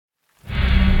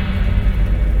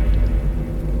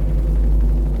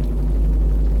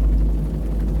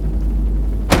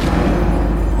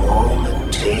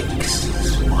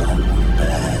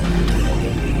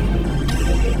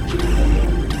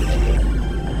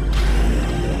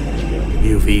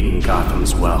You've eaten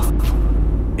Gotham's wealth,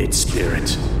 its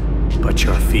spirit, but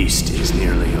your feast is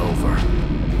nearly over.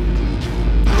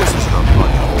 This isn't a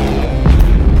blood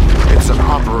hole. It's an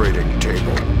operating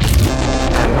table.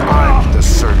 And I'm the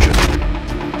surgeon.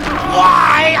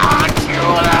 Why aren't you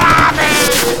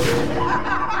laughing?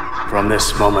 From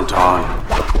this moment on,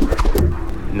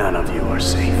 none of you are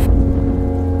safe.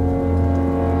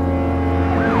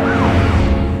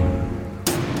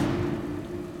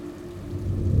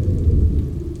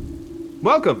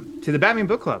 Welcome to the Batman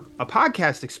Book Club, a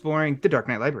podcast exploring the Dark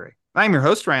Knight Library. I'm your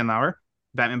host, Ryan Lauer.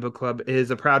 Batman Book Club is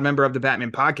a proud member of the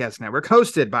Batman Podcast Network,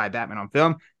 hosted by Batman on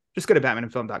Film. Just go to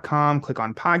batmanonfilm.com, click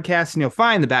on podcasts, and you'll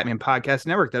find the Batman Podcast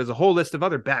Network. That is a whole list of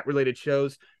other Bat-related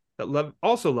shows that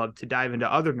also love to dive into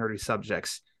other nerdy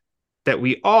subjects that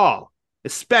we all,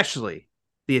 especially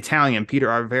the Italian Peter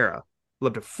Arvera,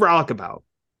 love to frolic about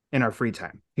in our free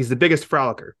time. He's the biggest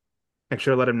frolicker. Make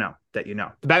sure to let him know that you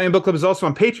know. The Batman Book Club is also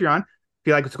on Patreon. If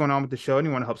you like what's going on with the show and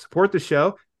you want to help support the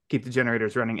show, keep the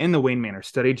generators running in the Wayne Manor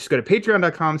study, just go to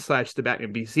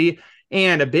patreon.com/thebatmanbc.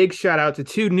 And a big shout out to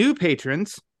two new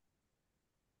patrons,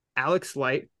 Alex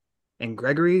Light and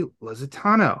Gregory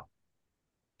Lozitano.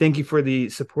 Thank you for the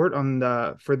support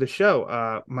for the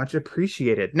show. Much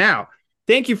appreciated. Now,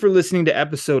 thank you for listening to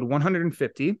episode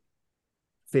 150,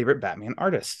 Favorite Batman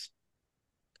Artists.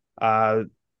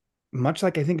 Much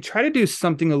like I think, try to do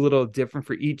something a little different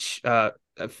for each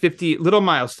 50 little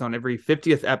milestone every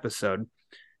 50th episode.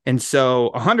 And so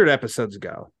 100 episodes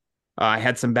ago, I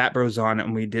had some Bat Bros on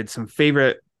and we did some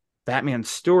favorite Batman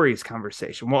stories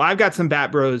conversation. Well, I've got some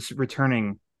Bat Bros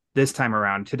returning this time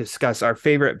around to discuss our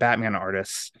favorite Batman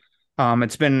artists.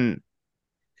 It's been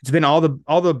all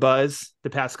the buzz the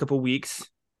past couple weeks.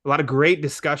 A lot of great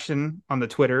discussion on the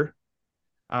Twitter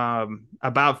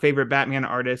about favorite Batman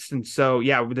artists. And so,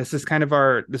 yeah, this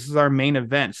is our main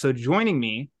event. So joining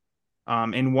me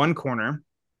in one corner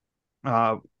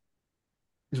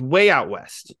is way out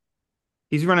west.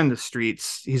 He's running the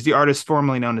streets. He's the artist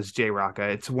formerly known as J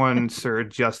Rocka. It's one Sir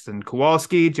Justin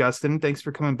Kowalski. Justin, thanks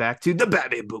for coming back to the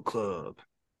Batman Book Club.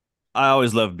 I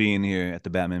always love being here at the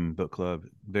Batman Book Club.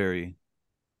 It's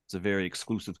a very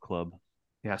exclusive club.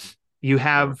 Yes. You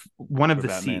have one of the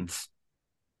Batman. seats.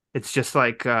 It's just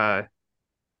like in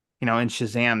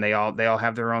Shazam, they all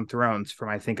have their own thrones from,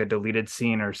 I think, a deleted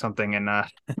scene or something. And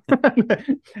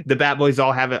the Bat Boys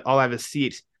all have a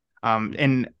seat.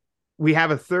 And we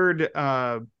have a third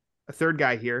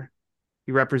guy here.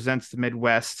 He represents the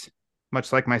Midwest,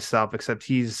 much like myself, except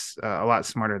he's a lot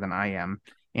smarter than I am.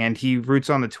 And he roots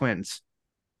on the Twins.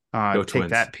 Go take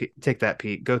Twins. take that,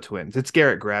 Pete. Go Twins. It's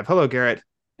Garrett Grav. Hello, Garrett.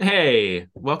 Hey,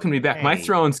 welcome me back. My Hey.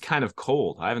 throne's kind of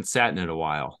cold. I haven't sat in it a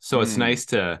while. So it's nice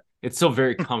it's still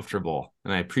very comfortable.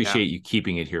 And I appreciate you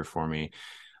keeping it here for me.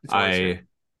 It's always here.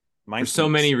 For so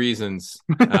many reasons,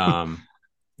 I'm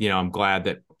glad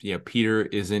that Peter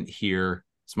isn't here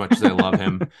as much as I love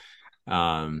him.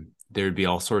 There'd be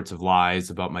all sorts of lies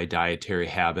about my dietary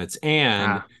habits.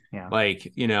 And back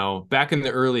in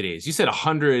the early days, you said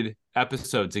 100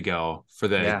 episodes ago for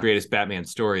the greatest Batman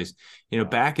stories,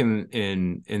 back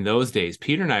in those days,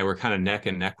 Peter and I were kind of neck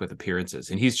and neck with appearances,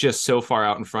 and he's just so far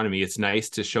out in front of me. It's nice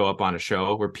to show up on a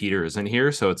show where Peter isn't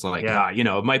here. So it's like,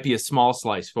 it might be a small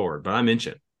slice forward, but I'm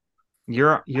inching.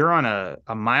 You're on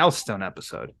a milestone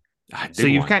episode. So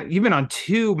you've been on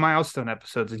 2 milestone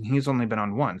episodes and he's only been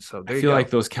on 1. So I feel like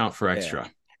those count for extra.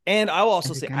 And I will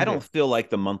also say, I don't feel like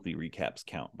the monthly recaps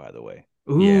count, by the way.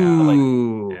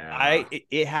 Ooh.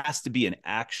 It has to be an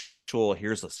actual,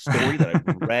 here's a story that I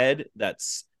read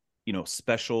that's,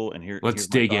 special. And let's here's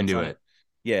dig into it.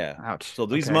 Yeah. Ouch. So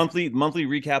these monthly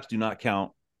recaps do not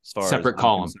count as far separate as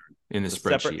column in the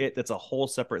spreadsheet. That's a whole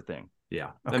separate thing.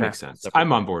 Yeah, Okay. that makes sense. Separate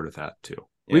I'm on thing. board with that too.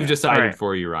 Yeah. We've decided right.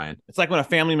 for you, Ryan. It's like when a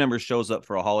family member shows up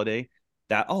for a holiday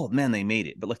that, oh man, they made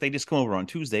it. But like they just come over on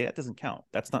Tuesday, that doesn't count.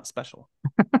 That's not special.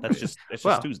 That's just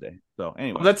Tuesday. So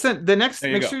anyway. Well, that's it. The next, There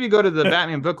you make go. sure you go to the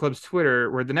Batman Book Club's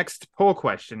Twitter, where the next poll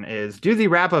question is: do the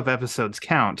wrap-up episodes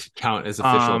count? Count as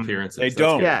official appearances. they That's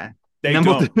don't. good. Yeah. They and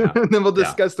don't. then we'll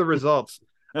discuss the results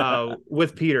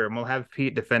with Peter, and we'll have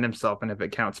Pete defend himself and if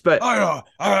it counts. But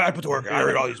I put to work. I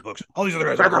read all these books. All these other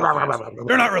guys are fans.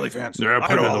 They're not really fans. They're I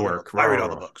putting know in the all work. I read all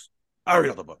the books. I read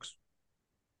all the books.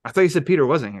 I thought you said Peter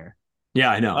wasn't here. Yeah,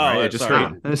 I know. Oh, right? I that's just sorry.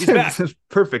 heard. He's back.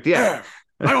 Perfect. Yeah.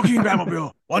 I don't keep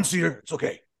Batmobile. 1-seater. It's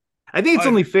okay. I think it's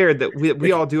only fair that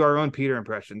we all do our own Peter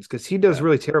impressions because he does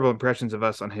really terrible impressions of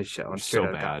us on his show.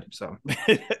 So bad. So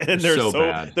and they're so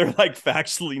bad. They're like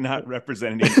factually not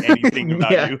representing anything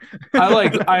about you.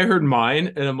 I heard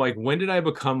mine and I'm like, when did I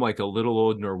become like a little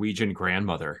old Norwegian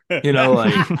grandmother? You know,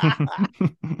 like,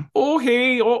 oh,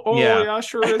 hey, yeah,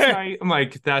 sure is nice. I'm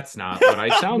like, that's not what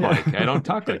I sound like. I don't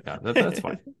talk like that. That's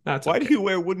fine. That's Why do you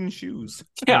wear wooden shoes?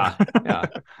 Yeah.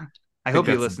 I hope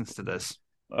he listens to this.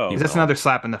 Oh, that's another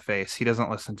slap in the face. He doesn't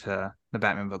listen to the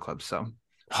Batman Book Club, so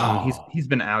he's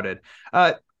been outed.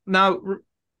 Now, you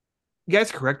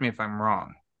guys correct me if I'm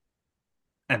wrong,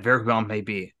 and very well may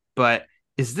be, but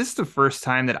is this the first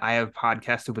time that I have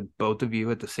podcasted with both of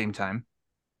you at the same time?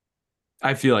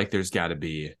 I feel like there's got to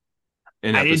be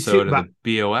an episode of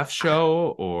the BOF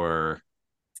show or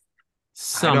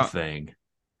something.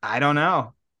 I don't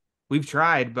know. We've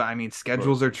tried, but I mean,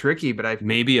 schedules are tricky. But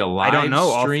maybe a live. I don't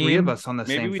know. Stream? All three of us on the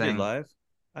same thing. Maybe we did live.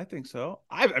 I think so.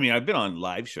 I mean, I've been on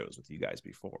live shows with you guys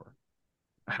before.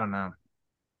 I don't know.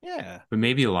 Yeah, but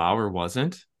maybe Lauer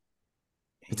wasn't.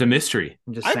 It's a mystery.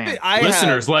 I'm just saying.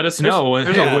 Listeners, let us know when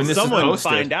this is posted.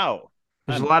 Find out.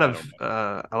 There's a lot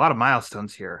of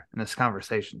milestones here in this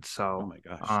conversation. So, oh my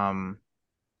gosh,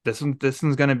 this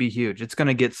one's going to be huge. It's going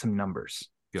to get some numbers.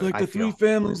 It's like three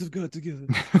families have got together.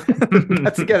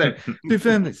 Got together. Three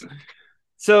families.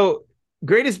 So,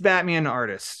 greatest Batman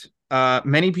artist.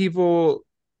 Many people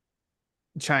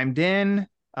chimed in.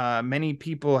 Many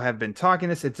people have been talking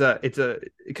this. It's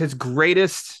because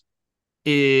greatest,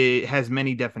 it has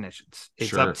many definitions.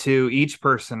 It's up to each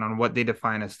person on what they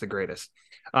define as the greatest.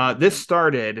 This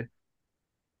started,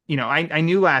 I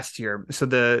knew last year. So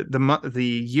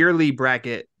the yearly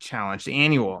bracket challenge, the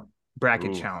annual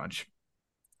bracket challenge,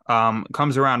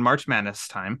 comes around March Madness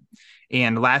time,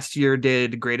 and last year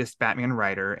did greatest Batman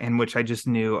writer, in which I just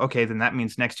knew, okay, then that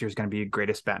means next year is going to be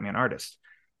greatest Batman artist.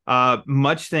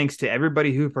 Much thanks to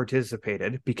everybody who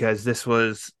participated, because this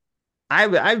was,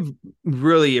 I've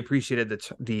really appreciated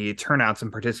the turnouts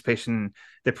and participation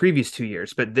the previous 2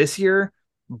 years, but this year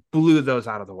blew those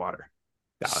out of the water.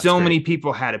 So many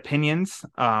people had opinions.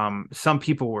 Some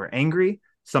people were angry.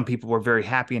 Some people were very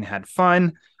happy and had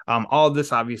fun. All of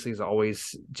this obviously is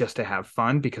always just to have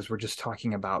fun, because we're just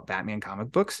talking about Batman comic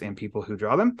books and people who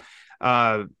draw them.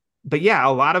 But yeah,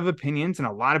 a lot of opinions and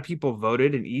a lot of people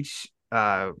voted in each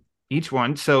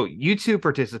one. So you two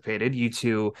participated. You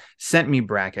two sent me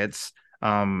brackets.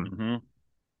 One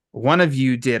of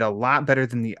you did a lot better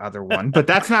than the other one, but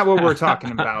that's not what we're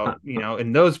talking about,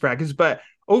 in those brackets. But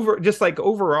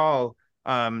overall,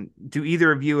 do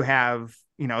either of you have,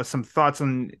 some thoughts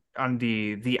on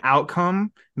the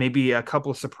outcome? Maybe a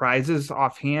couple of surprises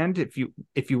offhand, if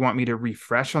you want me to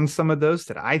refresh on some of those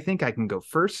that I think I can go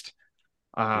first.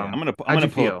 I'm gonna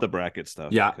pull up the bracket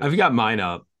stuff. Yeah, I've got mine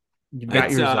up. You've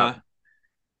got yours up.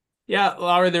 Yeah,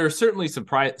 Laura, there were certainly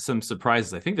some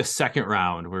surprises. I think the second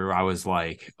round, where I was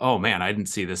like, "Oh man, I didn't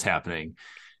see this happening."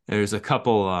 There's a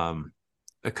couple,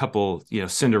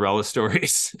 Cinderella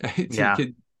stories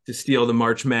to steal the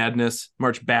March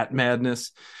Bat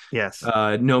Madness. Yes,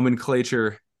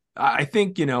 nomenclature. I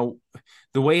think the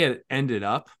way it ended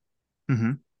up.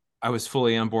 Mm-hmm. I was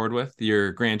fully on board with.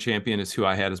 Your grand champion is who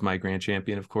I had as my grand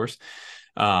champion, of course.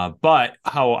 But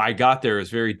how I got there is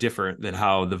very different than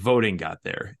how the voting got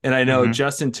there. And I know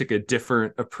Justin took a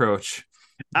different approach.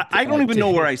 I don't even know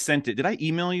where I sent it. Did I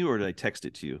email you or did I text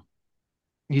it to you?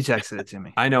 You texted it to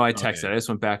me. I know I texted. I just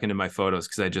went back into my photos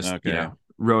because I just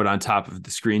wrote on top of the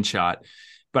screenshot.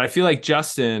 But I feel like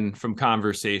Justin from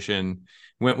conversation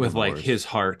went with his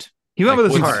heart. He went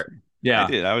with his heart. Yeah,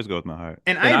 I did. I always go with my heart.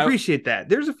 And I appreciate that.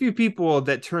 There's a few people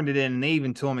that turned it in, and they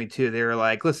even told me too. They were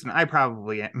like, listen, I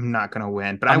probably am not going to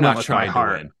win, but I went with my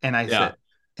heart. And I said,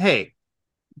 hey,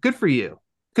 good for you.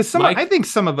 Because I think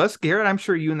some of us, Garrett, I'm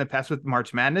sure you in the past with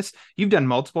March Madness, you've done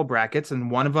multiple brackets,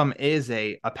 and one of them is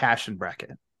a passion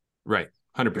bracket. Right.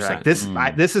 100%.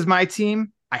 Like, this is my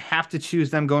team. I have to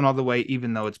choose them going all the way,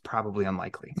 even though it's probably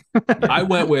unlikely. I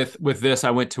went with this.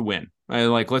 I went to win.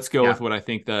 Let's go with what I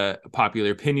think the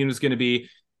popular opinion was going to be.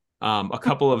 A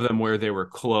couple of them where they were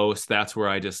close. That's where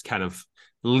I just kind of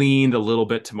leaned a little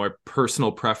bit to my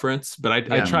personal preference. But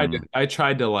I tried to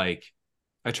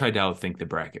outthink the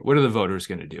bracket. What are the voters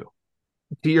going to do?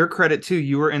 To your credit too,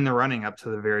 you were in the running up to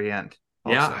the very end.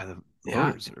 Also. Yeah, the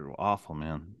voters are awful,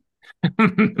 man.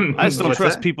 I just don't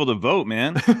trust people to vote,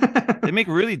 man. They make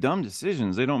really dumb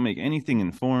decisions. They don't make anything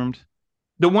informed.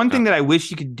 The one thing that I wish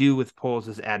you could do with polls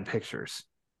is add pictures.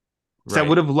 So I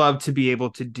would have loved to be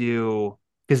able to do,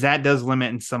 because that does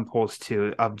limit in some polls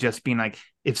too, of just being like,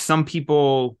 if some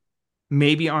people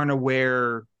maybe aren't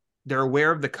aware, they're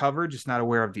aware of the cover, just not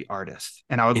aware of the artist.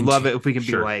 And I would love it if we could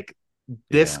be like,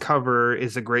 this cover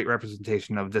is a great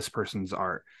representation of this person's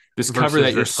art. This cover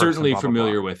that you're certainly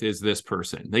familiar with is this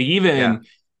person. Like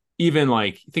even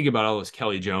like think about all those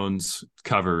Kelly Jones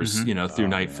covers, through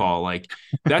Nightfall. Like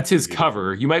that's his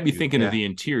cover. You might be thinking of the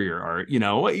interior art.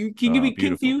 You can be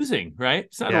confusing, right?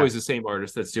 It's not always the same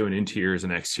artist that's doing interiors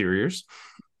and exteriors.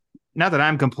 Not that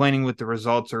I'm complaining with the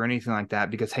results or anything like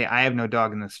that, because hey, I have no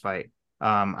dog in this fight.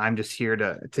 I'm just here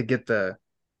to get the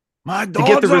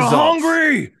results.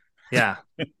 Hungry. Yeah.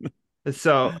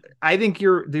 So I think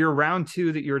your round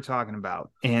 2 that you were talking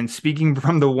about, and speaking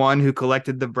from the one who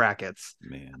collected the brackets,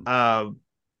 man,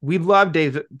 we love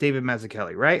David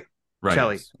Mazzucchelli, right? Right.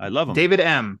 Kelly. I love him. David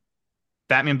M.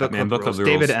 Batman Book Club rules.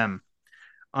 David M.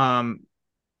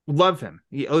 Love him.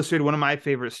 He illustrated one of my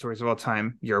favorite stories of all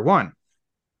time, Year One.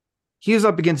 He was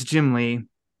up against Jim Lee.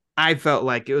 I felt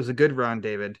like it was a good run,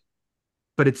 David,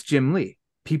 but it's Jim Lee.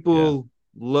 People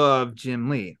love Jim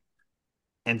Lee.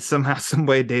 And somehow, some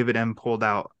way, David M. pulled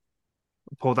out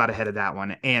ahead of that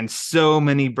one. And so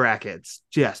many brackets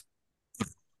just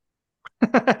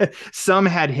some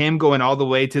had him going all the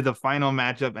way to the final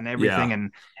matchup and everything. Yeah.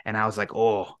 And I was like,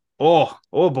 oh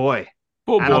boy.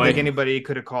 I don't think anybody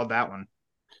could have called that one.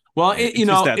 Well,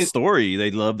 that story. They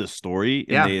love the story,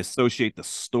 and they associate the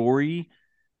story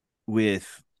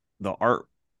with the art.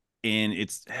 And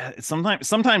it's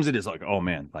sometimes it is like, oh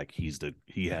man, like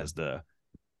he has the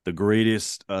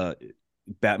greatest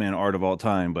Batman art of all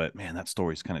time, but man, that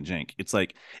story's kind of jank. It's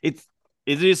like it's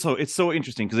so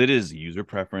interesting because it is user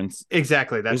preference.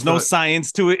 Exactly. There's no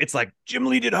science to it. It's like Jim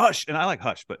Lee did Hush, and I like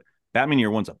Hush, but Batman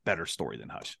Year One's a better story than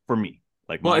Hush for me.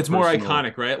 Like, well, it's more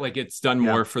iconic, right? Like it's done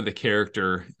more for the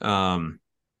character. And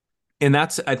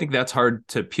I think that's hard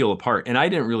to peel apart. And I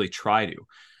didn't really try to.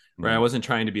 Right. I wasn't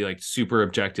trying to be like super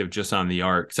objective just on the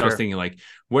art. So I was thinking like,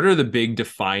 what are the big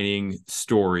defining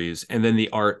stories and then the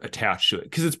art attached to it?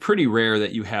 Because it's pretty rare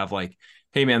that you have like,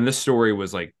 hey man, this story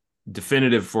was like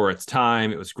definitive for its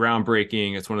time. It was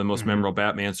groundbreaking. It's one of the most memorable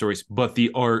Batman stories, but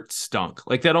the art stunk.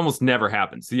 Like that almost never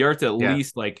happens. The art's at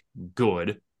least like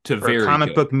good to for very comic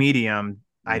good. Book medium.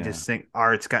 I just think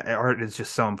art is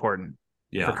just so important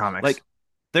for comics. Like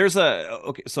there's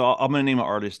so I'm going to name an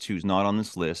artist who's not on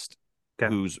this list.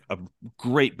 Who's a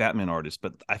great Batman artist,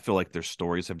 but I feel like their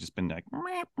stories have just been like,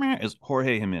 is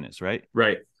Jorge Jimenez, right?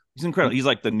 Right. He's incredible. He's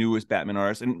like the newest Batman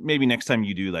artist. And maybe next time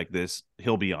you do like this,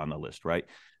 he'll be on the list, right?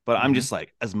 But I'm just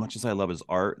like, as much as I love his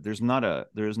art, there's not a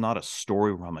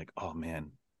story where I'm like, oh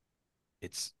man,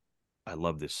 I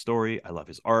love this story. I love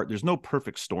his art. There's no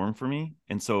perfect storm for me.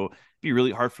 And so it'd be really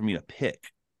hard for me to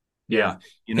pick. Yeah.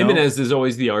 Jimenez is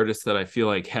always the artist that I feel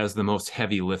like has the most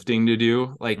heavy lifting to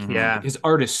do. Like his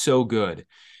art is so good,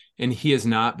 and he has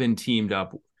not been teamed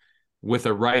up with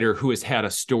a writer who has had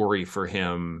a story for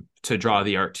him to draw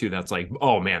the art to. That's like,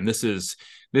 oh man, this is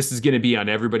going to be on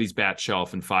everybody's bat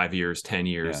shelf in 5 years, 10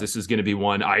 years. This is going to be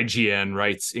one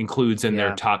IGN includes in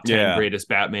their top 10 greatest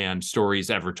Batman stories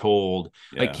ever told.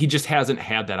 Like he just hasn't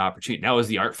had that opportunity. Now, is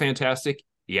the art fantastic?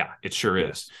 Yeah, it sure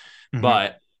is.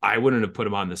 But I wouldn't have put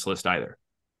him on this list either.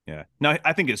 Yeah. No,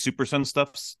 I think his Super Son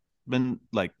stuff's been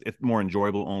like it's more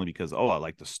enjoyable only because I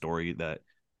like the story that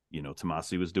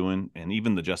Tomasi was doing, and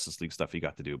even the Justice League stuff he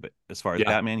got to do. But as far as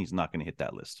Batman, he's not going to hit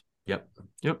that list. Yep.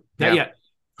 Not yet.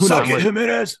 Who knows? Suck it,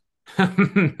 Jimenez. I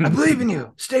believe in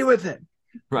you. Stay with it.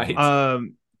 Right.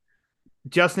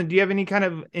 Justin, do you have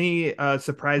any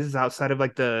surprises outside of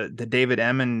like the David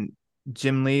M. and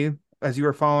Jim Lee as you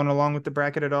were following along with the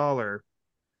bracket at all, or?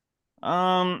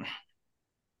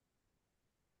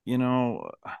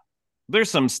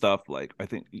 There's some stuff like I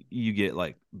think you get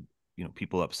like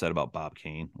people upset about Bob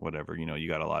Kane, whatever. You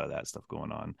got a lot of that stuff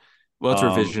going on. Well, it's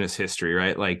revisionist history,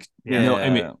 right? Like, I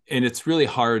mean, and it's really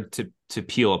hard to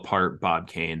peel apart Bob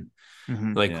Kane.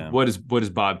 Like, what is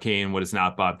Bob Kane? What is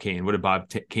not Bob Kane? What did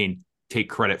Bob Kane take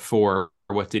credit for?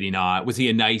 Or what did he not? Was he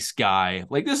a nice guy?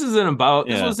 Like, this wasn't about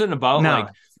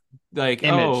like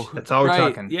image. That's all we're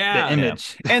talking. Yeah, the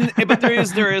image. But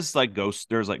there is like ghost.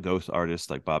 There's like ghost artists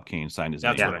like Bob Kane signed his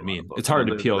name. That's what I mean. It's hard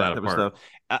to peel that apart.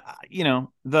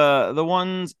 The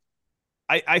ones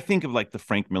I think of like the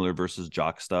Frank Miller versus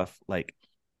Jock stuff. Like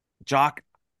Jock,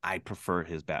 I prefer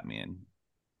his Batman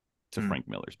to Frank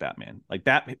Miller's Batman. Like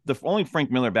the only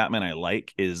Frank Miller Batman I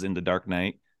like is in The Dark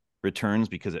Knight Returns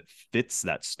because it fits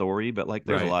that story. But like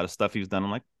there's a lot of stuff he's done.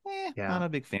 I'm like, not a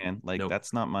big fan. Like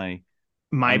that's not my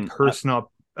personal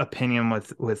opinion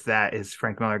with that is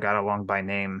Frank Miller got along by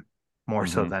name more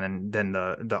so than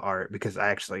the art, because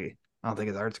I don't think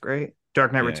his art's great.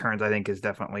 Dark Knight Returns I think is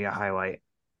definitely a highlight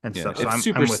and stuff. So it's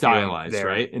super stylized,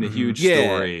 right? In a huge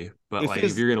story. But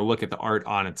if you're gonna look at the art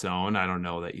on its own, I don't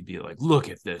know that you'd be like, look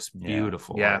at this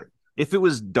beautiful art. If it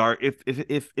was dark,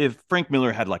 if Frank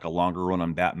Miller had like a longer run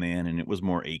on Batman and it was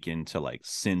more akin to like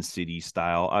Sin City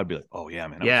style, I'd be like, oh yeah,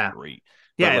 man, that was great.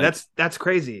 Yeah, like, that's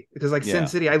crazy because like Sin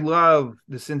City, I love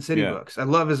the Sin City books. I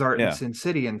love his art in Sin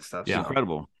City and stuff. It's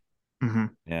incredible. Mm-hmm.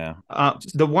 Yeah.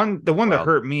 The one that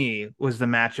hurt me was the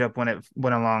matchup when it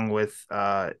went along with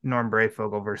Norm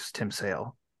Brayfogle versus Tim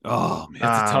Sale. Oh man,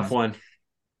 that's a tough one.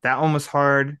 That one was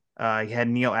hard. You had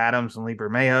Neil Adams and Lee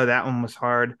Bermejo. That one was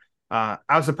hard. I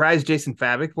was surprised Jason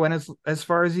Fabok went as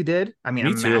far as he did. I mean,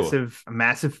 a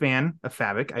massive fan of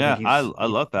Fabok. I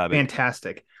love Fabok.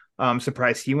 Fantastic.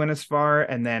 Surprised he went as far.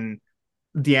 And then,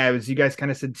 as you guys kind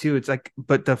of said too, it's like,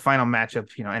 but the final matchup,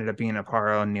 ended up being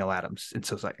Aparo and Neil Adams. And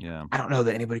so it's like, I don't know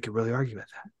that anybody could really argue with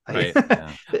that. Like,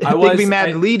 right. I would be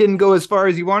mad Lee didn't go as far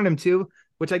as you wanted him to,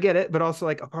 which I get it. But also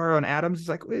like Aparo and Adams is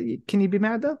like, can you be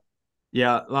mad though?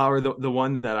 Yeah, Lauer, the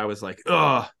one that I was like,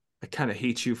 ugh, I kind of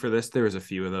hate you for this. There was a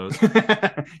few of those,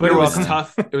 but it was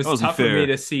tough. It was tough for me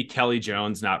to see Kelly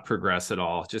Jones not progress at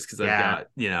all, just because I've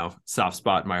got soft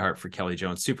spot in my heart for Kelly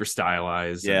Jones, super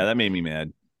stylized. Yeah, that made me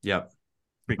mad. Yep,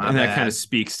 and that kind of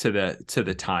speaks to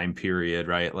the time period,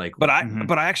 right? Like, but I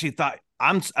actually thought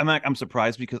I'm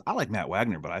surprised because I like Matt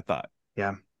Wagner, but I thought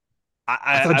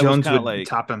I thought Jones would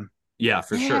top him. Yeah,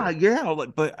 for sure. Yeah.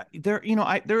 But there,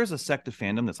 there is a sect of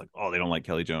fandom that's like, oh, they don't like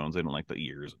Kelly Jones, they don't like the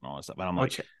ears and all that stuff. And I'm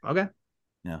like, okay,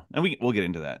 yeah, and we'll get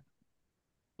into that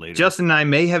later. Justin and I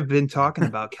may have been talking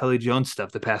about Kelly Jones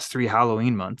stuff the past 3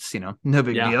 Halloween months. No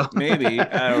big deal. Maybe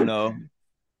I don't know.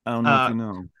 I don't know if you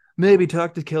know. Maybe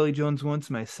talk to Kelly Jones once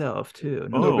myself too.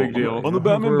 No big deal. On the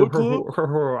Batman Book Club.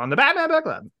 On the Batman Book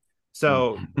Club.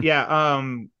 So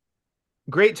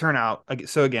great turnout.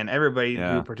 So again, everybody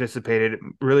who participated,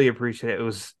 really appreciate it.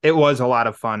 It was a lot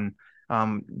of fun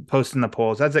posting the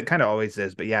polls, as it kind of always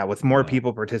is. But with more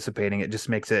people participating, it just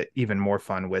makes it even more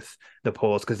fun with the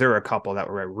polls, because there were a couple that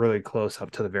were really close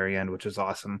up to the very end, which is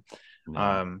awesome.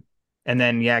 Yeah. And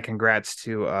then congrats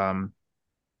to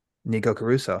Nico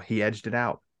Caruso. He edged it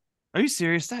out. Are you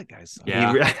serious? That guy sucks.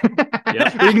 Yeah.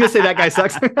 Are you gonna say that guy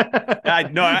sucks?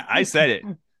 I said it.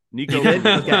 Nico,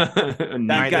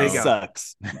 that guy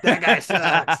sucks. That guy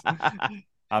sucks.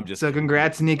 I'm just so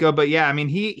congrats, Nico. But I mean,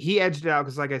 he edged it out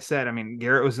because, like I said, I mean,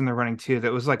 Garrett was in the running too.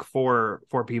 That was like four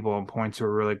people in points who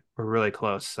were really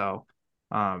close. So,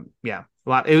 a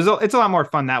lot. It's a lot more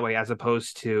fun that way, as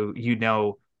opposed to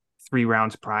 3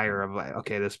 rounds prior of like,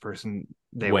 okay, this person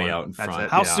way out in front.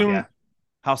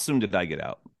 How soon did I get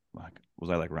out? Like, was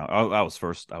I like round? I was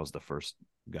first. I was the first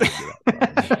guy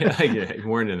to get out. You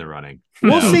weren't in the running.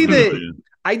 We'll say that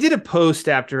I did a post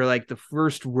after like the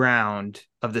first round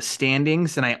of the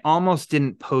standings, and I almost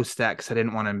didn't post that because I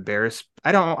didn't want to embarrass.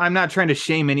 I'm not trying to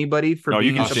shame anybody for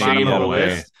being at the bottom of the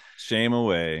list. Shame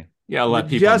away. Yeah, let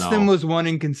people Justin know. Was one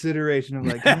in consideration of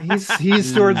like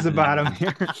he's towards the bottom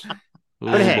here.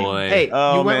 But hey,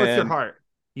 you went with your heart.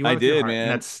 I did, man.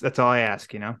 That's all I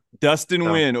ask, Dustin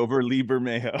Wynn over Lee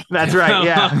Bermejo. That's right,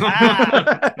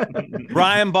 yeah.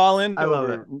 Brian Bolland I love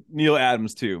over Neil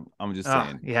Adams too. I'm just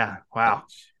saying. Yeah, wow.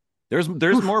 There's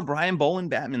more Brian Bolland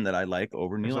Batman that I like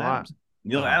over Neil Adams.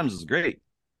 Neil Adams is great.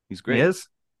 He's great. He is.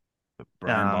 But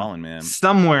Brian Bolland, man.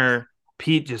 Somewhere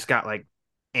Pete just got like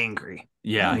angry.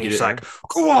 Yeah, he's like,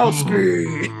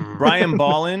 Kowalski. Brian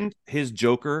Bolland, his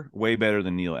Joker, way better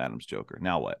than Neil Adams' Joker.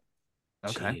 Now what?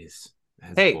 Okay.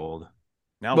 That's bold.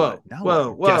 Now what?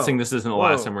 Whoa. Guessing this isn't the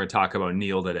last time we're going to talk about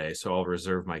Neil today, so I'll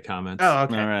reserve my comments. Oh,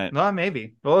 okay. All right. Well,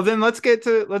 maybe. Well, then let's get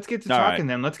to talking. Right.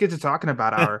 Then let's get to talking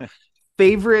about our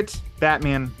favorite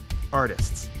Batman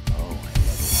artists.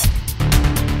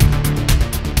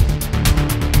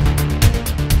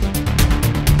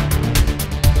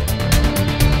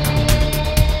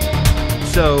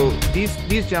 So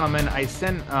these gentlemen, I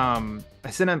sent them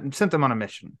on a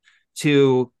mission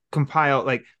to compile,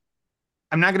 like,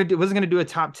 wasn't gonna do a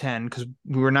top 10 because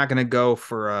we were not gonna go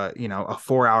for a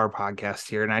 4-hour podcast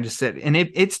here. And I just said, and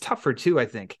it's tougher too, I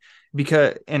think,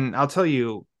 because, and I'll tell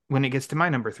you when it gets to my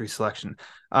number 3 selection,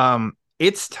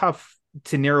 it's tough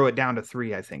to narrow it down to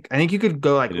 3. I think you could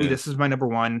go like, ooh, this is my number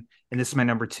 1 and this is my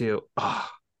number 2.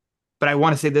 But I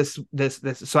want to say this.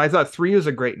 So I thought 3 was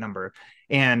a great number,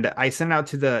 and I sent it out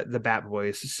to the Bat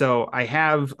Boys. So I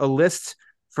have a list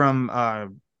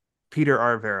from Peter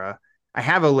Arvera. I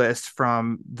have a list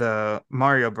from the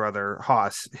Mario brother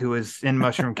Haas, who is in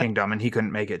Mushroom Kingdom, and he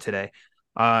couldn't make it today.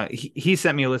 He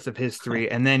sent me a list of his 3,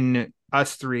 and then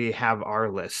us 3 have our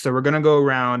list. So we're gonna go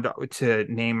around to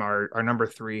name our number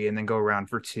 3, and then go around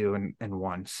for 2 and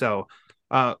 1. So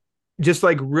just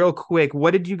like real quick,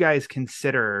 what did you guys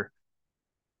consider?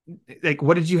 Like,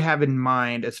 what did you have in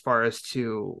mind as far as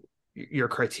to your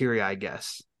criteria, I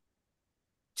guess,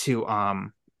 to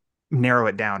narrow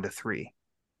it down to 3?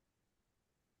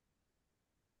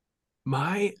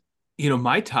 My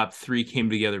top 3 came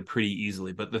together pretty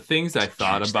easily, but the things I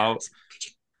thought about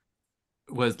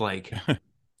was like,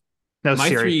 no,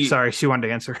 Siri. Sorry, she wanted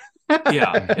to answer.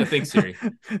 yeah, thanks, Siri.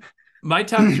 My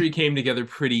top 3 came together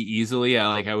pretty easily.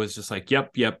 I was just like,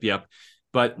 yep.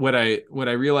 But what I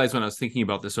realized when I was thinking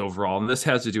about this overall, and this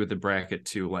has to do with the bracket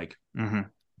too, like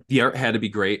the art had to be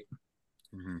great.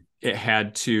 It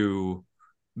had to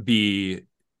be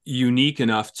unique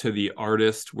enough to the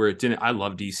artist where it didn't. I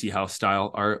love DC house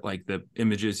style art, like the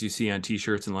images you see on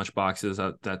t-shirts and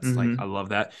lunchboxes. That's like, I love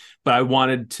that. But I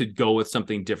wanted to go with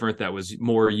something different that was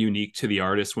more unique to the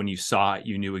artist. When you saw it,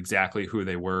 you knew exactly who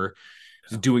they were,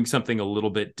 doing something a little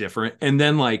bit different. And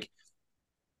then like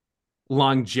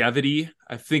longevity,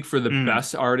 I think for the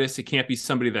best artists, it can't be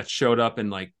somebody that showed up and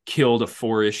like killed a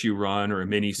 4-issue run or a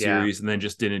mini series and then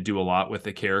just didn't do a lot with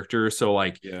the character. So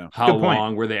like how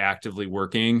long were they actively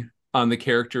working on the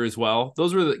character as well?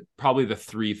 Those were probably the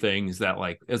 3 things that,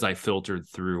 like, as I filtered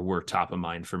through, were top of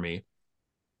mind for me.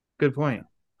 Good point.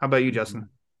 How about you, Justin?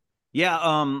 Yeah.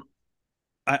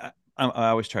 I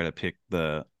always try to pick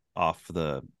the off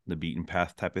the beaten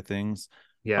path type of things.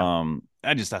 Yeah.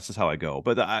 That's just how I go.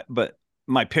 But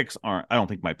my picks aren't. I don't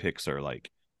think my picks are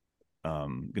like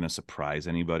gonna surprise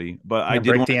anybody. But I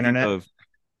did break the internet.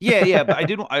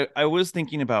 But I was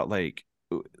thinking about like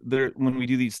when we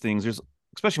do these things. There's,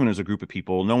 especially when there's a group of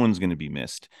people, no one's gonna be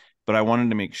missed. But I wanted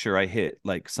to make sure I hit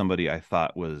like somebody I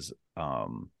thought was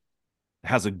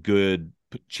has a good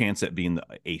chance at being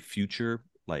a future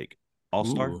like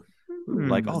all-star.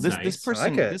 Like,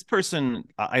 this person,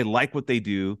 I like what they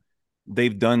do.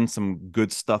 They've done some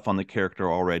good stuff on the character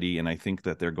already, and I think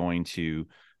that they're going to,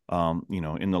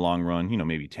 in the long run,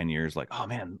 maybe 10 years, like, oh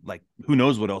man, like who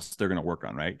knows what else they're going to work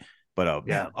on, right? But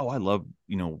I love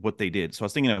what they did. So I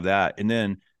was thinking of that, and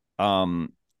then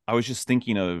I was just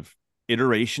thinking of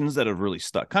iterations that have really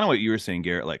stuck. Kind of what you were saying,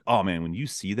 Garrett. Like, oh man, when you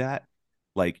see that,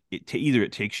 like either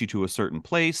it takes you to a certain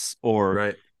place,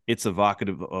 or it's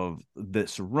evocative of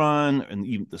this run, and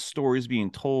even the stories being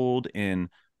told, and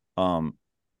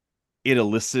it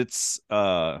elicits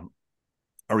a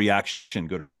reaction,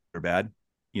 good or bad,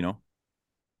 and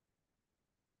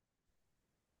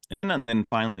then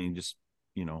finally just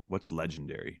what's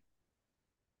legendary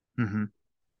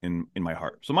in my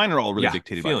heart. So mine are all really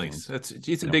dictated feelings. by feelings.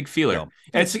 It's a big feeler.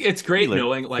 It's great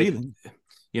knowing, like,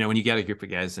 when you get a group of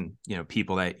guys and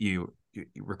people that you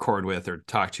record with or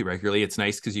talk to regularly, it's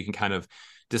nice because you can kind of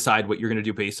decide what you're going to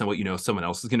do based on what someone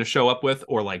else is going to show up with,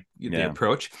 or like the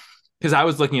approach. Because I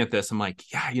was looking at this, I'm like,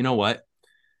 you know what?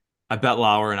 I bet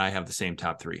Lauer and I have the same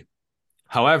top 3.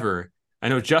 However, I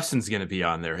know Justin's going to be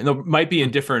on there, and it might be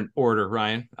in different order,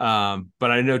 Ryan.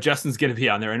 But I know Justin's going to be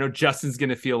on there. I know Justin's going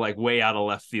to feel like way out of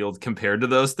left field compared to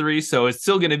those 3. So it's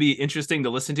still going to be interesting to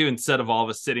listen to, instead of all of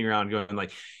us sitting around going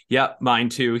like, yeah, mine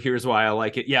too. Here's why I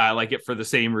like it. Yeah, I like it for the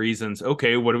same reasons.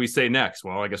 Okay, what do we say next?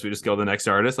 Well, I guess we just go to the next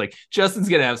artist. Like, Justin's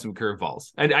going to have some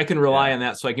curveballs, and I can rely on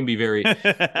that. So I can be very,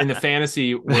 in the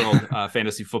fantasy world,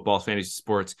 fantasy football, fantasy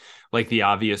sports, like the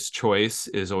obvious choice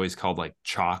is always called like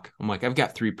chalk. I'm like, I've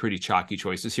got 3 pretty chalky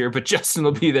choices here, but Justin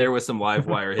will be there with some live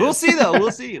wire hits. We'll see though.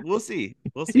 We'll see.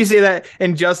 You see that?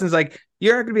 And Justin's like,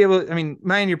 you're not going to be able, I mean,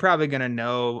 mine, you're probably going to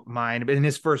know mine, but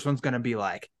his first one's going to be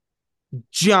like,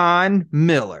 John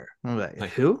Miller. I'm like,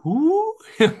 who?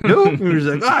 No, he was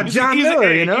like, John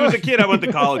Miller. He was a kid I went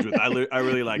to college with. I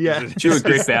really like. Yeah, he was a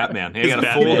great Batman. He got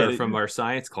a folder from our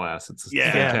science class. It's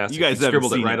fantastic. You guys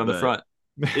scribbled it right on the front.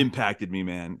 Impacted me,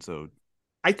 man. So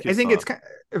I think it's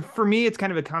for me, it's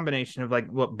kind of a combination of like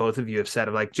what both of you have said,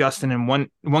 of like Justin, and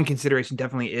one consideration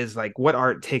definitely is like what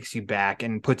art takes you back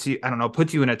and puts you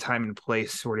in a time and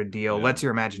place sort of deal, lets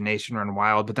your imagination run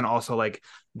wild. But then also, like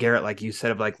Garrett, like you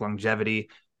said, of like longevity,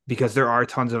 because there are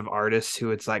tons of artists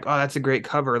who it's like, oh, that's a great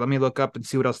cover. Let me look up and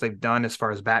see what else they've done as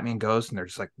far as Batman goes. And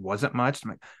there's like, wasn't much. I'm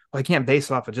like, well, I can't base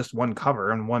off of just one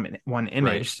cover and one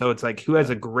image. Right. So it's like, who has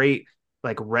a great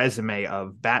like resume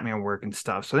of Batman work and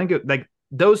stuff. So I think like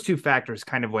those 2 factors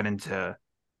kind of went into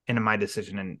my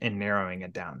decision in narrowing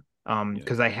it down.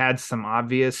 Because I had some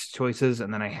obvious choices,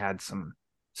 and then I had some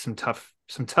tough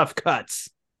cuts.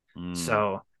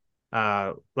 So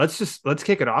let's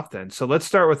kick it off then. So let's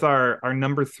start with our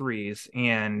number 3s,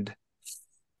 and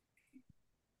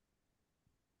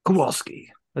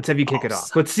Kowalski. Let's have you kick it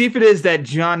off. Let's see if it is that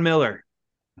John Miller.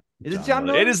 Is it John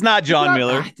Miller? It is not John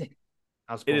Miller.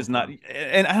 It is not,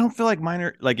 and I don't feel like mine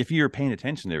are like, if you're paying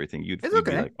attention to everything, you'd be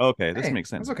like, okay, this makes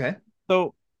sense. It's okay.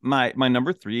 So my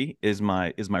number 3 is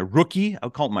my rookie. I'll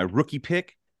call it my rookie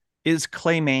pick, is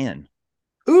Clay Mann.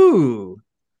 Ooh,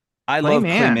 I love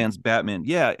Clayman's Batman.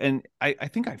 Yeah, and I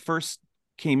think I first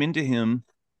came into him,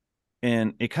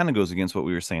 and it kind of goes against what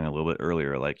we were saying a little bit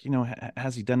earlier. Like, you know,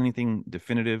 has he done anything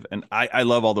definitive? And I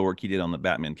love all the work he did on the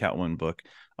Batman Catwoman book.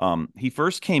 He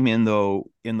first came in, though,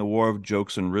 in the War of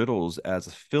Jokes and Riddles as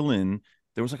a fill-in.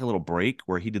 There was like a little break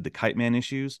where he did the Kite Man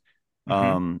issues,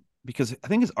 because I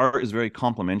think his art is very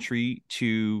complimentary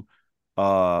to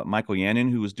Michael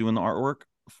Yannon, who was doing the artwork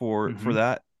for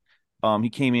that. He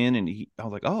came in and I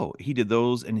was like, oh, he did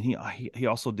those, and he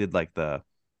also did like the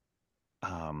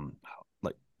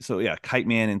Kite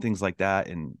Man and things like that.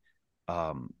 And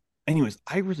anyways,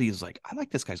 I really was like, I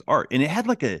like this guy's art, and it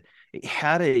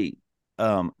had a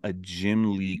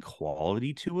Jim Lee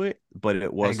quality to it, but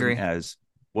it wasn't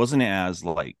as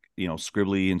like, you know,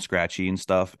 scribbly and scratchy and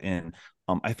stuff. And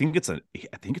I think it's a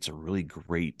really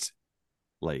great,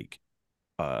 like,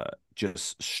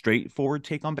 just straightforward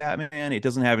take on Batman. It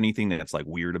doesn't have anything that's like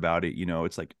weird about it, you know.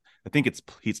 It's like, I think it's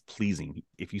pleasing.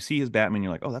 If you see his Batman,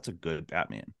 you're like, oh, that's a good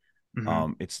Batman.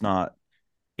 It's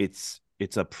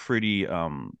a pretty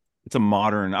it's a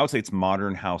modern, I would say it's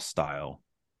modern house style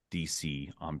DC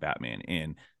on Batman,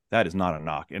 and that is not a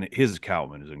knock. And his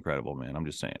Catwoman is incredible, man. I'm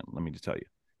just saying, let me just tell you,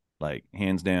 like,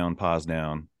 hands down, paws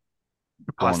down,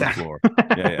 on the floor.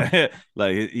 yeah.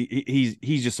 Like,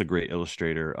 he's just a great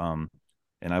illustrator.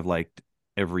 And I've liked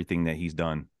everything that he's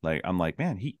done. Like, I'm like,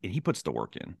 man, he puts the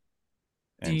work in.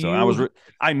 And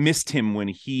I missed him when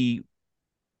he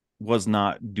was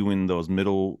not doing those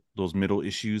middle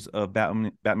issues of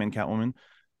Batman Catwoman,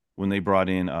 when they brought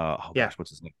in what's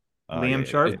his name? Liam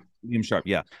Sharp. Liam Sharp.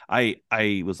 Yeah.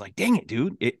 I was like, dang it,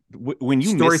 dude. When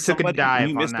you story took a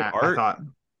dive on that, art, I thought.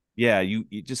 Yeah, you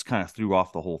just kind of threw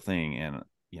off the whole thing, and,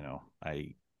 you know,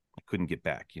 I couldn't get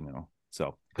back, you know.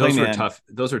 So those were tough.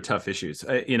 Those are tough issues.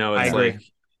 You know, it's like,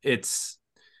 it's,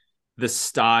 the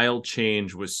style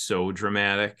change was so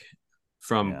dramatic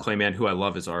from Clayman, who I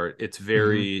love his art. It's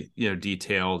very, you know,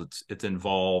 detailed. It's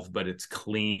involved, but it's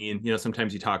clean. You know,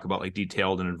 sometimes you talk about like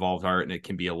detailed and involved art, and it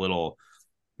can be a little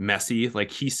messy.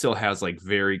 Like, he still has like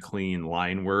very clean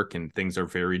line work, and things are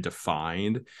very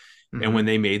defined. And when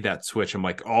they made that switch, I'm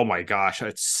like, oh my gosh,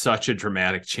 it's such a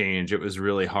dramatic change. It was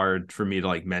really hard for me to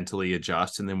like mentally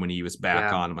adjust. And then when he was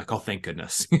back on, I'm like, oh, thank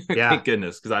goodness. Thank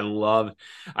goodness. Because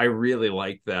I really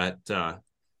liked that. It's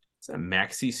a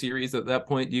maxi series at that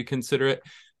point. Do you consider it?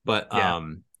 But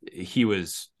he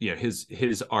was, you know,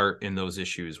 his art in those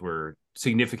issues were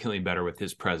significantly better with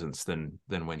his presence than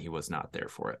when he was not there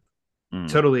for it.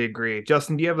 Totally agree.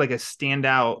 Justin, do you have like a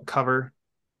standout cover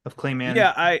of Clayman?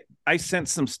 Yeah, I sent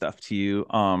some stuff to you.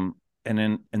 And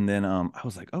then I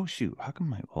was like, oh shoot, how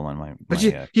come hold on But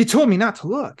you told me not to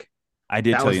look. I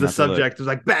did. That was the subject. It was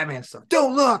like, Batman stuff.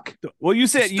 Don't look. Well, you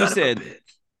said you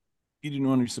didn't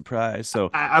want to be surprised.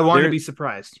 So I wanted to be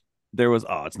surprised. There was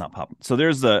it's not popping. So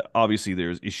there's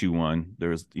there's issue 1.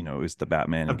 There's, you know, it's the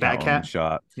Batman and Batcat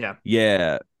shot.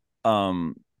 Yeah.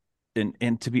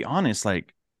 And to be honest,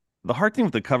 like, the hard thing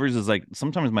with the covers is, like,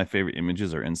 sometimes my favorite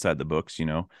images are inside the books, you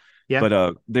know.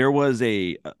 But there was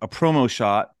a promo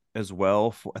shot as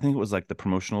well for, I think it was like the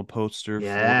promotional poster for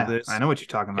this. I know what you're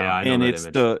talking about. Yeah, I know. And it's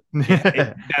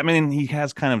Batman, he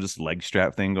has kind of this leg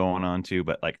strap thing going on too,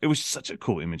 but like, it was such a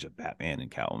cool image of Batman and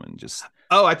Catwoman. Just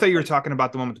I thought you were talking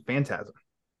about the one with the Phantasm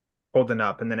holding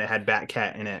up, and then it had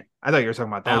Batcat in it. I thought you were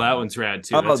talking about that. That one's rad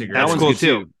too. That's a great that one's cool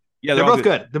too. Yeah, they're both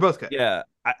good. They're both good. Yeah,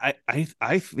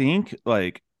 I think,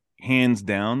 like, hands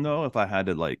down though, if I had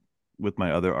to, like, with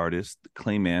my other artists,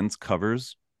 Clayman's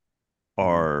covers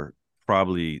are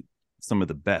probably some of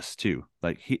the best too.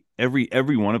 Like,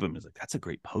 every one of them is like, that's a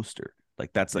great poster.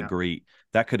 Like, that's a great,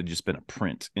 that could have just been a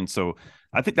print. And so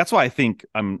I think that's why I think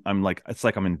I'm like, it's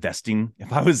like I'm investing.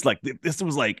 If I was like, this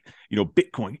was like, you know,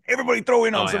 Bitcoin, everybody throw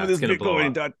in on some of this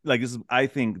Bitcoin. Like, I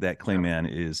think that Clayman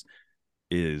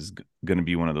is going to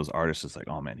be one of those artists that's like,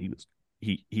 oh man,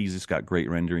 he's just got great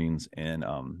renderings. And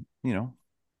you know,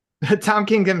 Tom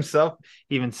King himself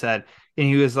even said, and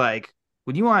he was like,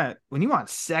 when you want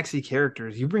sexy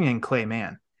characters, you bring in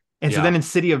Clayman. And so then in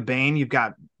City of Bane, you've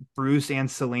got Bruce and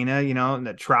Selina, you know, and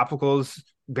the Tropicals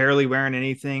barely wearing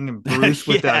anything, and Bruce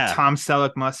with a Tom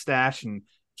Selleck mustache, and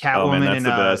Catwoman in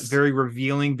a very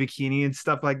revealing bikini and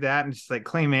stuff like that. And it's like,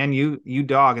 Clayman, you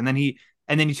dog. And then you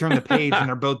turn the page and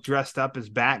they're both dressed up as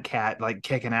Batcat, like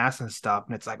kicking ass and stuff.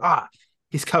 And it's like,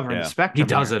 he's covering the spectrum. He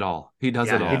does it all. He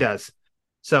does it all. He does.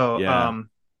 So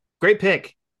great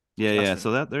pick. Yeah.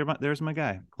 So there's my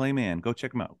guy, Clayman. Go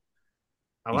check him out.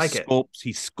 I like it.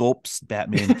 He sculpts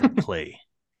Batman from clay.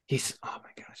 Oh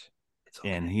my gosh.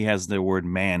 And he has the word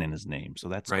man in his name. So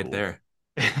that's right cool. there.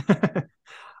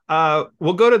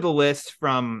 We'll go to the list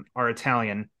from our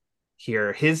Italian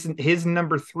here. His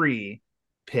number 3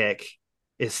 pick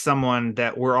is someone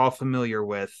that we're all familiar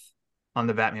with on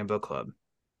the Batman Book Club.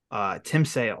 Tim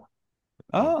Sale.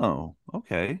 Oh,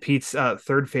 okay. Pete's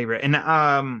third favorite.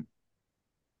 And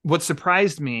what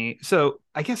surprised me, so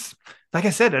I guess, like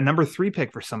I said, a number 3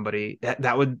 pick for somebody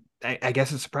that would, I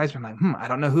guess it surprised me. I'm like, I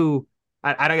don't know who.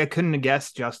 I couldn't have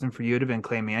guessed, Justin, for you to have been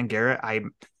Clayman. Garrett, I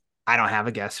don't have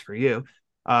a guess for you.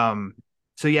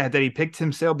 So yeah, that he picked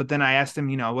Tim Sale, but then I asked him,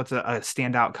 what's a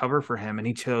standout cover for him, and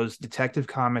he chose Detective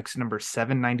Comics number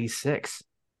 796.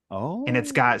 Oh, and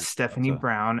it's got Stephanie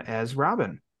Brown as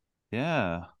Robin.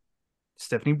 Yeah,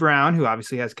 Stephanie Brown, who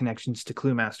obviously has connections to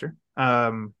Clue Master.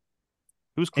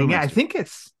 Who's Clue Master? Yeah, I think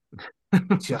it's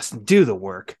Justin. Do the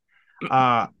work.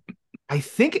 I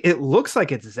think it looks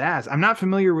like it's Zaz. I'm not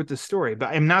familiar with the story, but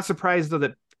I'm not surprised though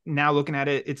that now looking at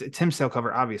it, it's a Tim Sale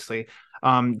cover, obviously.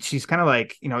 She's kind of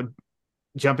like,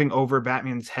 jumping over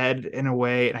Batman's head in a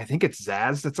way, and I think it's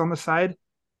Zaz that's on the side.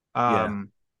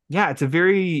 Yeah, it's a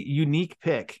very unique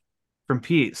pick from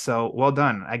Pete. So well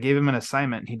done. I gave him an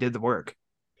assignment. He did the work.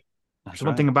 That's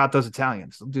one thing about those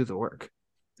Italians. They'll do the work.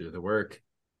 Do the work.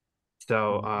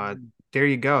 So there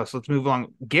you go. So let's move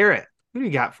along. Garrett, what do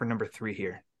you got for number 3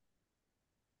 here?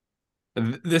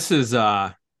 This is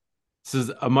a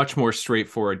much more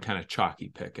straightforward kind of chalky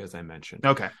pick, as I mentioned.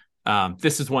 Okay.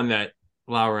 This is one that,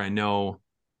 Laura, I know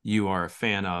you are a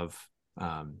fan of.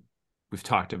 We've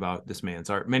talked about this man's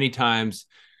art many times.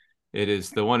 It is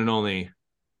the one and only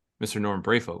Mr. Norm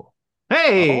Breyfogle.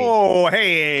 Hey! Oh,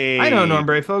 hey! I know Norm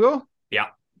Breyfogle.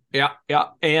 Yeah.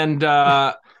 And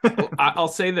I'll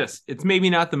say this. It's maybe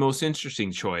not the most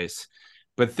interesting choice,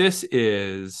 but this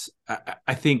is,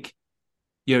 I think,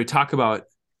 talk about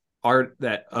art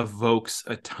that evokes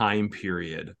a time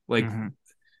period. Like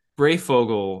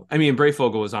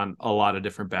Breyfogle was on a lot of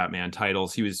different Batman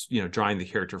titles. He was, drawing the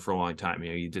character for a long time,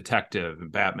 Detective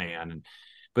and Batman.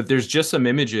 But there's just some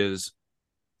images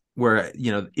where,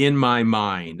 in my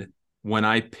mind, when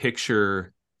I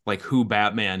picture like who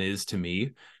Batman is to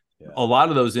me, a lot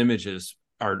of those images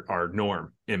are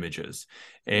Norm images.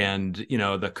 And,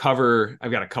 the cover,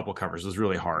 I've got a couple covers. It was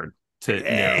really hard to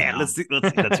let's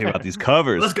hear about these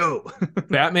covers. Let's go.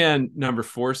 Batman number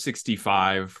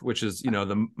 465, which is,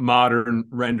 the modern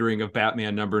rendering of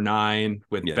Batman number 9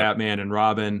 with Batman and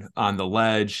Robin on the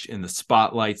ledge and the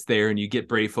spotlights there. And you get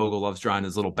Breyfogle loves drawing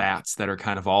his little bats that are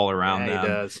kind of all around them. He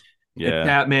does. Yeah. And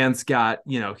Batman's got,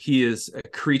 he is a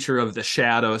creature of the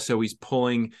shadow. So he's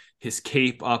pulling his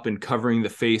cape up and covering the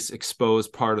face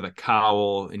exposed part of the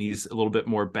cowl. And he's a little bit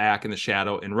more back in the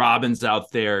shadow. And Robin's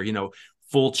out there,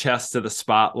 full chest to the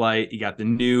spotlight. You got the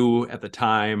new, at the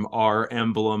time, R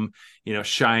emblem,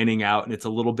 shining out, and it's a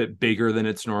little bit bigger than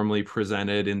it's normally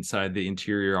presented inside the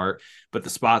interior art, but the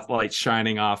spotlight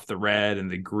shining off the red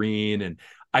and the green. And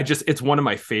it's one of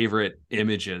my favorite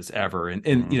images ever.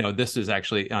 And this is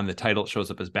actually on the title, it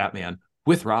shows up as Batman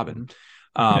with Robin.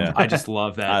 I just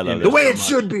love that. I love the way it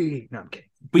should be. No, I'm kidding.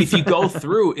 But if you go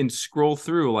through and scroll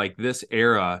through like this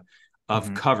era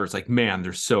of covers, like, man,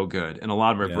 they're so good. And a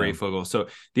lot of them are Breyfogle. So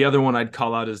the other one I'd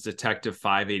call out is Detective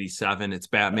 587. It's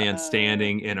Batman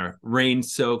standing in a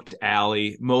rain-soaked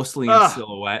alley, mostly in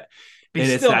silhouette. Be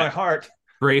and still it's my heart.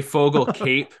 Breyfogle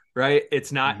cape, right?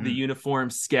 It's not the uniform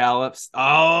scallops.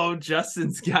 Oh,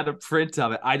 Justin's got a print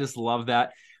of it. I just love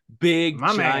that. Big,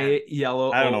 giant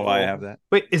yellow. I don't know why I have that.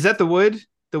 Wait, is that the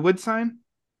wood sign?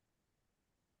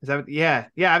 Is that? Yeah.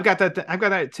 I've got that. I've got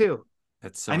that too.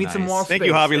 That's so I need nice. some wall space. Thank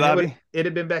you, Hobby Lobby. It'd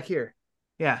have been back here.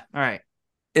 Yeah. All right.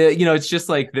 It's just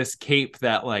like this cape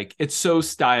that, like, it's so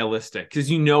stylistic because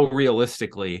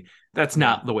realistically that's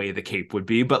not the way the cape would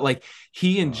be, but like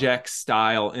he injects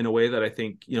style in a way that I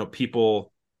think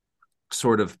people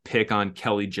sort of pick on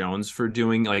Kelly Jones for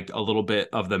doing, like a little bit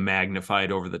of the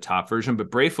magnified over the top version.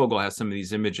 But Breyfogle has some of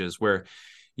these images where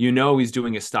he's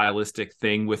doing a stylistic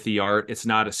thing with the art. It's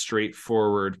not a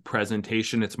straightforward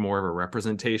presentation. It's more of a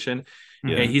representation.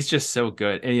 Yeah. And he's just so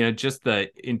good. And, just the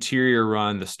interior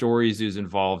run, the stories he's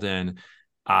involved in,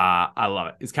 I love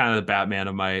it. It's kind of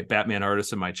the Batman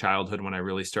artist of my childhood when I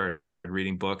really started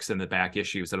reading books and the back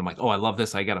issues that I'm like, oh, I love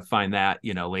this. I got to find that,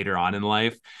 later on in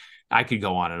life. I could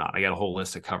go on and on. I got a whole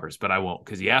list of covers, but I won't,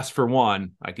 because he asked for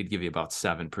one. I could give you about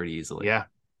 7 pretty easily. Yeah.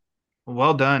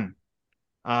 Well done.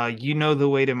 The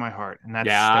way to my heart, and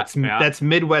that's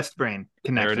Midwest brain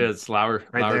connection. There it is, Lauer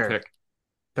there. Pick.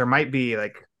 There might be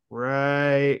like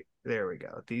right there. We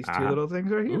go. These two little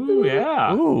things right here. Ooh,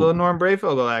 yeah. Ooh. Little Norm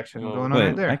Breyfogle action going on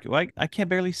right there. I can't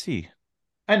barely see.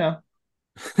 I know.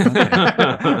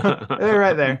 They're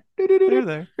right there. They're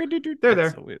there. They're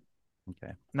there. So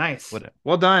okay. Nice.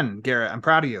 Well done, Garrett. I'm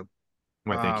proud of you.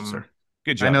 Well, thank you, sir.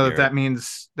 Good job, I know Garrett.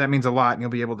 that means a lot, and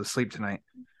you'll be able to sleep tonight.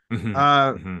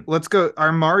 Let's go.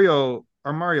 Our Mario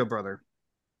brother,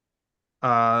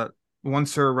 one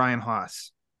Sir Ryan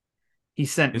Haas. He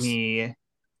sent me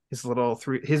his little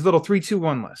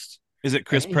 3-2-1 list. Is it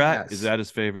Chris Pratt? Is that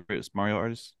his favorite Mario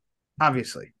artist?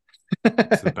 Obviously.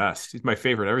 He's the best. He's my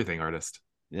favorite everything artist.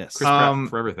 Yes. Chris Pratt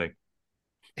for everything.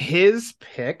 His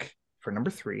pick for number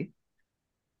 3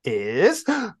 is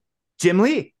Jim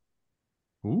Lee.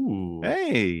 Ooh.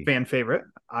 Hey. Fan favorite,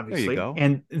 obviously. There you go.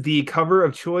 And the cover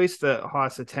of choice that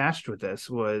Haas attached with this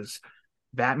was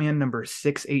Batman number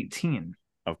 618.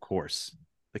 Of course.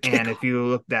 And if you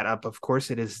look that up, of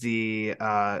course, it is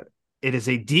a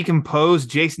decomposed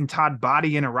Jason Todd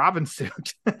body in a Robin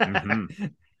suit.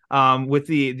 With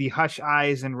the hush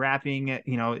eyes and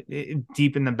wrapping,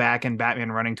 deep in the back, and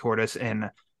Batman running toward us,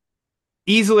 and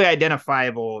easily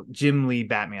identifiable Jim Lee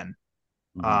Batman.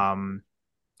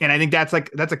 And I think that's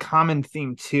a common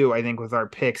theme too. I think with our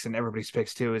picks and everybody's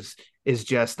picks too is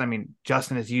just, I mean,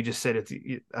 Justin, as you just said, it's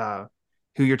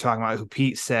who you're talking about, who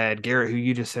Pete said, Garrett, who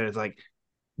you just said, is like,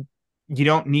 you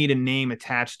don't need a name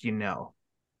attached, Yep.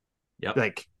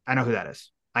 Like, I know who that is.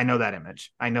 I know that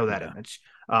image. Image.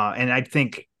 And I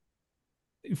think,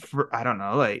 I don't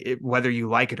know, like whether you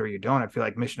like it or you don't, I feel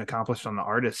like mission accomplished on the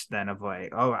artist then, of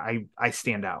like, oh, I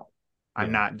stand out.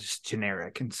 I'm not just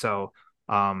generic. And so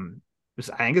I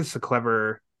think it's a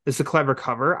clever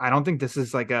cover. I don't think this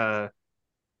is I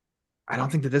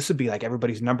don't think that this would be like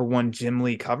everybody's number one Jim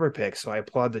Lee cover pick. So I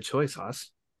applaud the choice,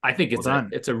 Haas. I think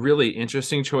it's a really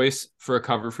interesting choice for a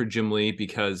cover for Jim Lee,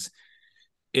 because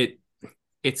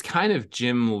it's kind of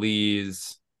Jim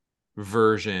Lee's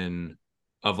version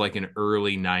of like an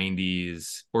early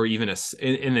 90s, or even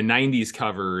in the 90s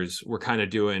covers, we're kind of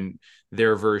doing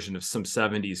their version of some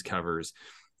 70s covers.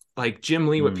 Like Jim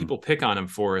Lee, what people pick on him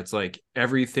for, it's like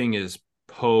everything is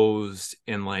posed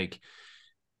and like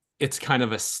it's kind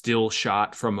of a still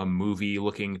shot from a movie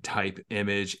looking type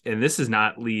image. And this is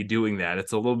not Lee doing that.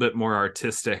 It's a little bit more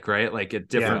artistic, right? Like at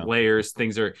different layers,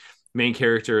 things are main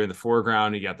character in the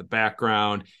foreground, you got the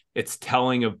background. It's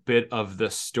telling a bit of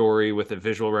the story with a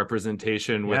visual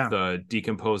representation with the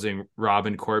decomposing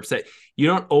Robin corpse. That you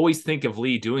don't always think of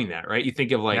Lee doing that, right? You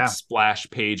think of like splash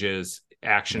pages,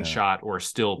 action shot, or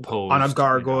still pose on a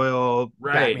gargoyle,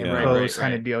 right? Batman pose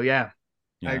kind of deal. Yeah,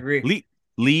 I agree.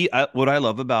 Lee, what I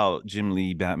love about Jim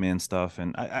Lee Batman stuff,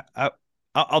 and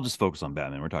I'll just focus on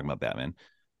Batman. We're talking about Batman.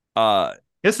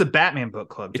 It's the Batman Book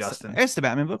Club, Justin. It's the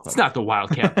Batman Book Club. It's not the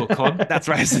Wildcat Book Club. That's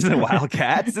right. This isn't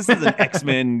Wildcats. This is an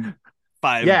X-Men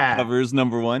 5 covers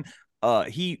 #1.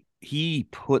 He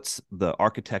puts the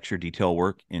architecture detail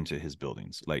work into his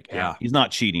buildings. Like, he's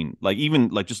not cheating. Like, even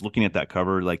like just looking at that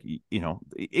cover, like,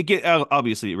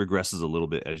 obviously it regresses a little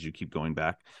bit as you keep going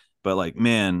back, but like,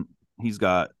 man, he's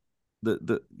got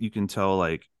you can tell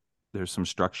like there's some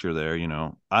structure there.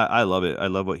 I love it. I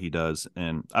love what he does.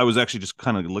 And I was actually just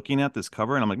kind of looking at this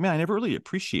cover and I'm like, man, I never really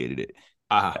appreciated it.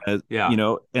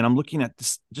 And I'm looking at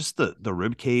this, just the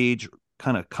rib cage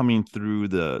kind of coming through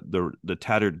the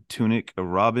tattered tunic of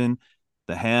Robin.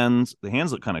 The hands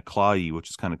look kind of clawy, which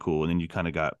is kind of cool. And then you kind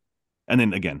of got, and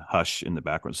then again, Hush in the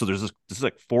background. So there's this is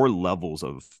like 4 levels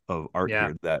of art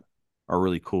here that are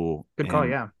really cool. Good call.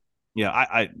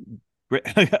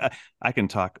 I can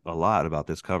talk a lot about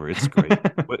this cover. It's great.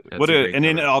 And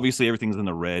then obviously everything's in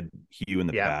the red hue in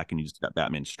the back, and you just got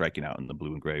Batman striking out in the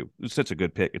blue and gray. It's such a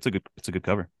good pick. It's a good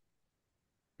cover.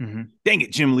 Mm-hmm. Dang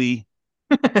it, Jim Lee.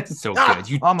 So good.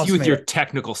 You with your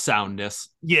technical soundness.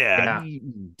 Yeah.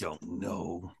 You don't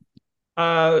know.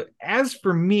 As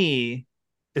for me,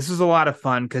 this was a lot of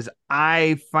fun because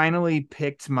I finally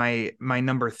picked my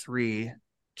number 3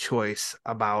 choice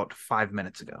about 5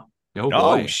 minutes ago.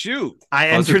 Oh, shoot.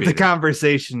 I entered the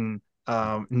conversation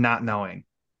not knowing,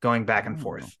 going back and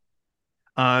forth.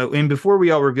 And before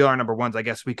we all reveal our number ones, I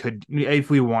guess we could, if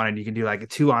we wanted, you can do like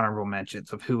 2 honorable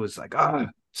mentions of who was like,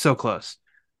 so close.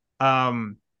 But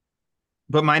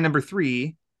my number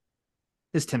 3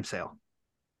 is Tim Sale.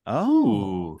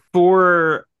 Oh.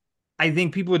 I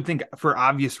think people would think for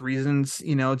obvious reasons,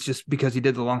 it's just because he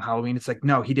did The Long Halloween. It's like,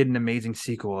 no, he did an amazing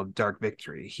sequel of Dark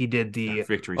Victory. He did the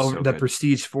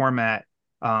Prestige format,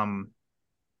 Haunted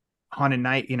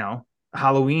Night,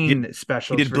 Halloween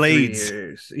specials. He did Blades.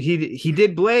 He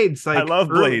did Blades. Like, I love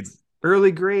Blades.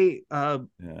 Early great,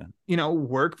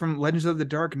 work from Legends of the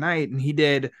Dark Knight, and he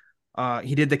did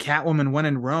the Catwoman When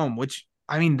in Rome, which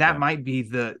I mean that might be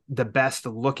the best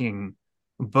looking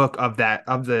book of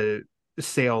the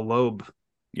Sale Loeb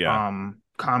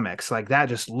comics. Like that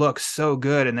just looks so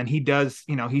good. And then he does,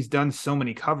 he's done so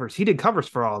many covers. He did covers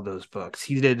for all of those books.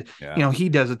 He did, he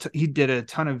did a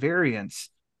ton of variants.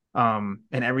 and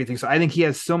everything. So I think he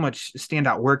has so much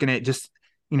standout work, and it just,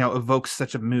 evokes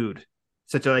such a mood,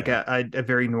 such a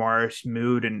very noirish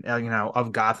mood, and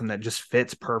of Gotham that just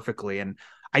fits perfectly. And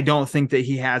I don't think that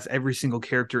he has every single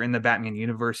character in the Batman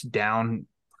universe down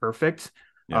perfect.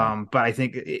 Yeah. But I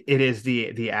think it is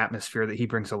the atmosphere that he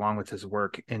brings along with his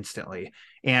work instantly.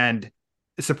 And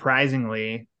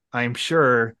surprisingly, I'm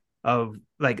sure of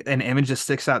like an image that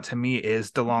sticks out to me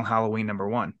is The Long Halloween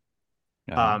 #1.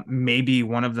 Maybe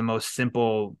one of the most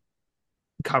simple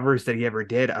covers that he ever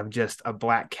did, of just a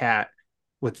black cat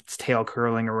with its tail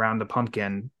curling around the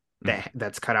pumpkin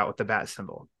that's cut out with the bat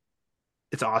symbol.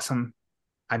 It's awesome.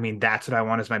 I mean, that's what I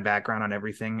want as my background on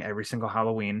everything, every single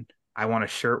Halloween. I want a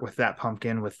shirt with that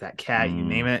pumpkin, with that cat, you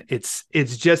name it. It's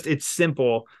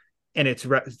simple, and it's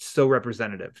so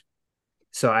representative.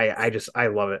 So I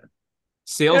love it.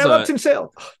 I love Tim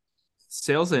Sale.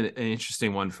 Sale's an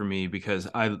interesting one for me, because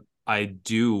I mean,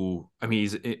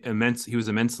 he was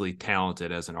immensely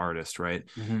talented as an artist, right?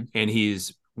 Mm-hmm. And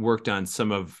he's worked on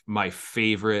some of my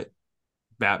favorite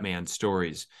Batman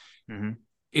stories. Mm-hmm.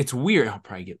 It's weird. I'll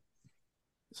probably get,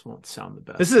 this won't sound the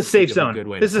best. This is a safe zone.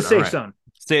 This is a safe zone.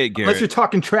 Say it, Garrett. Unless you're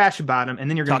talking trash about him, and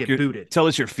then you're going to get booted. Tell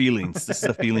us your feelings. This is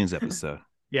a feelings episode.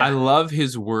 Yeah. I love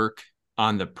his work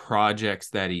on the projects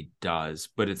that he does,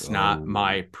 but it's not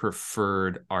my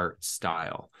preferred art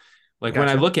style. Like when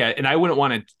I look at it, and I wouldn't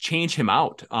want to change him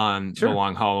out on The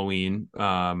Long Halloween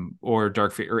or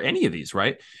Dark Fate or any of these,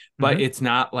 right? But it's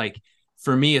not like,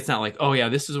 for me, it's not like, oh yeah,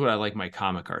 this is what I like my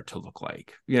comic art to look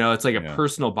like. It's like a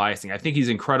personal bias thing. I think he's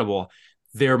incredible.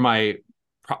 They're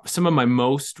some of my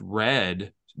most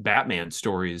read Batman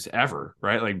stories ever,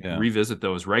 right? Like revisit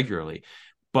those regularly.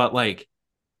 But like,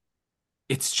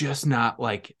 it's just not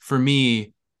like, for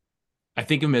me, I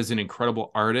think of him as an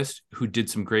incredible artist who did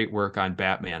some great work on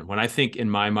Batman. When I think in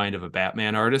my mind of a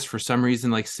Batman artist, for some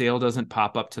reason, like Sale doesn't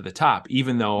pop up to the top,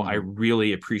 even though I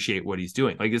really appreciate what he's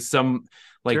doing. Like it's some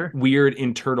weird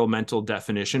internal mental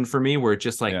definition for me, where it's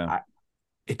just like,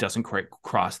 it doesn't quite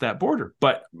cross that border,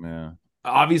 but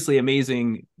obviously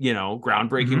amazing,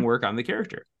 groundbreaking work on the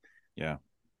character. Yeah.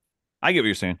 I get what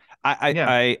you're saying.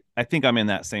 I think I'm in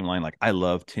that same line. Like, I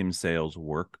love Tim Sale's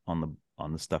work on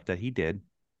the stuff that he did.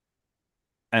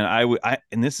 And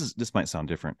and this might sound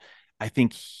different. I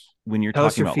think when you're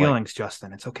talking about feelings,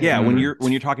 Justin, it's okay. Yeah, when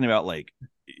you're talking about like,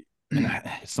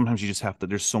 sometimes you just have to.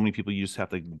 There's so many people, you just have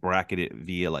to bracket it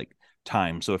via like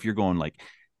time. So if you're going like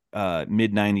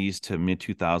mid '90s to mid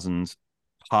 2000s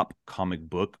top comic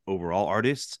book overall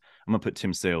artists, I'm gonna put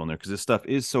Tim Sale in there, because this stuff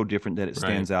is so different that it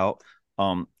stands out.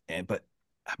 But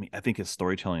I mean, I think his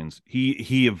storytelling's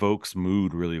he evokes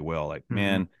mood really well. Like,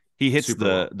 man. He hits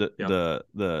the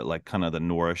like kind of the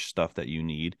noirish stuff that you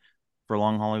need for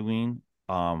Long Halloween.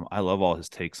 I love all his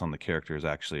takes on the characters.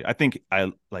 Actually, I think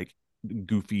I like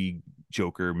goofy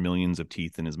Joker, millions of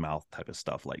teeth in his mouth type of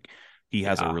stuff. Like, he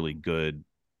has a really good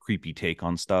creepy take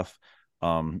on stuff.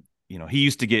 He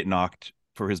used to get knocked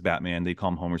for his Batman. They call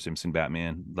him Homer Simpson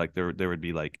Batman. Like there would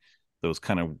be like those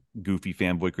kind of goofy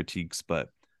fanboy critiques, but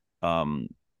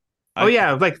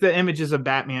like the images of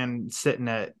Batman sitting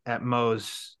at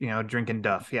Moe's, drinking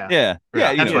Duff. Yeah.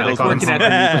 That's what they call working at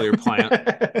the nuclear plant.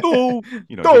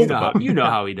 You know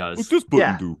how he does. What's this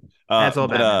button do? That's all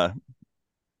Batman.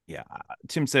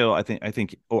 Tim Sale, I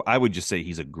think, or I would just say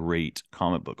he's a great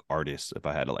comic book artist. If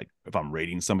I had to if I'm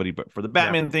rating somebody, but for the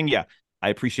Batman thing, I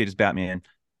appreciate his Batman.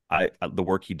 The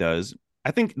work he does.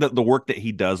 I think the work that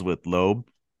he does with Loeb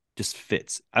just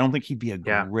fits. I don't think he'd be a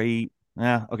great.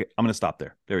 Okay, I'm gonna stop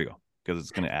there. There we go, because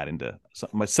it's gonna add into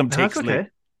some takes. That's okay.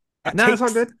 No, that's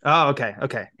all good. Oh, okay.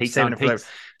 Saving it for later.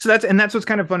 So that's what's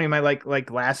kind of funny. My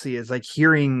like Lassie is like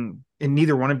hearing, and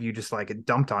neither one of you just like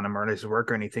dumped on him or his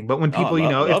work or anything. But when people,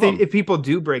 if people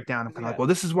do break down, I'm kind of like, well,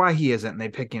 this is why he isn't, and they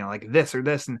pick, like this or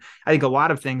this, and I think a lot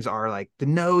of things are like the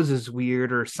nose is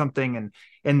weird or something,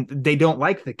 and they don't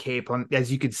like the cape.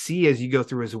 As you could see as you go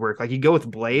through his work, like you go with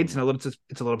Blades, and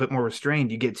it's a little bit more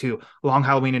restrained. You get to Long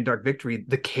Halloween and Dark Victory,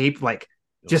 the cape like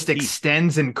just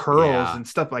extends and curls and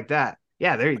stuff like that.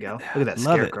 Yeah, there you go. Look at that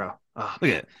scarecrow. Oh,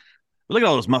 look at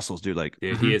all those muscles, dude. Like,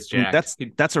 he is jacked.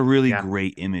 That's a really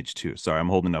great image too. Sorry, I'm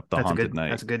holding up the Haunted Night.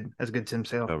 That's a good Tim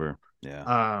Sale cover.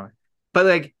 Yeah. But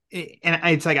like, and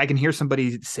it's like I can hear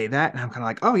somebody say that, and I'm kind of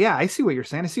like, oh yeah, I see what you're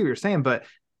saying. But it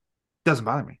doesn't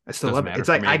bother me. I still love it. It's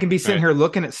like I can be sitting here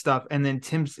looking at stuff, and then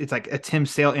it's like a Tim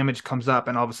Sale image comes up,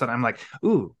 and all of a sudden I'm like,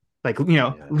 ooh. Like,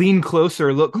 lean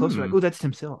closer, look closer. Like, oh, that's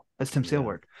Tim Sale. That's Tim Sale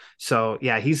work. So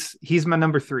yeah, he's my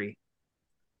number 3.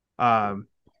 So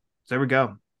there we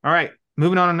go. All right,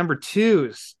 moving on to number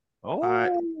 2s.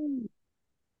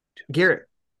 Garrett,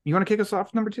 you want to kick us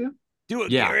off number 2? Do it,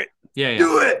 Garrett. Yeah.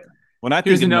 Do it. When I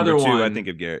think of number two, I think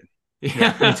of Garrett.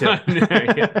 Yeah, me too.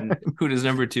 Who does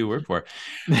number 2 work for?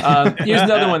 Here's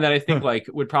another one that I think like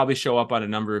would probably show up on a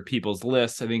number of people's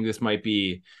lists. I think this might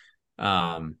be,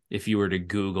 if you were to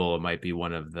Google, it might be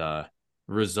one of the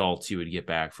results you would get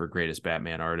back for greatest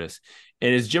Batman artist.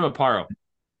 And it's Jim Aparo.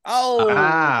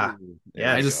 I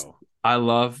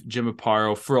love Jim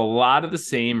Aparo for a lot of the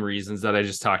same reasons that I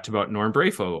just talked about Norm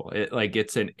Brayfogle.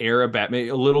 It's an era Batman,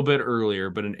 a little bit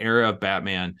earlier, but an era of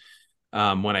Batman.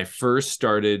 When I first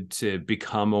started to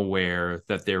become aware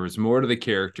that there was more to the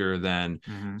character than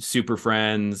Super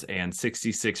Friends and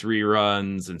 66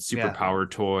 reruns and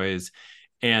superpower toys.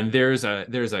 And there's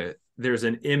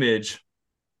an image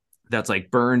that's like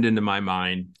burned into my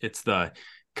mind. It's the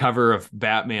cover of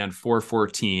Batman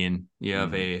 414. You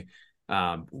have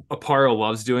Aparo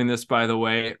loves doing this, by the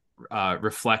way.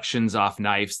 Reflections off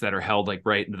knives that are held like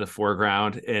right into the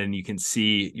foreground, and you can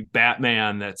see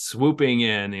Batman that's swooping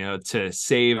in, to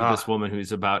save this woman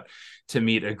who's about to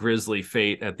meet a grisly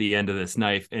fate at the end of this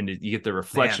knife, and you get the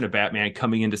reflection of Batman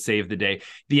coming in to save the day.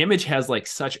 The image has like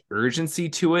such urgency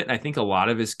to it, and I think a lot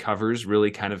of his covers really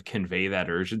kind of convey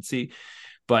that urgency.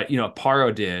 But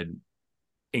Aparo did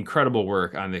incredible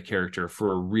work on the character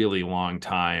for a really long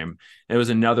time. There was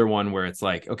another one where it's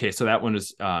like, okay, so that one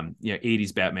was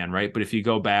 80s Batman, right? But if you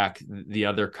go back, the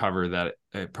other cover that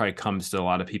probably comes to a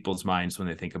lot of people's minds when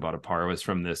they think about Aparo is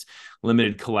from this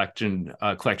limited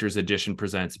collector's edition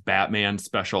presents Batman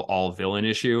special all villain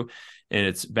issue. And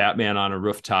it's Batman on a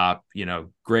rooftop,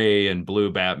 gray and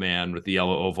blue Batman with the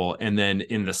yellow oval. And then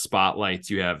in the spotlights,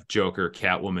 you have Joker,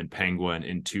 Catwoman, Penguin,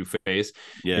 and Two-Face.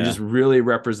 Yeah. And just really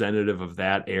representative of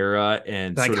that era.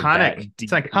 And it's iconic.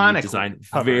 It's iconic design.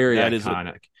 Very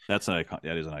iconic. That is an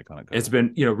iconic cover. It's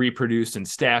been, reproduced in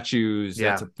statues.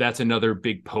 Yeah. That's another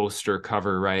big poster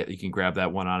cover, right? You can grab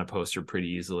that one on a poster pretty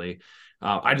easily.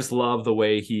 I just love the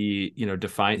way he,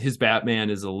 defined his Batman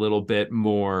is a little bit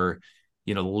more,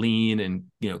 lean and,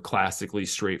 classically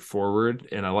straightforward.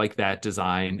 And I like that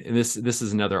design. And this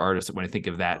is another artist that when I think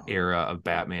of that era of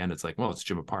Batman, it's like, well, it's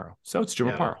Jim Aparo. So it's Jim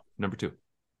Aparo, number 2.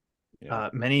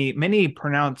 Yeah. Many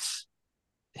pronounce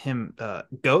him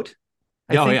Goat.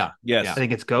 Yes. I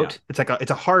think it's Goat. Yeah.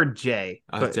 It's a hard J,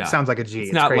 but it sounds like a G.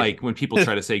 It's not crazy. Like when people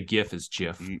try to say GIF is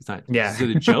GIF. It's not. Yeah. Is it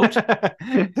a joke?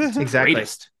 Exactly.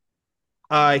 Greatest.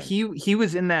 He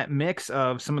was in that mix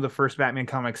of some of the first Batman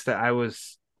comics that I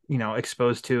was,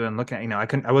 exposed to and looking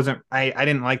at. I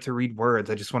didn't like to read words.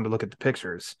 I just wanted to look at the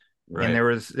pictures. Right. And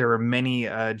there were many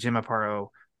Jim Aparo,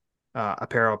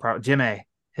 Jim A.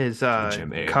 His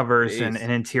covers and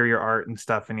interior art and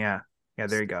stuff. And yeah,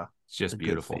 there you go. It's just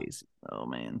beautiful. Oh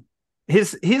man.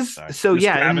 His so just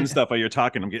yeah, grabbing stuff while you're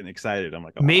talking. I'm getting excited. I'm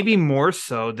like, maybe more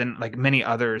so than like many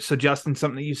others. So Justin,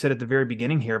 something that you said at the very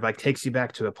beginning here of like takes you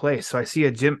back to a place. So I see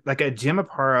a Jim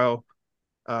Aparo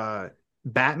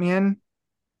Batman,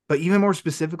 but even more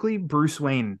specifically Bruce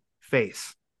Wayne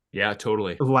face. Yeah,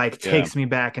 totally. Takes me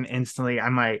back, and instantly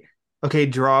I'm like, okay,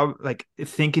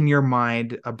 think in your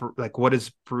mind like what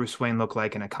does Bruce Wayne look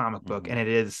like in a comic book, and it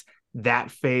is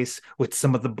that face with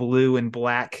some of the blue and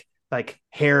black like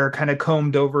hair kind of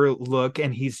combed over look,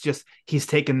 and he's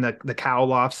taken the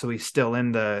cowl off, so he's still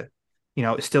in the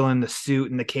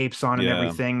suit and the capes on and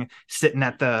everything, sitting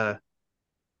in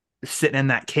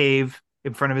that cave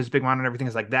in front of his big monitor and everything.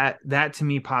 Is like that to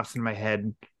me pops in my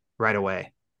head right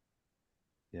away.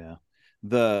 Yeah.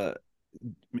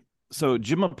 So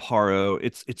Jim Aparo,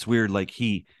 it's weird, like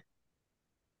he's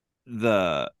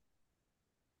the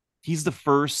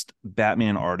first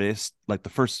Batman artist, like the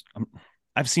first.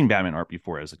 I've seen Batman art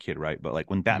before as a kid, right? But like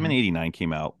when Batman 89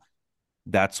 came out,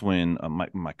 that's when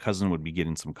my cousin would be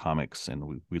getting some comics,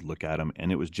 and we'd look at them,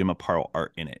 and it was Jim Aparo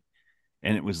art in it,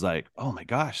 and it was like, oh my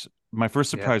gosh! My first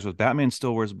surprise was Batman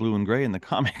still wears blue and gray in the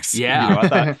comics. Yeah, I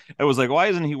thought I was like, why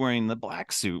isn't he wearing the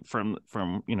black suit from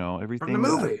everything from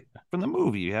the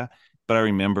movie? Yeah, but I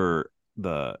remember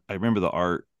the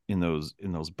art in those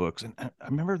books, and I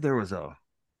remember there was I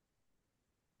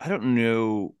don't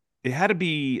know. It had to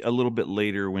be a little bit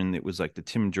later when it was like the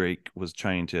Tim Drake was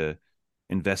trying to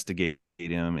investigate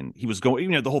him, and he was going,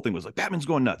 the whole thing was like Batman's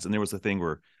going nuts. And there was a thing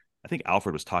where I think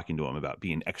Alfred was talking to him about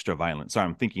being extra violent. So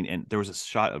I'm thinking, and there was a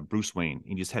shot of Bruce Wayne.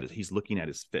 He's looking at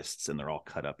his fists, and they're all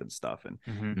cut up and stuff.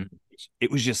 And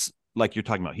it was just like you're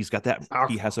talking about. He's got that.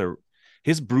 He has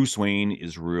his Bruce Wayne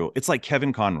is real. It's like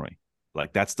Kevin Conroy.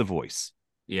 Like that's the voice.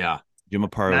 Yeah. Jim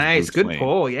Aparo's nice, Bruce good Wayne.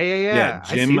 pull. Yeah.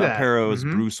 Jim Aparo's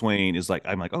Bruce Wayne is like,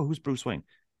 I'm like, oh, who's Bruce Wayne?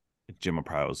 Jim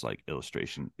Aparo's like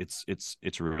illustration. It's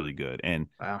really good, and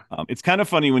wow. It's kind of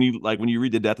funny when you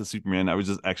read The Death of Superman. I was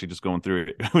just going through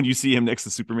it. When you see him next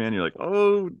to Superman, you're like,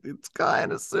 oh, it's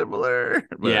kind of similar.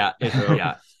 But,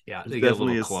 Yeah, they get a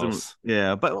little close. But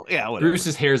yeah, whatever.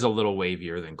 Bruce's hair's a little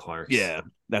wavier than Clark's. Yeah,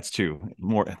 that's true.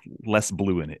 Less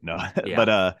blue in it. No, yeah.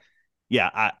 But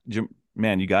Jim,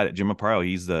 man, you got it. Jim Aparo,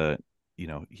 he's the,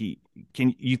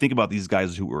 you think about these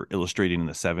guys who were illustrating in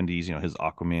the 70s, his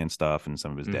Aquaman stuff and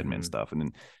some of his Deadman stuff, and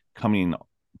then coming,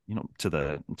 to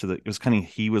the it was kind of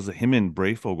him and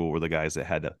Breyfogle were the guys that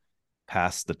had to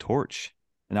pass the torch,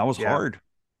 and that was hard,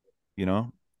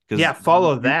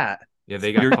 follow that. Yeah,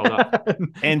 they got called up.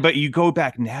 But you go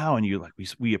back now and you're like,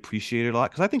 we appreciate it a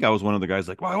lot, because I think I was one of the guys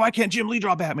like, why can't Jim Lee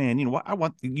draw Batman?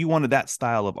 You wanted that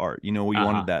style of art, we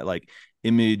wanted that like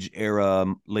Image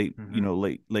era, late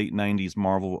 90s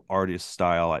Marvel artist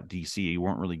style at DC. You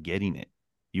weren't really getting it.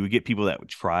 You would get people that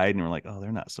tried and were like, oh,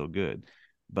 they're not so good.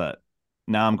 But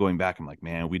now I'm going back, I'm like,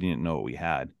 man, we didn't know what we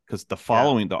had, because the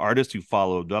artist who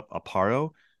followed up Aparo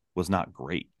was not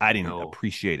great. I didn't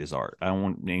appreciate his art. I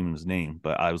won't name his name,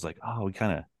 but I was like, oh,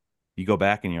 you go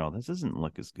back and you're all, this doesn't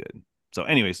look as good. So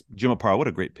anyways, Jim Aparo, what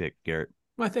a great pick, Garrett.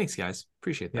 Well, thanks, guys.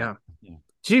 Appreciate that. Yeah.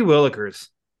 Gee willikers.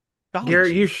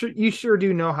 Garrett, you sure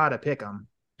do know how to pick them.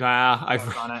 I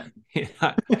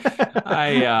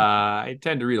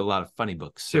tend to read a lot of funny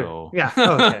books. So yeah.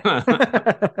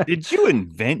 Okay. Did you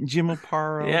invent Jim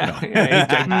Aparo? Yeah.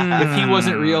 If he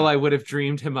wasn't real, I would have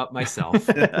dreamed him up myself.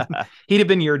 He'd have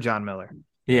been your John Miller.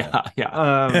 Yeah.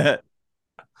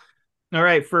 All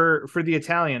right, for the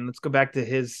Italian, let's go back to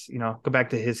his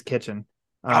kitchen.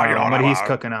 What he's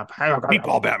cooking up.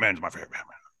 Meatball Batman's my favorite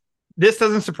Batman. This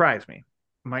doesn't surprise me.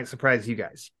 It might surprise you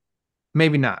guys.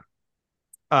 Maybe not.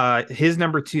 His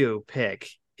number 2 pick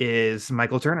is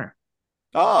Michael Turner.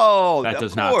 Oh, that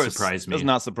does not surprise me. Does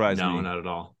not surprise me. No, not at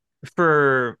all.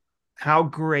 For how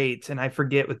great, and I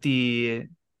forget what the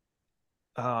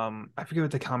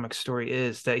comic story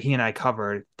is that he and I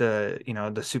covered,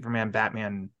 the Superman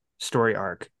Batman story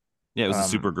arc. Yeah, it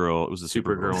was the Supergirl. It was the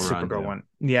Supergirl one.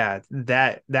 Yeah,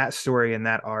 that story and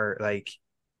that art, like,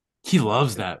 he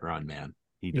loves that run, man.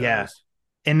 He does. Yeah.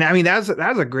 And I mean, that was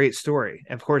a great story.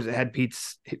 Of course, it had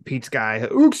Pete's guy,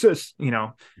 Uxas,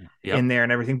 in there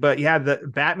and everything. But yeah, the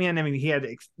Batman, I mean, he had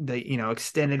the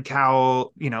extended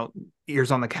cowl,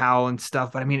 ears on the cowl and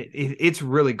stuff. But I mean, it's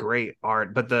really great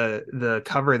art. But the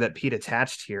cover that Pete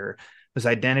attached here was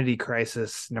Identity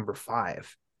Crisis number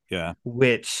 5. Yeah.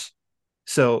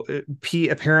 So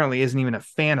Pete apparently isn't even a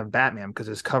fan of Batman, because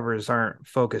his covers aren't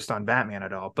focused on Batman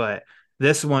at all. But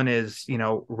this one is,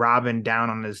 Robin down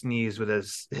on his knees with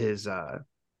his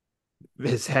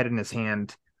head in his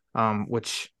hand,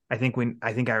 which I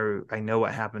know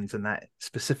what happens in that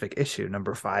specific issue,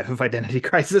 number 5 of Identity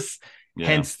Crisis. Yeah.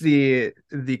 Hence the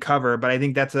cover. But I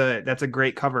think that's a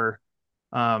great cover.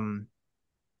 And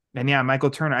yeah,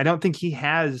 Michael Turner, I don't think he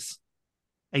has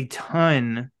a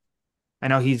ton. I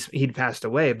know he'd passed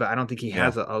away, but I don't think he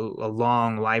has a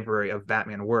long library of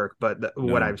Batman work. But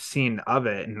what I've seen of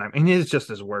it, and I mean, it's just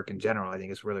his work in general, I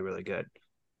think is really, really good.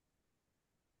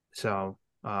 So,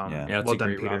 it's well a done,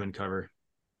 great Peter. Robin cover.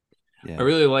 Yeah. I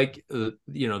really like the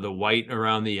white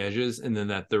around the edges, and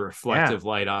then the reflective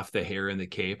light off the hair and the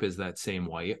cape is that same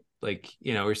white. Like,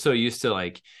 we're so used to,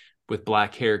 like, with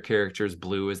black hair characters,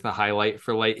 blue is the highlight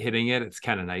for light hitting it. It's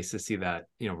kind of nice to see that,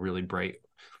 really bright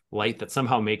light that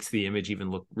somehow makes the image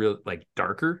even look real, like,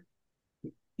 darker.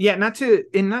 Yeah, not to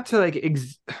like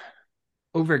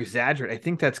over exaggerate. I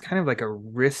think that's kind of like a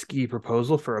risky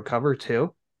proposal for a cover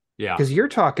too. Yeah, because you're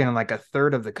talking like a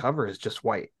third of the cover is just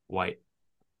white. Like,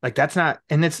 that's not,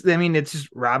 and it's just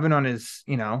Robin on his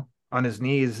on his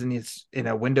knees, and it's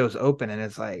windows open, and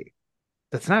it's like,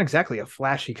 that's not exactly a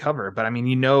flashy cover. But I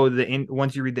mean,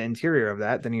 once you read the interior of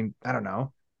that, then I don't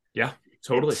know. Yeah,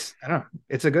 totally. I don't know.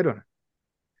 It's a good one.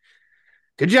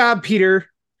 Good job, Peter.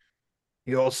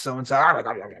 You old so-and-so.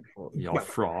 You all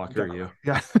frolicker, you.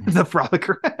 Yeah, the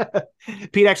frolicker.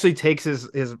 Pete actually takes his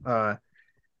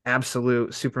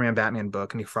absolute Superman Batman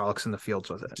book and he frolics in the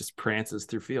fields with it. Just prances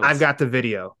through fields. I've got the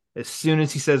video. As soon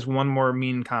as he says one more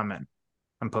mean comment,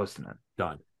 I'm posting it.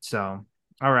 Done. So,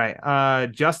 all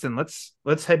right. Justin,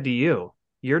 let's head to you.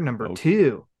 You're number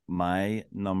 2. My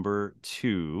number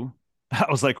 2. I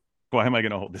was like, why am I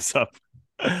going to hold this up?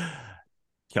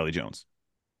 Kelly Jones.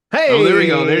 Hey, oh, there we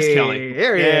go. There's Kelly.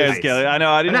 There he is. There's Kelly. I know.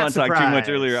 I didn't want to talk too much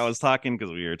earlier. I was talking because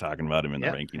we were talking about him in the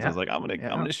rankings. Yeah. I was like, I'm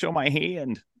gonna show my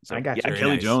hand. So, I got you.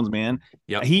 Kelly Jones, man.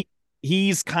 Yeah.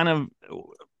 He's kind of.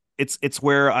 It's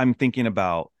where I'm thinking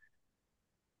about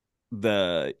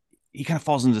he kind of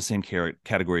falls into the same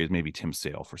category as maybe Tim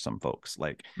Sale for some folks.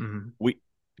 Like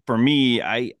for me,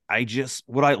 I just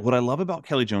what I love about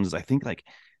Kelly Jones is I think like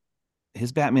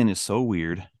his Batman is so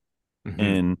weird,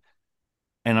 and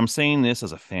I'm saying this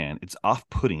as a fan, it's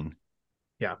off-putting.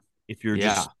 Yeah. If you're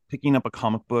just picking up a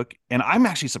comic book, and I'm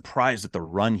actually surprised at the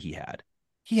run he had.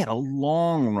 He had a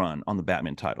long run on the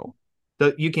Batman title.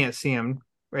 You can't see him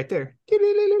right there.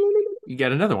 You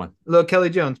got another one. Little Kelly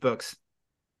Jones books.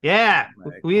 Yeah,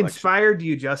 we inspired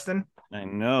you, Justin. I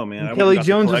know, man. And Kelly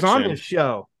Jones was on this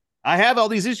show. I have all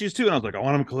these issues too, and I was like, I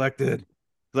want them collected.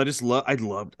 I just I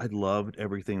loved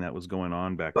everything that was going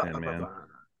on back then, man.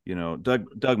 You know,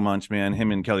 Doug Munch, man,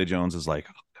 him and Kelly Jones is like,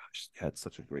 oh gosh, he had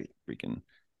such a great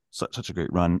such a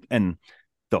great run. And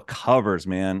the covers,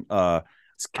 man.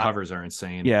 His covers are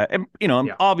insane. Yeah, and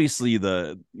obviously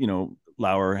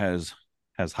Lauer has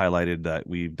highlighted that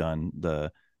we've done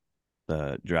the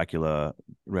Dracula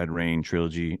Red Rain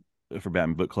trilogy for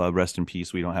Batman Book Club. Rest in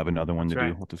peace. We don't have another one to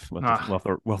do. We'll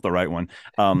have the right one.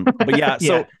 But yeah,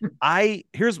 so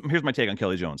here's my take on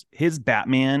Kelly Jones. His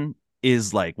Batman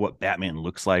is like what Batman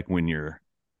looks like when you're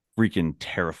freaking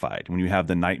terrified, when you have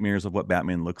the nightmares of what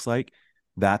Batman looks like.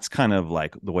 That's kind of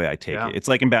like the way I take it. It's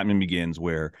like in Batman Begins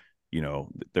where,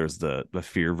 there's the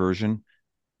fear version,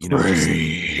 this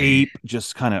ape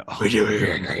just kind of,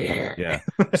 yeah.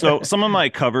 So some of my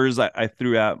covers I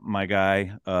threw at my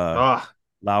guy,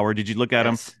 Lauer. Did you look at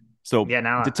him? So yeah,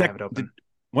 now I have it open.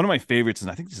 One of my favorites,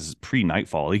 and I think this is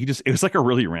pre-Nightfall. It was like a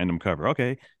really random cover.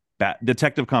 Okay.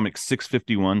 Detective Comics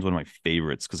 651 is one of my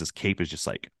favorites because his cape is just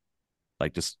like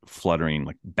just fluttering,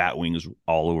 like bat wings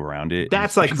all around it.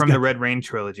 That's like from the Red Rain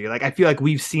trilogy. Like I feel like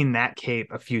we've seen that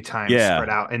cape a few times spread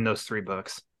out in those 3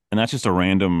 books. And that's just a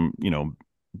random,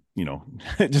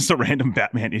 just a random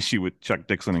Batman issue with Chuck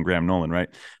Dixon and Graham Nolan, right?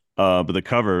 But the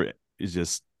cover is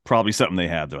just probably something they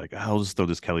have. They're like, I'll just throw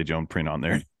this Kelly Jones print on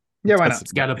there. Yeah, why not?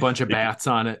 It's got a bunch of bats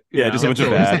on it. Yeah, just a bunch of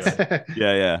bats.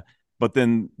 Yeah. But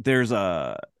then there's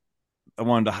I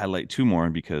wanted to highlight 2 more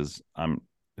because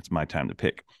it's my time to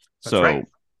pick. So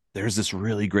there's this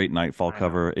really great Nightfall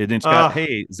cover. And it's got,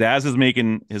 hey, Zaz is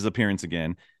making his appearance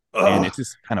again. And it's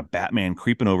just kind of Batman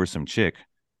creeping over some chick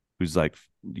who's like,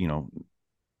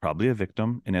 probably a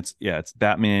victim. And it's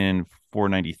Batman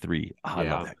 493. Oh, I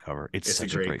love that cover. It's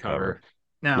such a great cover.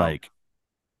 No. Like,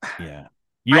 yeah.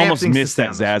 You almost missed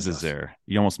that Zaz is there.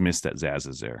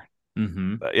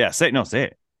 Mm-hmm. But yeah, say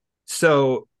it.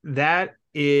 So that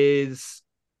is,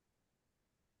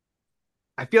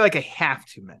 I feel like I have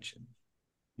to mention.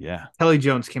 Yeah. Kelly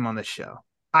Jones came on this show.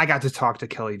 I got to talk to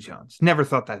Kelly Jones. Never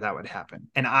thought that would happen.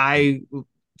 And I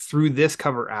threw this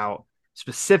cover out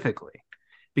specifically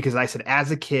because I said,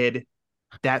 as a kid,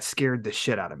 that scared the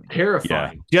shit out of me.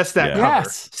 Terrifying. Yeah. Just that cover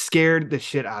scared the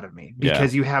shit out of me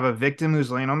because you have a victim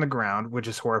who's laying on the ground, which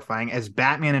is horrifying, as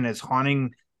Batman in his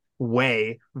haunting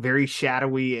way, very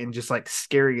shadowy and just like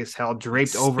scary as hell,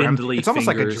 draped over him. It's almost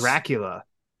like a Dracula.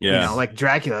 Yeah. Like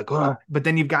Dracula. But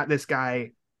then you've got this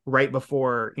guy right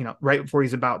before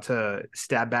he's about to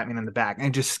stab Batman in the back, and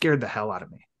it just scared the hell out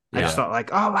of me. Yeah. I just felt like,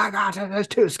 oh my God, that's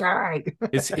too scary.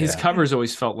 His covers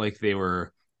always felt like they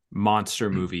were monster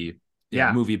movie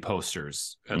movie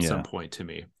posters at some point to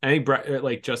me. I think,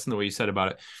 like Justin, the way you said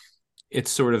about it,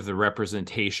 it's sort of the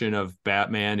representation of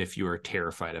Batman if you are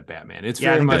terrified of Batman. It's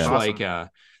very much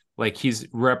like he's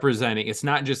representing, it's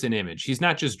not just an image. He's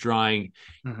not just drawing.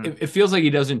 Mm-hmm. It feels like he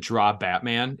doesn't draw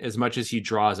Batman as much as he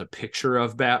draws a picture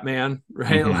of Batman,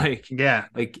 right?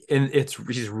 Mm-hmm. And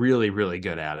he's really, really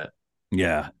good at it.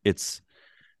 Yeah.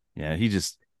 He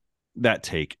just, that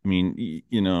take, I mean,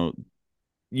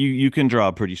 you can draw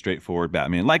a pretty straightforward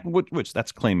Batman, like which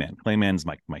that's Clayman. Clayman's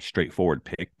my straightforward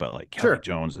pick, but like Kelly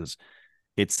Jones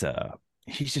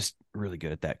he's just really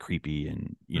good at that creepy,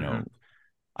 and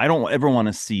I don't ever want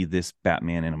to see this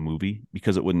Batman in a movie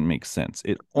because it wouldn't make sense.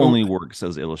 It only works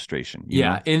as illustration. You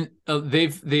know? And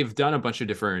they've done a bunch of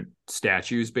different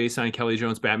statues based on Kelly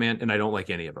Jones Batman, and I don't like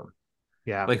any of them.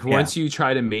 Yeah. Like once you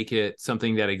try to make it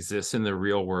something that exists in the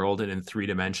real world and in 3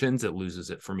 dimensions, it loses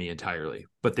it for me entirely.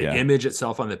 But the image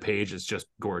itself on the page is just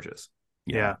gorgeous.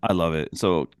 Yeah. I love it.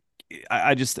 So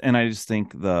I just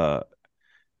think there's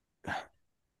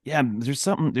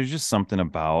just something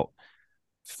about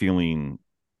feeling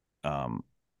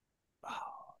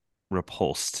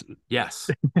repulsed. Yes.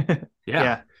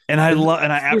 Yeah. And I love,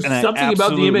 and there's something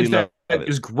about the image that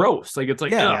is gross. Like it's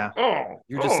like,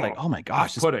 you're just like, oh my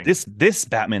gosh, this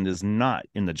Batman is not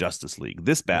in the Justice League.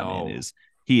 This Batman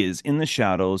is in the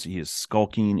shadows. He is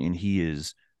skulking, and he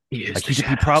it's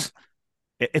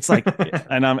like,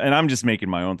 and I'm just making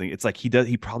my own thing. It's like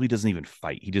he probably doesn't even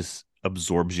fight. He just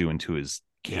absorbs you into his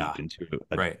cape, into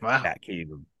a bat cave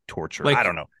of torture. Like, I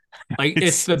don't know. Like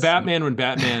it's the Batman when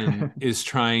Batman is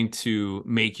trying to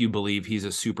make you believe he's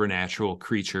a supernatural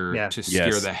creature to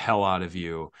scare the hell out of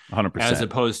you, 100%, as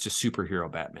opposed to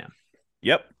superhero Batman.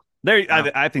 Yep. There,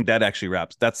 I think that actually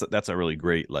wraps. That's a really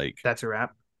great, like, that's a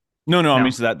wrap. No, I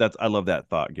mean, so that's I love that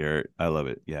thought, Garrett. I love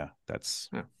it. Yeah, that's.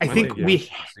 I think we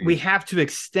have to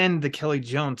extend the Kelly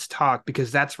Jones talk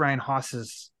because that's Ryan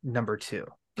Haas's number 2.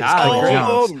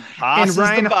 Haas is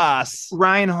the boss.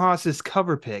 Ryan Haas's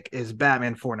cover pick is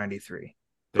Batman 493.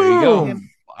 There you go.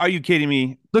 Are you kidding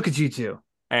me? Look at you two.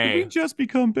 Hey, did we just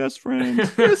become best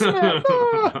friends?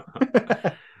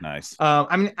 Nice.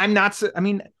 I'm not. I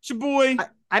mean, it's your boy.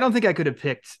 I don't think I could have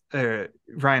picked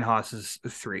Ryan Haas's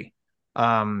 3.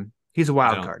 He's a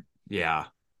wild card. Yeah,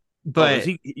 but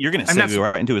you're going to segue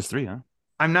right into his 3, huh?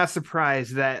 I'm not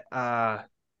surprised that.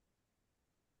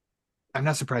 I'm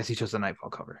not surprised he chose the Nightfall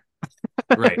cover.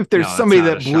 Right. If there's somebody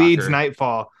that bleeds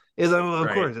Nightfall, of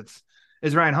course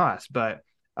it's Ryan Haas. But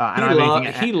I don't have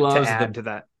anything to add to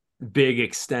that. Big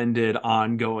extended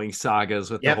ongoing sagas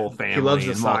with the whole family. He loves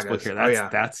the multiple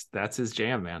characters. That's his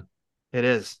jam, man. It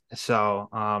is. So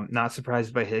not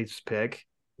surprised by his pick.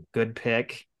 Good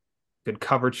pick. Good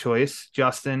cover choice.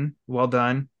 Justin, well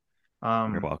done.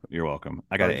 You're welcome.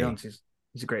 I got it.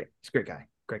 He's a great guy.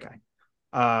 Great guy.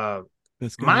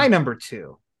 My number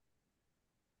 2.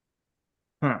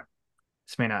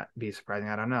 This may not be surprising.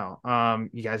 I don't know.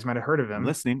 You guys might have heard of him. I'm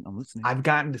listening. I've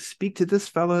gotten to speak to this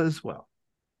fella as well.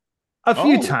 A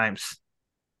few times.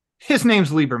 His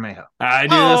name's Lee Bermejo. I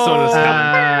knew this one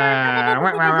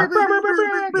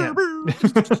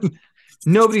was coming.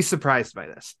 Nobody's surprised by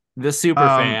this. The super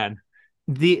fan.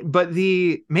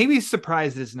 Maybe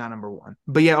surprised is not number 1,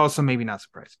 but yeah, also maybe not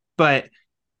surprised. But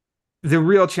the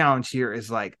real challenge here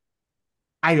is like,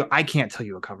 I can't tell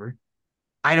you a cover.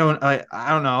 I don't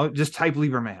know. Just type Lee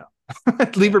Bermejo,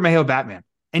 Lee Bermejo Batman,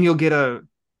 and you'll get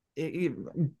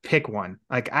pick one.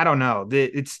 Like, I don't know.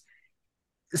 It's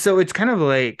kind of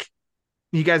like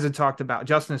you guys have talked about,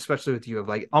 Justin, especially with you, of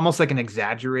like almost like an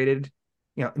exaggerated,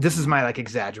 this is my like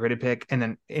exaggerated pick.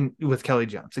 And then with Kelly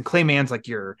Jones and Clay Mann's like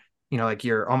your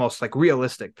almost like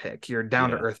realistic pick, your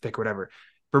down to earth pick, whatever.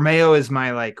 Bermejo is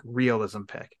my like realism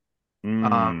pick.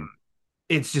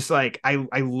 It's just like,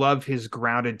 I love his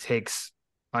grounded takes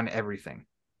on everything.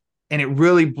 And it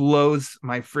really blows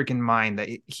my freaking mind that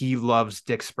he loves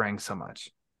Dick Sprang so much.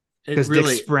 Because Dick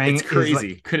Sprang is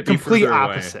crazy. Could it be complete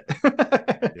opposite?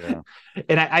 Yeah.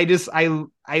 And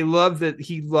I love that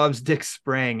he loves Dick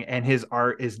Sprang, and his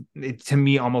art to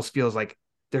me almost feels like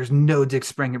there's no Dick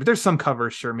Sprang here, but there's some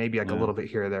covers, sure, maybe like a little bit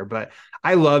here or there. But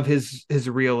I love his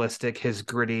realistic, his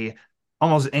gritty,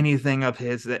 almost anything of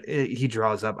his that he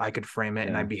draws up, I could frame it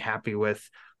and I'd be happy with.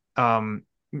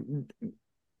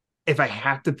 If I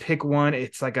have to pick one,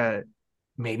 it's like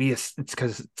maybe it's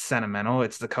because it's sentimental.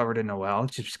 It's the cover to Noel,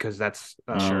 just because that's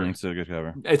sure. It's a good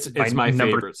cover. It's my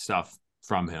favorite stuff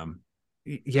from him.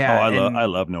 Yeah. I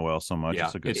love Noel so much. Yeah,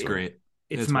 it's great.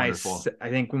 It's my wonderful. I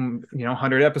think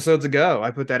 100 episodes ago,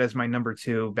 I put that as my number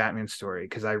 2 Batman story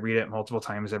because I read it multiple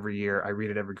times every year. I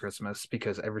read it every Christmas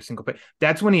because every single page.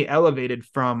 That's when he elevated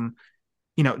from,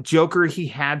 Joker. He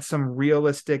had some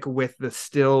realistic with the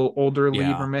still older Lee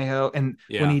Bermejo, and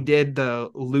when he did the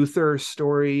Luthor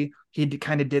story, he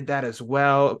kind of did that as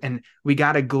well. And we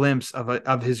got a glimpse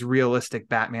of his realistic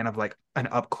Batman, of like an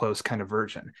up close kind of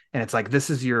version. And it's like, this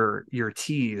is your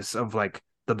tease of like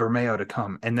the Bermejo to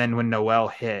come. And then when Noel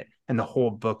hit and the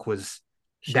whole book was,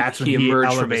 that's when he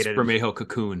emerged elevated from his Bermejo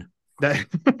cocoon.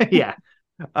 Yeah.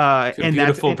 And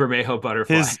beautiful Bermejo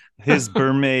butterfly. His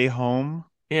Bermejo home.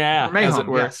 Yeah. Bermejo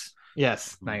home,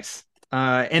 yes. Nice.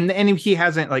 And he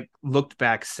hasn't like looked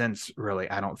back since, really,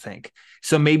 I don't think.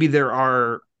 So maybe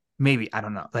I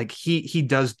don't know. Like he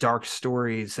does dark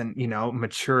stories and,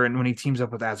 mature. And when he teams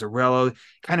up with Azzarello,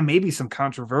 kind of maybe some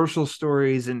controversial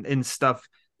stories and stuff.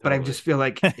 But I just feel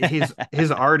like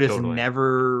his art is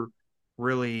never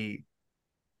really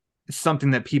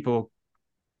something that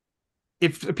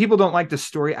if people don't like the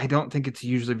story, I don't think it's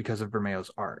usually because of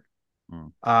Bermejo's art.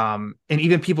 And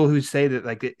even people who say that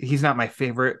like he's not my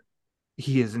favorite,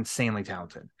 he is insanely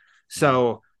talented.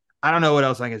 So I don't know what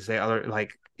else I can say other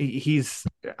like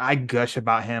I gush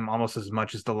about him almost as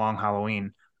much as the Long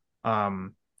Halloween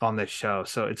on this show.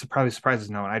 So it's probably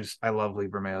surprises no one. I love Lee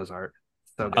Bermejo's art.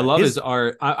 So I love his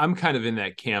art. I'm kind of in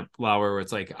that camp, Lauer, where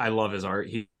it's like I love his art.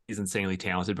 He's insanely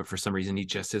talented, but for some reason he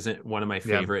just isn't one of my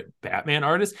favorite Batman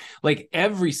artists. Like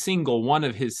every single one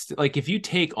of his, like if you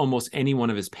take almost any one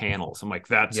of his panels, I'm like,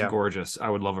 that's gorgeous. I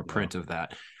would love a print of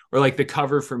that. Or like the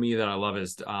cover for me that I love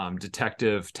is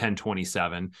Detective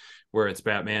 1027, where it's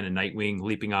Batman and Nightwing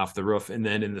leaping off the roof, and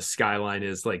then in the skyline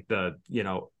is like the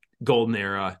golden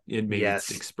era. Maybe it's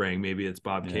Dick Sprang, maybe it's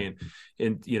Bob Kane,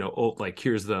 and like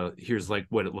here's like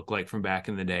what it looked like from back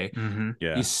in the day.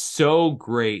 Yeah, he's so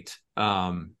great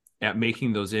at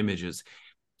making those images.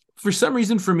 For some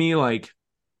reason, for me, like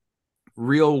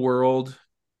real world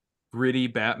gritty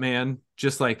Batman,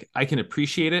 just like I can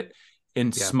appreciate it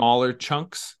in smaller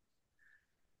chunks.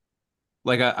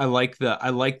 Like I like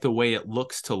the way it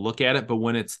looks to look at it, but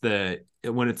when it's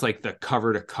like the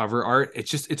cover to cover art,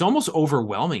 it's almost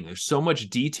overwhelming. There's so much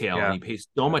detail and he pays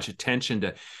so much attention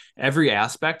to every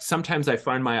aspect. Sometimes I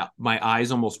find my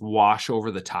eyes almost wash over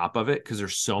the top of it because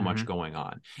there's so much going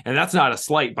on. And that's not a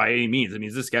slight by any means. I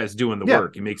mean, this guy's doing the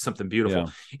work. He makes something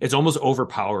beautiful. Yeah. It's almost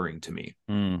overpowering to me.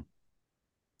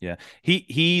 Yeah.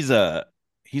 He's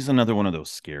another one of those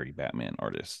scary Batman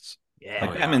artists. Yeah,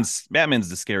 like Batman's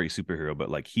the scary superhero, but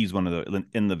like he's one of the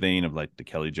in the vein of like the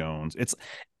Kelly Jones. It's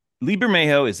Lee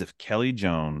Bermejo is if Kelly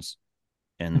Jones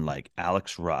and like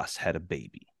Alex Ross had a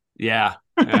baby. Yeah.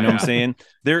 You know what I'm saying?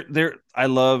 I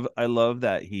love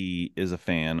that he is a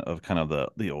fan of kind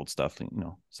of the old stuff. You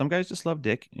know, some guys just love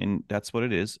Dick, and that's what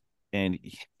it is. And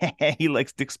he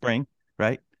likes Dick Sprang,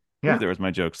 right? Yeah, there was my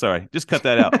joke. Sorry, just cut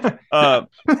that out.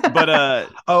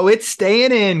 Oh, it's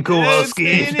staying in, Kowalski.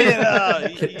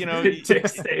 You know,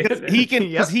 he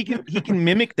can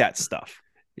mimic that stuff.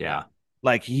 Yeah,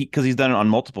 like because he's done it on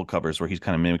multiple covers where he's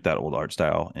kind of mimicked that old art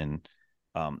style. And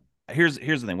here's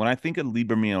the thing: when I think of Lee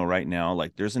Bermejo right now,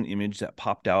 like there's an image that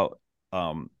popped out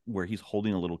where he's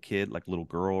holding a little kid, like a little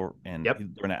girl, and they're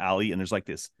in an alley, and there's like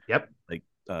this,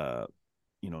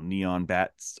 neon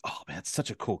bats. Oh man, it's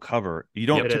such a cool cover. You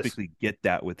don't typically get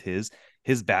that with his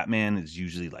Batman is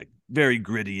usually like very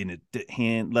gritty and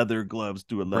hand leather gloves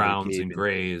through a leather browns and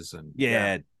grays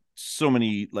and so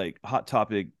many like Hot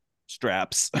Topic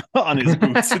straps on his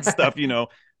boots and stuff, you know.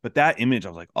 But that image, I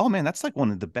was like, oh man, that's like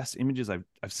one of the best images I've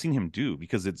seen him do,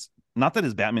 because it's not that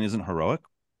his Batman isn't heroic,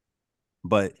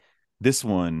 but this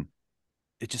one,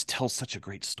 it just tells such a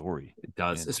great story. It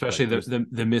does, especially like,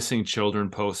 the missing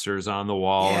children posters on the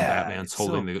wall, and Batman's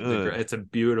holding the it's a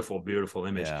beautiful, beautiful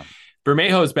image. Yeah.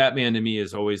 Bermejo's Batman to me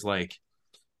is always like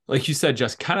you said,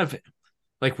 just kind of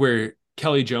like where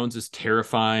Kelly Jones is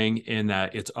terrifying in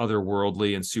that it's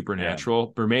otherworldly and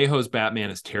supernatural. Bermejo's Batman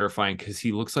is terrifying because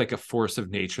he looks like a force of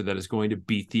nature that is going to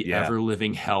beat the ever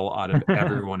living hell out of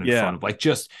everyone in front of, like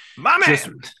just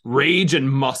rage and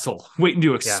muscle waiting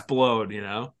to explode, you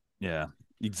know? Yeah.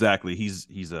 Exactly. He's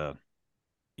it's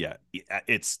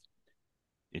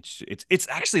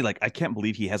actually like I can't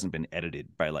believe he hasn't been edited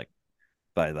by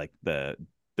the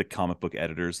comic book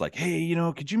editors. Like, hey, you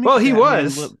know, could you make he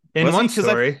was in one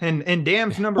story and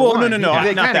Damn's number one. No,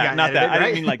 not that. Right? I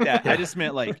didn't mean like that. I just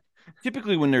meant like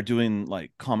typically when they're doing like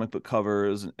comic book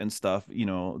covers and stuff, you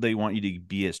know, they want you to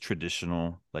be as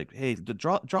traditional. Like, hey,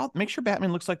 draw, make sure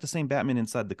Batman looks like the same Batman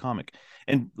inside the comic.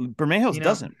 And Bermejo's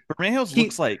doesn't. Bermejo's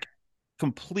looks like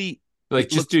complete, like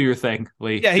just do your thing,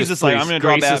 Lee. Yeah, he's just like, I'm gonna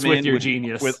draw Batman with your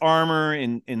genius with armor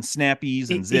and snappies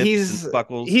and zips and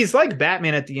buckles. He's like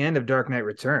Batman at the end of Dark Knight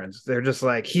Returns. They're just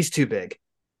like, he's too big.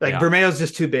 Like Bermejo's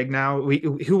just too big now.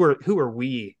 Who are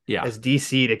we as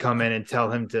DC to come in and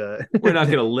tell him to? We're not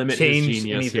gonna limit his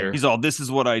genius here. He's all, this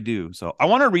is what I do. So I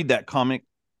want to read that comic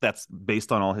that's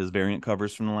based on all his variant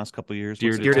covers from the last couple of years.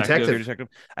 Dear Detective.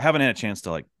 I haven't had a chance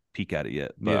to like peek at it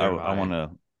yet, but I want to.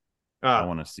 I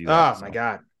want to see that. My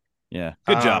God. Yeah.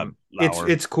 Good job.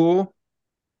 It's cool.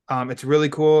 It's really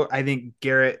cool. I think,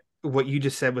 Garrett, what you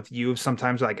just said with you,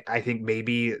 sometimes like I think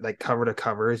maybe like cover to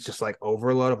cover is just like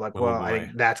overload of like, I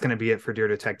think that's going to be it for Dear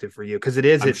Detective for you, because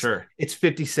it's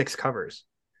 56 covers.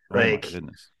 Like, my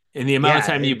goodness. And the amount of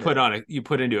time you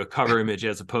put into a cover image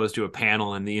as opposed to a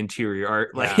panel in the interior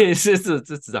art, like it's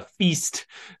a feast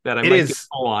that I might get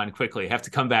full on quickly. I have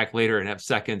to come back later and have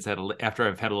seconds after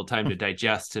I've had a little time to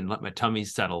digest and let my tummy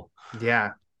settle. Yeah,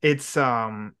 it's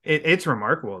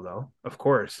remarkable though. Of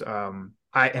course, I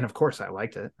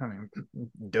liked it. I mean,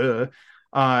 duh.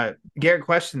 Garrett,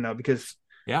 question though, because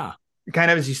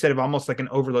kind of as you said, of almost like an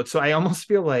overload. So I almost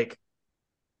feel like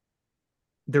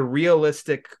the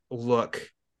realistic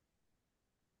look.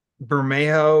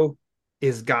 Bermejo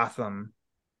is Gotham,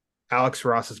 Alex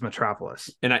Ross is Metropolis,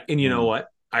 and you know what,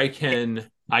 I can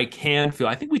feel.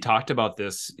 I think we talked about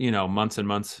this, you know, months and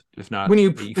months, if not when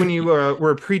you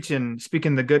were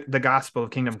speaking the gospel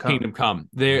of Kingdom Come. Kingdom Come.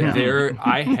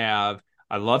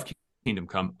 I love Kingdom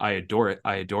Come. I adore it.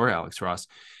 I adore Alex Ross.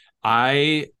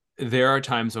 There are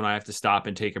times when I have to stop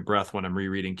and take a breath when I'm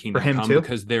rereading Kingdom Come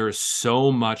because there is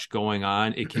so much going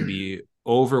on. It can be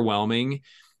overwhelming.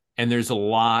 And there's a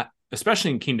lot,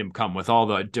 especially in Kingdom Come, with all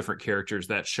the different characters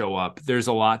that show up. There's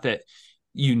a lot that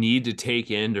you need to take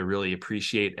in to really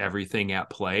appreciate everything at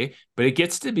play. But it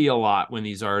gets to be a lot when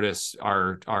these artists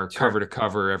are cover to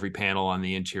cover every panel on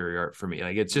the interior art for me.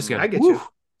 Like, it's just got,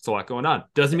 it's a lot going on.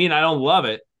 Doesn't mean I don't love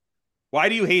it. Why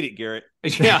do you hate it, Garrett?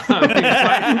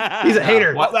 Yeah, he's a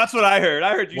hater. Well, that's what I heard.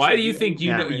 Why do you think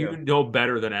you know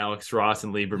better than Alex Ross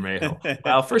and Lee Bermejo?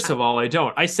 Well, first of all, I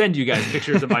don't. I send you guys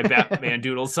pictures of my Batman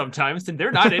doodles sometimes, and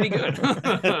they're not any good.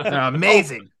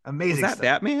 Amazing. Was that stuff.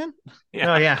 Batman?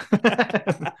 Yeah. Oh yeah.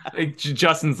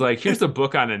 Justin's like, here's a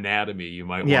book on anatomy you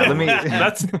might want. Yeah, let me.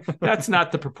 That's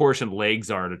not the proportion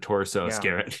legs are to torso,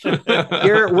 Garrett.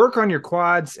 Garrett, work on your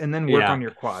quads and then work on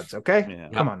your quads. Okay,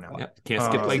 Come on now. Can't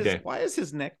skip leg day. Why does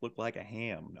his neck look like a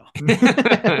ham? No,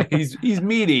 he's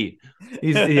meaty.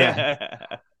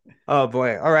 Oh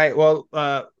boy. All right. Well,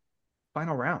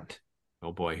 final round.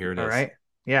 Oh boy, here it is. All right.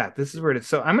 Yeah, this is where it is.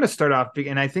 So I'm going to start off,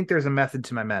 and I think there's a method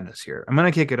to my madness here. I'm going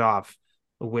to kick it off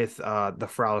with the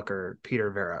frolicker Peter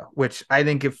Vera, which I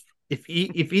think if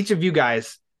each of you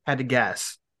guys had to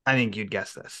guess, I think you'd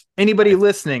guess this. Anybody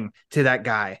listening to that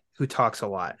guy who talks a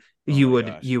lot, you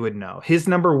would know his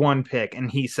number one pick,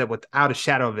 and he said without a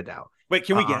shadow of a doubt. Wait,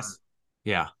 can we guess?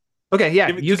 Yeah. Okay. Yeah,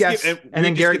 you guess, and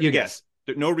then Garrett, you guess.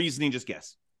 No reasoning, just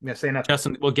guess. Yeah, say nothing.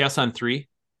 Justin, we'll guess on 3.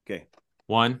 Okay.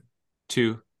 1,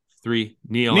 2, 3.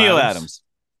 Neil Adams.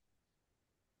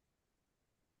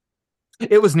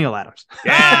 It was Neil Adams.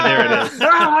 Yeah, there it is.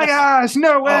 Oh my gosh!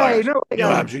 No way! No way! Neil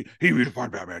Adams, he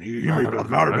redefined Batman. He redefined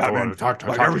Batman.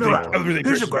 Everything.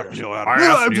 Here's a great Neil Adams.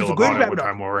 Neil Adams is a great Batman.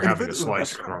 time we're having a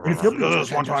slice.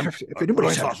 One time, if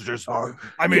anybody sausages,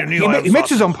 I made a Neil Adams. He makes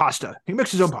his own pasta. He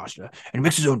makes his own pasta, and he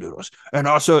makes his own noodles. And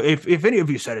also, if any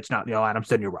of you said it's not Neil Adams,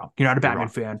 then you're wrong. You're not a Batman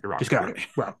fan. Just get out of here.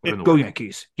 Well, go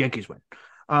Yankees. Yankees win.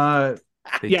 Yeah,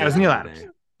 it was Neil Adams.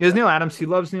 It was Neil Adams. He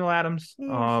loves Neil Adams.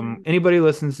 Anybody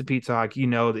listens to Pete Talk, you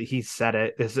know that he said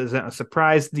it. This isn't a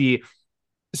surprise.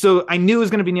 So I knew it was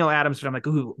going to be Neil Adams, but I'm like,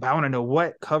 ooh, I want to know,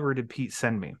 what cover did Pete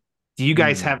send me? Do you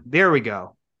guys have? There we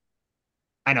go.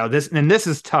 I know this, and this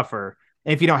is tougher.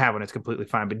 And if you don't have one, it's completely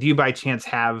fine. But do you by chance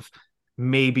have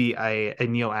maybe a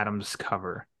Neil Adams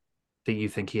cover that you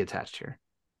think he attached here?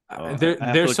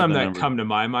 There's some that come to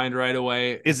my mind right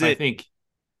away. I think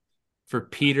for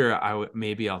Peter,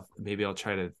 maybe I'll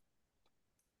try to.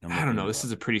 I don't know. This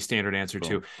is a pretty standard answer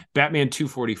too. Batman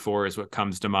 244 is what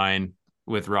comes to mind,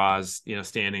 with Roz,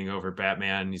 standing over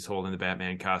Batman. He's holding the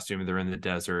Batman costume. They're in the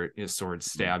desert. His sword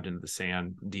stabbed into the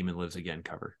sand. Demon lives again.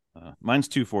 Cover. Mine's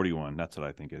 241. That's what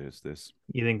I think it is. This.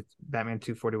 You think Batman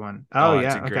 241? Oh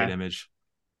yeah, it's a great image.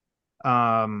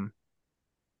 I'd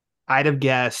have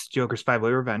guessed Joker's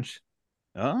 5-Way Revenge.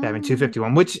 Batman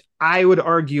 251, which I would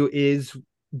argue is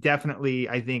definitely,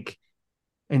 I think,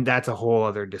 and that's a whole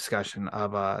other discussion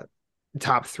of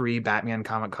top 3 Batman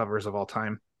comic covers of all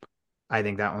time. I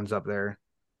think that one's up there.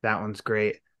 That one's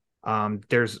great.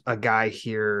 There's a guy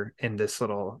here in this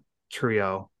little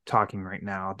trio talking right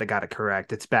now that got it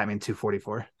correct. It's Batman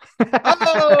 244.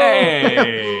 Oh,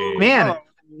 hey. Man,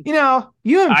 you and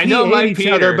Pete hate each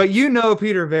other, but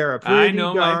Peter Vera pretty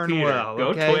darn well.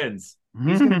 Go Twins.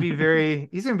 He's gonna be very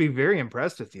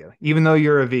impressed with you, even though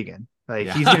you're a vegan.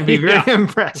 He's going to be very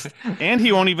impressed. And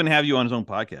he won't even have you on his own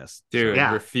podcast. Dude,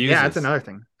 refuses. Yeah, that's another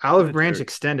thing. Olive Branch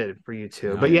extended for you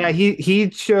too. But yeah, he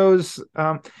chose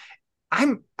I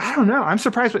don't know. I'm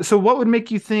surprised. So what would make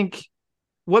you think,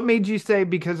 what made you say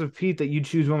because of Pete that you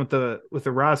choose one with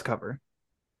the Roz cover?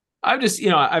 I've just,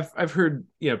 I've heard,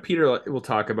 Peter will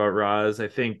talk about Roz. I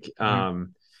think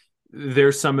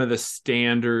there's some of the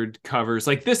standard covers.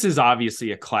 Like, this is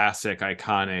obviously a classic,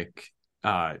 iconic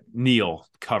Neil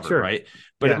cover, right?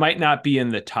 But it might not be in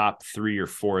the top 3 or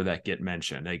 4 that get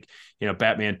mentioned. Like,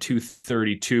 Batman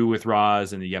 232 with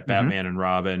Roz, and you get Batman and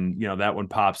Robin. That one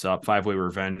pops up. 5-Way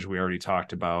Revenge we already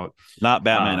talked about. Not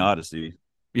Batman Odyssey.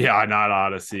 Yeah, not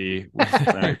Odyssey.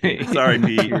 Sorry, Pete. It's one of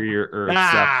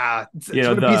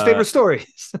Pete's favorite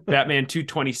stories. Batman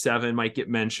 227 might get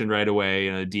mentioned right away.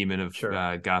 The Demon of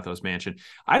Gothos Mansion.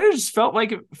 I just felt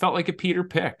like a Peter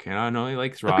pick. I know he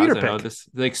likes Roz. I know this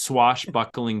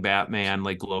swashbuckling Batman,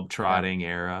 globetrotting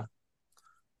era.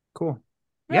 Cool.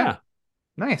 Yeah.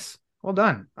 Nice. Well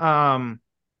done.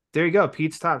 There you go.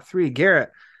 Pete's top 3. Garrett,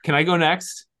 can I go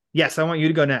next? Yes, I want you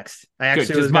to go next. I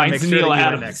actually was going to make sure Neil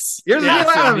Adams. Yours is Neil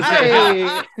Adams.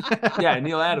 Hey. Yeah,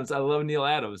 Neil Adams. I love Neil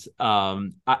Adams.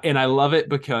 And I love it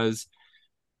because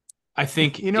I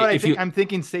think I think. I'm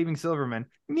thinking Saving Silverman.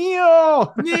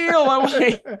 Neil, I want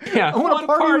to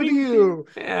party with you.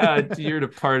 Yeah, you're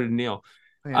departed, Neil.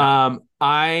 Yeah.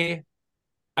 I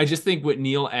just think what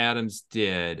Neil Adams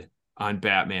did on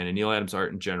Batman, and Neil Adams'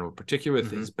 art in general, particularly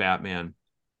with his Batman,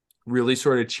 really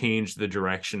sort of changed the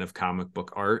direction of comic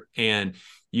book art. And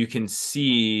you can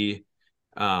see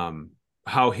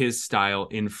how his style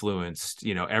influenced,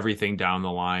 everything down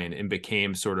the line, and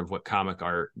became sort of what comic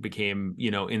art became,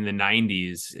 in the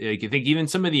 90s. Like, I think even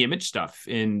some of the Image stuff,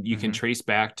 and you can trace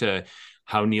back to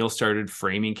how Neil started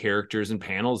framing characters and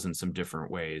panels in some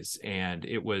different ways. And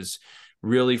it was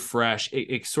really fresh.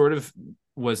 It sort of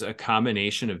was a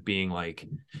combination of being like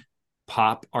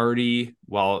pop arty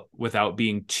while without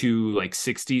being too like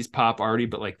 60s pop arty,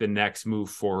 but like the next move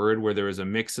forward where there was a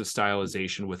mix of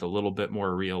stylization with a little bit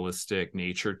more realistic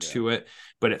nature to it,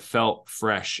 but it felt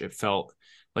fresh. It felt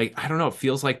like, I don't know, it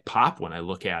feels like pop when I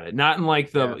look at it, not in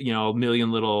like the, you know,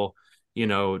 million little, you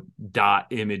know, dot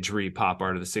imagery pop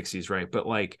art of the 60s. Right. But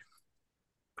like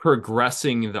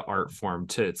progressing the art form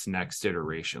to its next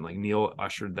iteration, like Neil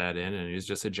ushered that in and he was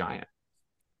just a giant.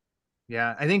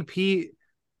 Yeah. I think Pete,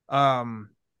 I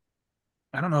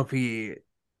don't know if he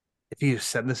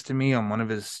said this to me on one of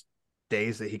his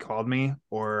days that he called me,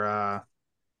 or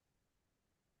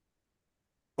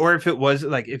if it was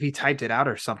like if he typed it out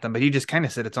or something, but he just kind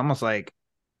of said it's almost like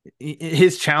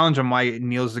his challenge on why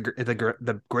Neil's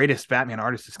the greatest Batman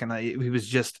artist is gonna. He was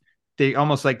just, they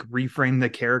almost like reframed the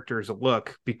character's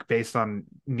look based on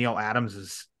Neil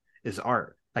Adams's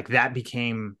art. Like that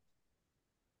became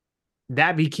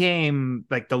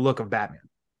like the look of Batman.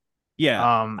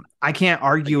 Yeah. I can't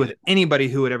argue with anybody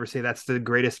who would ever say that's the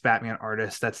greatest Batman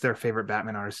artist. That's their favorite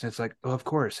Batman artist. And it's like, oh, of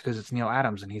course, because it's Neil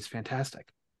Adams and he's fantastic.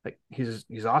 Like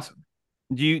he's awesome.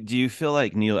 Do you feel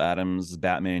like Neil Adams'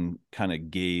 Batman kind of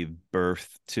gave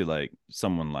birth to like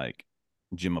someone like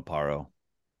Jim Aparo?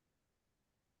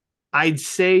 I'd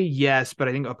say yes, but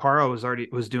I think Aparo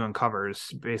was doing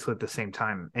covers basically at the same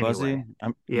time. Anyway. Was he?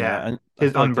 Yeah,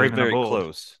 his Unbrave they're very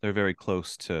close. They're very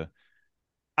close to.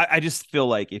 I just feel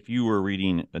like if you were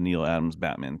reading a Neil Adams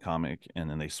Batman comic and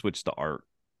then they switched the art,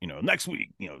 you know, next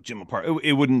week, you know, Jim Aparo,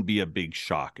 it wouldn't be a big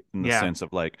shock in the sense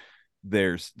of like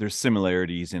there's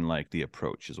similarities in like the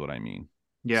approach is what I mean.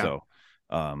 Yeah.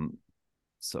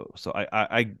 So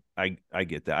I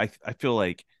get that. I feel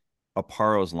like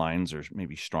Aparo's lines are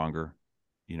maybe stronger,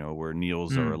 you know, where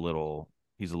Neil's are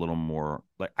he's a little more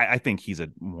like, I think he's a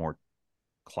more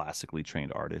classically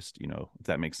trained artist, you know, if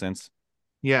that makes sense.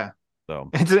 Yeah. So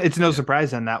it's no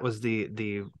surprise then that was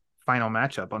the final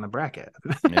matchup on the bracket.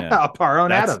 Yeah. Aparo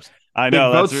and Adams. I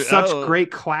know. They're both such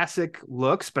great classic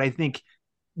looks, but I think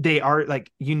they are like,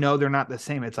 you know, they're not the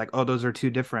same. It's like, oh, those are two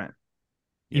different.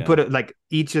 You put it like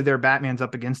each of their Batmans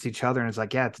up against each other and it's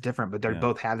like, yeah, it's different, but they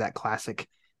both have that classic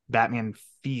Batman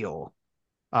feel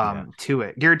to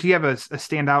it. Garrett, do you have a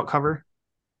standout cover?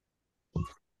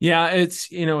 Yeah,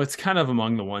 it's, you know, it's kind of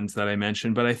among the ones that I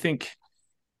mentioned, but I think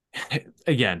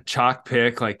again, chalk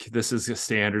pick, like this is a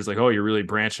standards, like, oh, you're really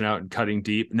branching out and cutting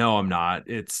deep. No, I'm not.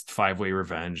 It's 5-Way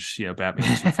Revenge, you know,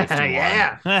 Batman 251.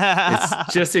 Yeah.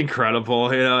 It's just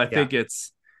incredible. You know, I think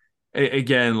it's,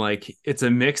 again, like it's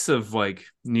a mix of like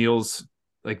Neil's,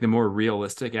 like the more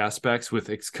realistic aspects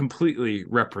with it's completely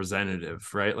representative,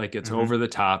 right? Like it's over the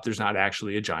top. There's not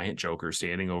actually a giant Joker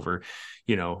standing over,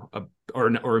 you know, or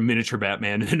a miniature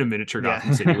Batman in a miniature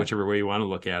Gotham City, whichever way you want to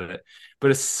look at it. But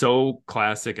it's so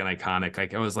classic and iconic.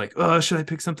 Like I was like, oh, should I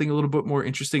pick something a little bit more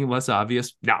interesting and less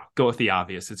obvious? No, go with the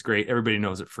obvious. It's great. Everybody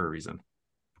knows it for a reason.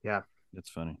 Yeah.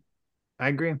 That's funny. I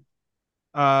agree.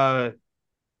 Now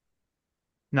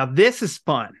this is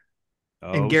fun.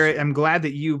 Oh, and Garrett, I'm glad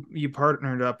that you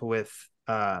partnered up with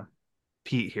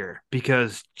Pete here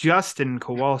because Justin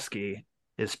Kowalski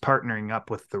is partnering up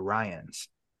with the Ryans.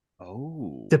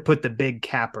 Oh, to put the big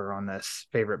capper on this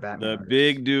favorite Batman. The artist.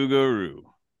 big Dougaroo.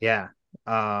 Yeah.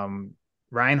 Ryan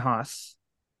Haas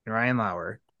and Ryan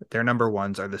Lauer, their number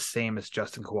ones are the same as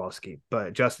Justin Kowalski.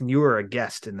 But Justin, you are a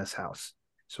guest in this house.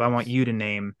 So I want you to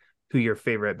name who your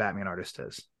favorite Batman artist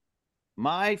is.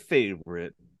 My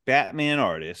favorite Batman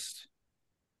artist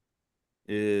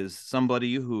is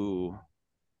somebody who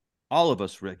all of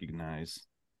us recognize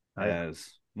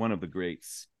as one of the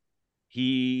greats.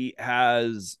 He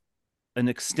has an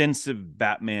extensive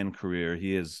Batman career.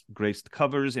 He has graced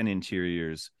covers and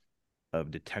interiors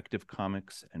of Detective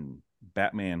Comics and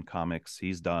Batman comics.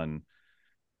 He's done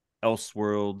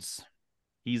Elseworlds.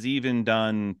 He's even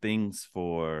done things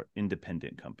for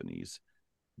independent companies,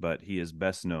 but he is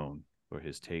best known for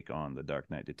his take on the Dark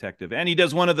Knight Detective. And he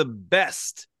does one of the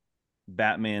best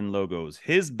Batman logos.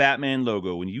 His Batman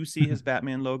logo, when you see his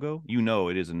Batman logo, you know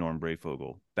it is a Norm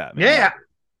Brayfogle Batman. Yeah.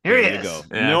 Here he is. Go.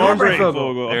 Yeah, Norm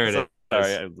Brayfogle. There it is.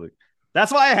 Sorry, I was like,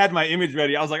 that's why I had my image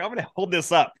ready. I was like, I'm going to hold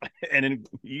this up. And then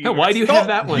why do you have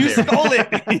that one? You stole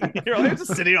it. You're like,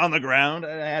 just sitting on the ground.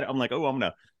 I'm like, oh, I'm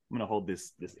gonna hold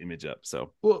this image up.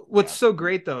 So what's so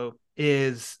great though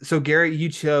is, so Garrett, you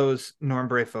chose Norm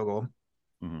Brayfogle,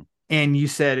 and you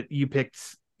said you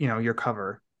picked, you know, your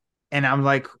cover. And I'm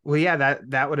like, well, yeah,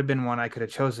 that would have been one I could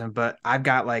have chosen, but I've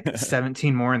got like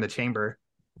 17 more in the chamber.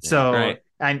 So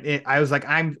I was like,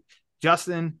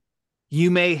 Justin, You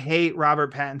may hate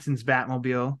Robert Pattinson's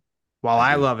Batmobile, while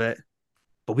I love it,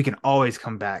 but we can always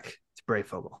come back to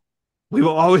Breyfogle. We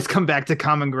will always come back to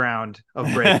common ground of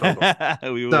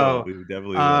Breyfogle. We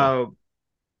definitely will.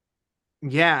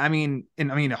 Yeah, I mean,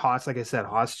 Haas, like I said,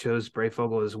 Haas chose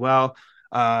Breyfogle as well.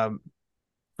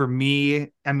 For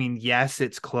me, I mean, yes,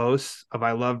 it's close.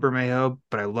 I love Bermejo,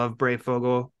 but I love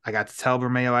Breyfogle. I got to tell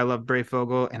Bermejo I love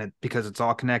Breyfogle, and because it's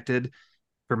all connected.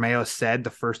 Bermejo said the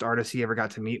first artist he ever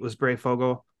got to meet was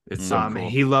Breyfogle. It's so cool.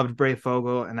 He loved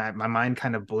Breyfogle, and my mind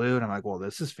kind of blew, and I'm like, well,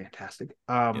 this is fantastic.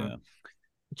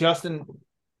 Justin,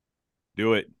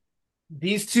 do it.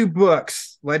 These two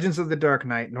books, Legends of the Dark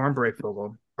Knight, Norm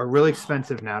Breyfogle, are really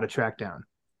expensive now to track down.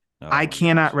 I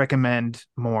cannot recommend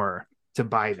more to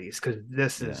buy these because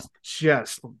this is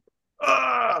just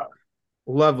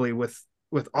lovely with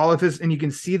all of his, and you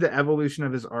can see the evolution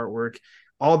of his artwork,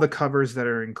 all the covers that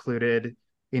are included,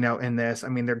 in this. I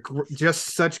mean, they're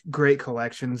just such great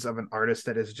collections of an artist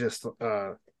that is just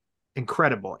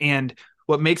incredible. And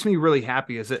what makes me really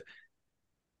happy is that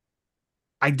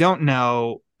I don't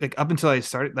know, like up until I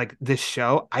started like this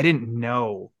show, I didn't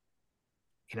know,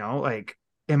 like,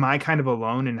 am I kind of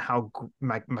alone in how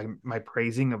my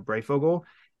praising of Breyfogle,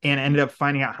 and ended up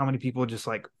finding out how many people just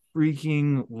like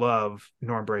freaking love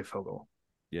Norm Breyfogle.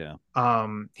 Yeah.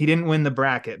 He didn't win the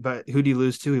bracket, but who'd he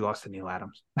lose to? He lost to Neil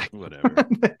Adams. Whatever.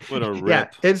 What a rip. Yeah,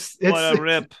 it's what a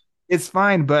rip. It's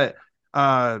fine, but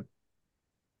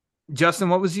Justin,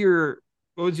 what was your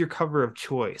cover of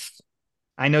choice?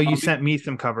 I know you sent me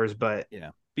some covers, but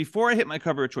yeah. Before I hit my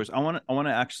cover of choice, I want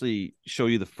to actually show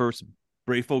you the first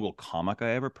Breyfogle comic I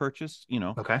ever purchased,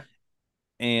 Okay.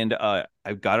 And I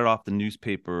got it off the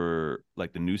newspaper,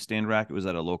 like the newsstand rack. It was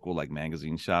at a local like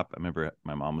magazine shop. I remember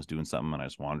my mom was doing something and I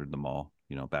just wandered the mall,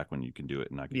 back when you can do it.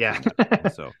 And I could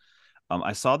and so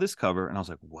I saw this cover and I was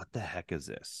like, what the heck is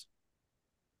this?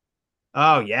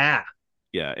 Oh, yeah.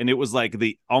 Yeah. And it was like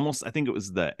I think it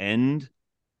was the end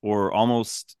or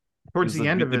almost towards the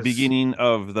end of the beginning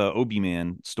of the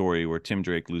Obi-Man story where Tim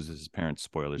Drake loses his parents.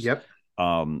 Spoilers. Yep.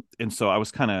 And so I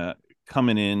was kind of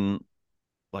coming in,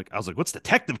 like, I was like, what's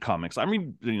Detective Comics? I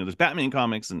mean, there's Batman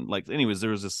comics. And like, anyways,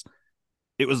 there was this,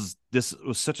 it was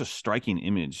such a striking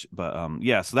image, but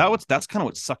so that's kind of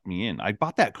what sucked me in. I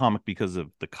bought that comic because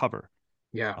of the cover.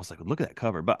 Yeah. I was like, look at that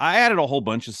cover, but I added a whole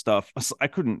bunch of stuff. I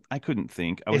couldn't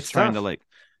think. I was trying to like,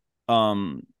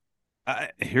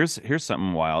 here's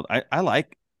something wild. I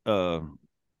like,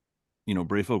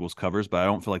 Breyfogle's covers, but I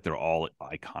don't feel like they're all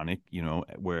iconic,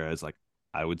 whereas like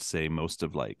I would say most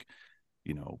of like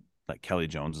Kelly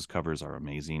Jones's covers are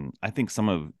amazing. I think some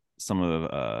of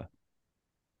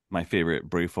my favorite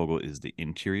Breyfogle is the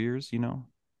interiors, Yeah.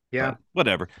 But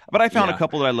whatever. But I found a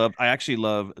couple that I love. I actually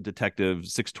love Detective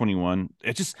 621.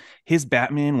 It's just his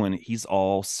Batman when he's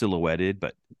all silhouetted,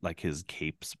 but like his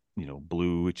cape's,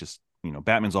 blue. It's just,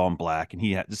 Batman's all in black and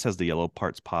he just has the yellow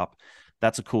parts pop.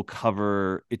 That's a cool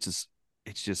cover. It's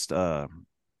just the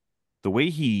way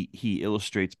he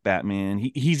illustrates Batman.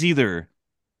 He's either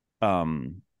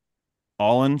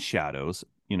all in shadows,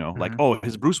 like, oh,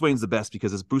 his Bruce Wayne's the best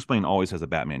because his Bruce Wayne always has a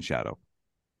Batman shadow.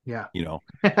 Yeah.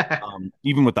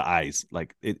 Even with the eyes,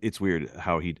 like it's weird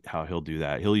how he'll do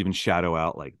that. He'll even shadow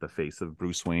out like the face of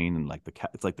Bruce Wayne and like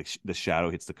it's like the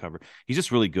shadow hits the cover. He's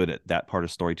just really good at that part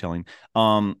of storytelling.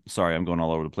 Sorry, I'm going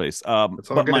all over the place.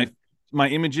 But my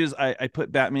images, I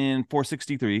put Batman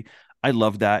 463. I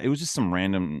love that. It was just some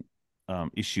random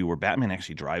issue where Batman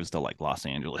actually drives to like Los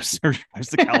Angeles or drives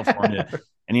to California,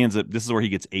 and he ends up. This is where he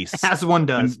gets Ace, as one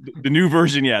does. The new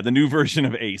version, the new version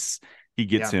of Ace. He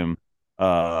gets him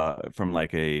from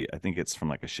like I think it's from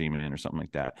like a shaman or something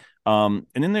like that. And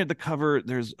then the cover,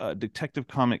 there's Detective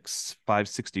Comics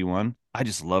 561. I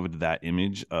just loved that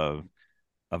image of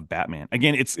Batman.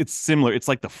 Again, it's similar. It's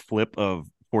like the flip of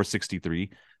 463.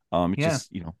 It's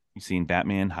just you seeing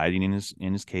Batman hiding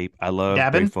in his cape. I love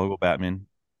Breyfogle Batman.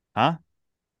 Huh?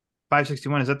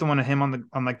 561, is that the one of him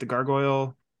on like the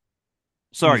gargoyle?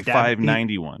 Sorry,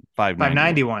 591.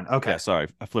 591. Okay. Yeah, sorry.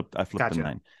 I flipped gotcha. the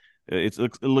 9. It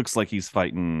looks like he's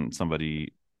fighting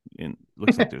somebody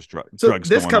looks like there's drugs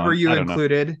this going cover on. You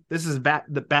included. This is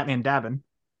the Batman Davin.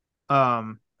 I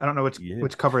don't know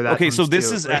which cover that. Okay, so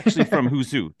this is actually from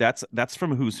Who's Who. That's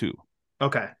from Who's Who.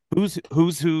 Okay.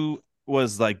 Who's Who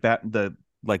was like the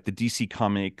DC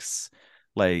Comics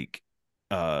like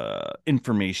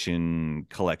information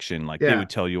collection. Like they would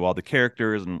tell you all the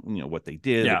characters and what they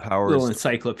did, the powers. Little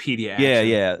encyclopedia.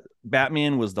 Yeah.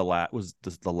 Batman was the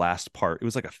last part. It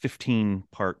was like a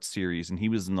 15-part series, and he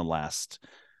was in the last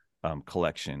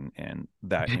collection. And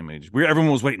that image, where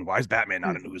everyone was waiting, why is Batman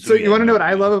not in Who's Who? So you want to know what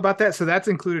I love about that? So that's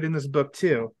included in this book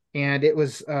too, and it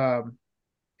was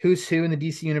Who's Who in the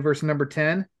DC Universe number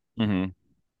 10. Mm-hmm.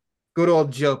 Good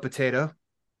old Joe Potato.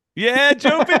 Yeah,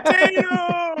 Joe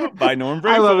Potato by Norm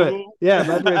Brayfogle. I love it. Yeah,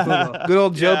 by Brayfogle. Good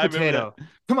old Joe Potato.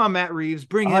 Come on, Matt Reeves,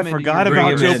 bring him in. I forgot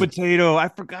about Joe Potato. I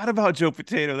forgot about Joe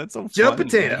Potato. That's so Joe funny.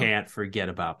 Potato. You can't forget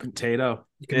about Potato.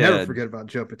 You can never forget about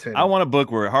Joe Potato. I want a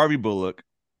book where Harvey Bullock,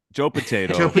 Joe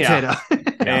Potato, Joe Potato,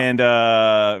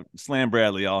 and Slam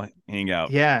Bradley all hang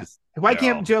out. Yeah. Why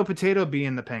can't Joe Potato be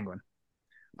in the Penguin?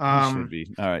 Should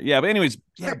be. All right. Yeah, but anyways,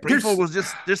 Brayfogle was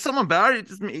there's something about it.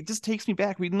 It just takes me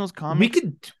back reading those comics.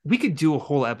 We could do a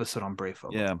whole episode on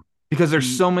Brayfogle. Yeah. Because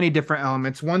there's so many different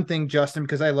elements. One thing, Justin,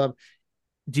 because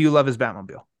do you love his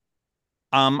Batmobile?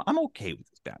 I'm okay with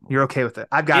his Batmobile. You're okay with it.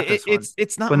 I've got this one.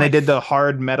 It's not when they did the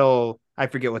hard metal. I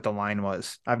forget what the line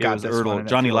was. I've got this one.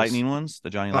 Johnny Lightning ones. The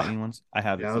Johnny Lightning ones. I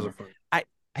have it. Yeah, those are fun.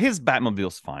 His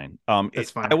Batmobile's fine. It's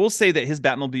fine. I will say that his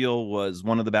Batmobile was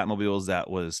one of the Batmobiles that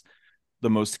was the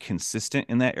most consistent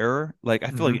in that era. Like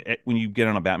I feel like when you get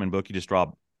on a Batman book, you just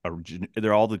draw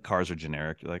all the cars are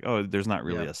generic. You're like, oh, there's not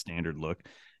really a standard look.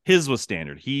 His was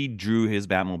standard. He drew his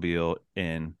Batmobile,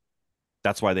 and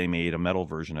that's why they made a metal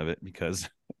version of it, because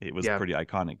it was pretty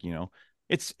iconic. You know,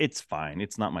 it's fine.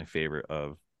 It's not my favorite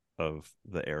of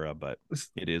the era, but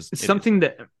it is something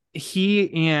that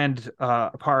he and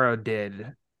Aparo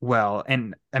did well.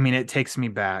 And I mean, it takes me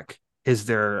back. Is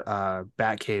their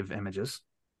Batcave images?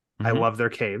 I love their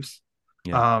caves.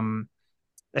 Yeah.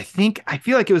 I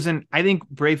feel like it was I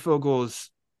think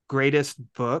Brayfogle's greatest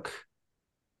book,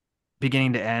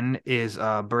 beginning to end, is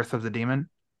Birth of the Demon,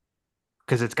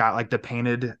 because it's got like the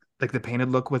painted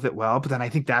look with it well. But then I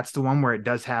think that's the one where it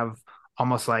does have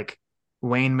almost like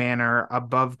Wayne Manor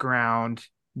above ground,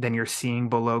 then you're seeing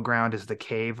below ground is the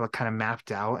cave, like kind of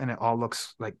mapped out, and it all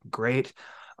looks like great.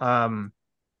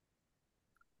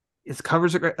 His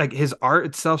covers are great. Like his art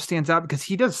itself stands out because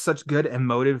he does such good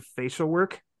emotive facial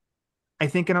work, I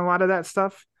think, in a lot of that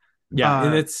stuff. Yeah,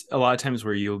 and it's a lot of times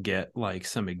where you'll get like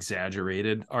some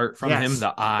exaggerated art from him.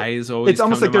 The eyes always. It's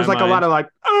almost like there's like a lot of like.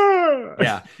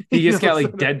 Yeah, he just got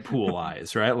like Deadpool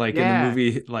eyes, right? Like in the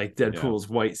movie, like Deadpool's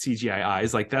white CGI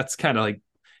eyes. Like that's kind of like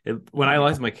when I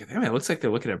was like, damn, it looks like they're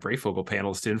looking at Brayfogle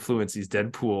panels to influence these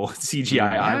Deadpool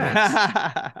CGI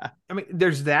eyes. I mean,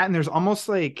 there's that, and there's almost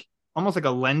like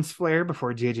a lens flare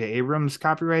before J.J. Abrams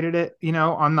copyrighted it, you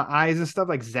know, on the eyes and stuff,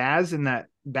 like Zaz in that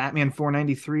Batman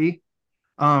 493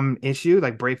 issue.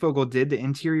 Like Brayfogle did the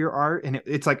interior art, and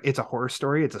it's like it's a horror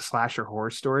story, it's a slasher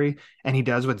horror story, and he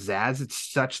does with Zaz. It's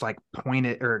such like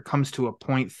pointed, or it comes to a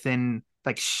point, thin,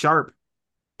 like sharp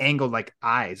angled like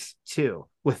eyes too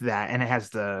with that, and it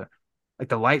has the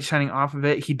light shining off of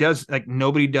it. He does like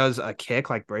nobody does a kick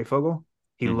like Brayfogle.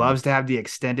 He loves to have the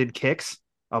extended kicks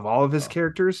of all of his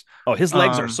characters. Oh, his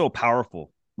legs are so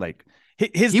powerful. Like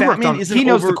his Batman isn't. He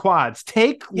knows the quads.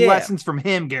 Take lessons from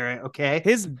him, Garrett. Okay,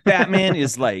 his Batman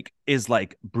is like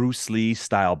Bruce Lee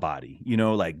style body. You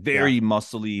know, like very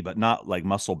muscly, but not like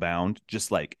muscle bound.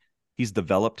 Just like he's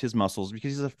developed his muscles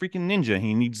because he's a freaking ninja.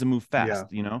 He needs to move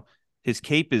fast. You know, his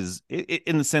cape is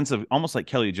in the sense of almost like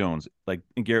Kelly Jones. Like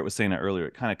Garrett was saying that earlier,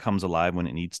 it kind of comes alive when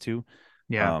it needs to.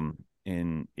 Yeah,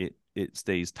 and it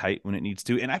stays tight when it needs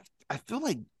to. And I feel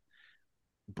like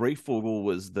Brayfogle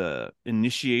was the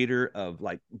initiator of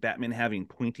like Batman having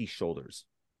pointy shoulders.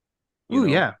 Oh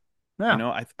yeah. You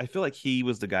know, I feel like he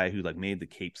was the guy who like made the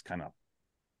capes kind of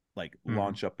like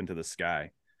launch up into the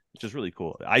sky, which is really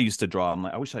cool. I used to draw. I'm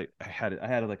like, I wish I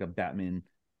had like a Batman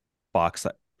box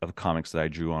of comics that I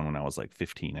drew on when I was like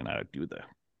 15, and I would do the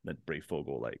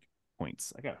Brayfogle like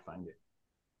points. I gotta find it.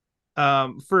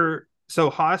 So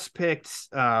Haas picked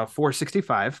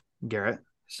 465, Garrett.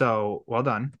 So well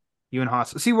done, you and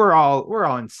Haas. See, we're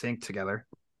all in sync together.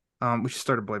 We should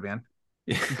start a boy band.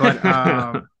 But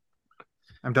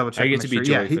I'm double checking. I get to be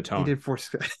Joey Fatone. He did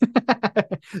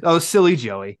 465. Oh, silly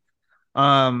Joey.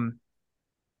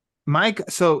 Mike.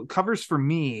 So covers for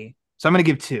me. So I'm going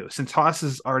to give two, since Haas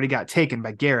has already got taken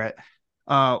by Garrett.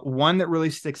 One that really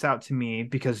sticks out to me,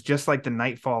 because just like the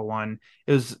Nightfall one,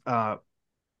 it was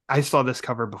I saw this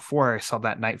cover before I saw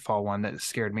that Nightfall one that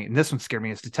scared me. And this one scared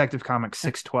me. It's Detective Comics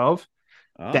 612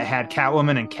 that had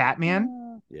Catwoman and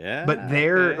Catman. Yeah. But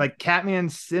they're like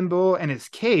Catman's symbol and his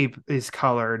cape is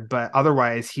colored, but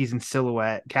otherwise he's in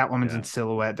silhouette. Catwoman's in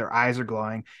silhouette. Their eyes are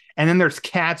glowing. And then there's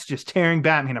cats just tearing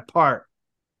Batman apart.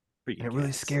 And it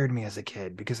really scared me as a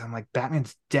kid, because I'm like,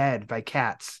 Batman's dead by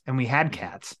cats, and we had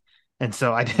cats. And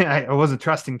so I wasn't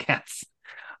trusting cats.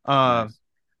 Nice.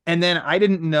 And then I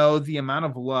didn't know the amount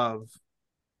of love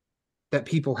that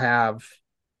people have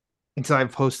until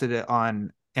I've posted it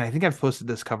on, and I think I've posted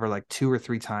this cover like 2 or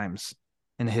 3 times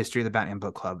in the history of the Batman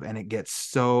Book Club, and it gets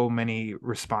so many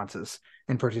responses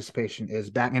and participation, is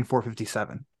Batman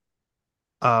 457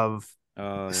 of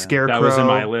Scarecrow. That was in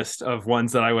my list of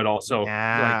ones that I would also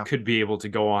like could be able to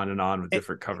go on and on with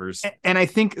different covers. And I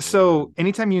think so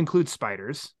anytime you include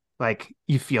spiders, like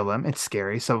you feel them, it's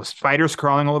scary. So spiders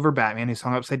crawling all over Batman, who's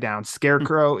hung upside down.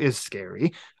 Scarecrow is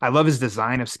scary. I love his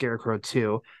design of Scarecrow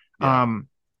too. Yeah.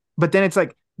 But then it's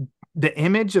like the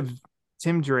image of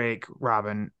Tim Drake,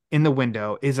 Robin, in the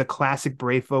window is a classic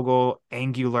Breyfogle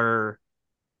angular,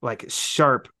 like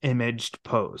sharp imaged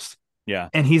pose. Yeah.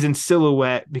 And he's in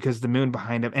silhouette because the moon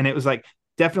behind him. And it was like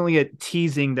definitely a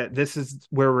teasing that this is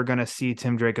where we're going to see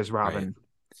Tim Drake as Robin.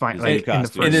 Right. Like, in the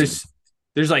first and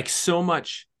there's like so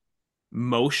much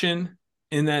motion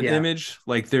in that image.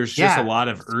 Like there's just a lot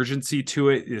of urgency to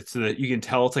it. It's that you can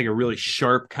tell it's like a really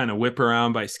sharp kind of whip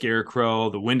around by Scarecrow.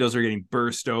 The windows are getting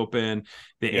burst open,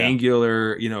 the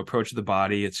angular, approach of the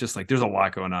body. It's just like, there's a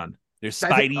lot going on. There's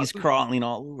Spidey's crawling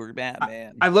all over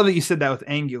Batman. I love that you said that with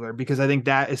angular, because I think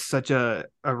that is such a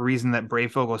reason that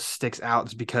Breyfogle sticks out,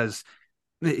 is because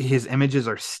his images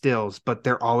are stills, but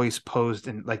they're always posed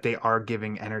and like they are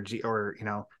giving energy or,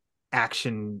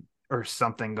 action or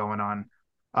something going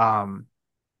on.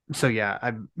 So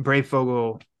yeah,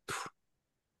 Breyfogle.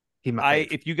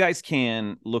 If you guys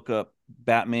can look up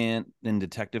Batman and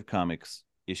Detective Comics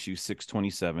issue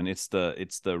 627, it's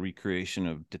the recreation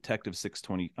of Detective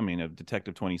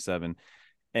 27,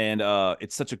 and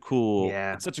it's such a cool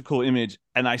image.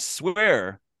 And I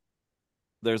swear,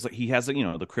 there's like he has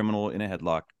the criminal in a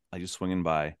headlock, like just swinging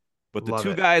by, but the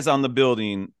two guys on the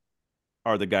building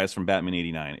are the guys from Batman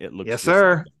 89. It looks yes,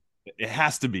 sir. Like it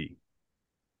has to be.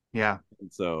 Yeah.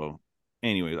 So,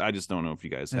 anyways, I just don't know if you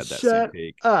guys had that same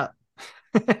take. Up.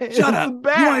 Shut up.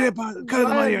 You want to cut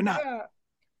the money or not?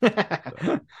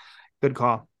 Good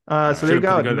call. So there you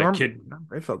go. That kid.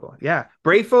 Breyfogle. Yeah.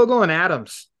 Breyfogle and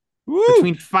Adams. Woo!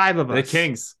 Between five of us. The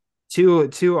Kings.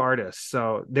 Two artists.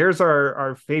 So there's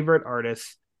our favorite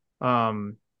artists.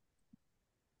 I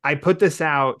put this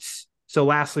out. So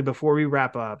lastly, before we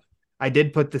wrap up, I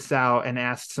did put this out and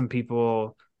asked some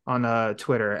people on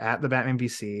Twitter at the Batman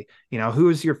BC, who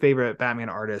is your favorite Batman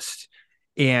artist?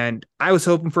 And I was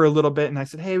hoping for a little bit, and I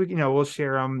said, hey, we'll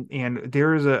share them. And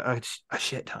there's a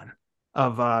shit ton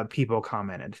of people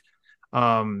commented.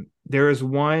 There is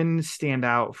one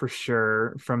standout for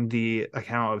sure from the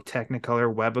account of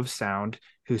Technicolor Web of Sound,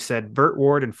 who said Burt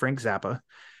Ward and Frank Zappa,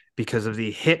 because of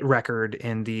the hit record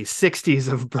in the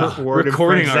 60s of Burt Ward and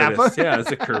Frank artist. Zappa. Yeah,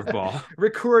 it's a curveball.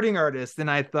 Recording artist. And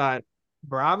I thought,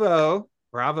 bravo,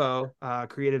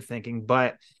 creative thinking.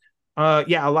 But a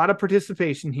lot of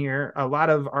participation here, a lot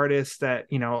of artists that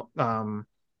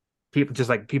people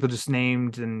just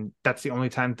named, and that's the only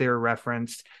time they were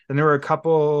referenced. And there were a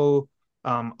couple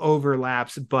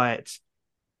overlaps, but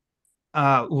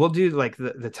we'll do like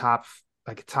the top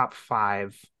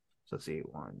five. So let's see,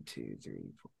 1, 2, 3,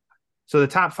 4. So the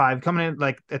top five coming in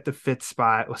like at the 5th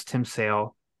spot was Tim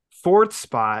Sale. 4th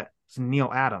spot was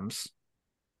Neil Adams.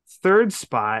 3rd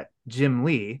spot, Jim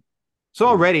Lee. So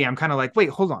already I'm kind of like, wait,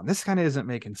 hold on. This kind of isn't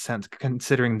making sense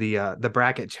considering the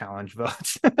bracket challenge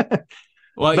votes.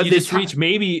 Well, but you just reach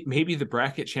maybe the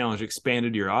bracket challenge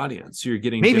expanded your audience. So you're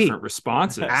getting different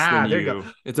responses. There you go.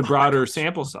 It's a broader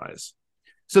sample size.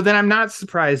 So then I'm not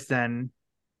surprised then.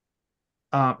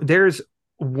 There's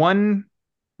one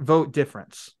vote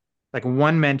difference, like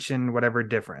one mention, whatever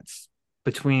difference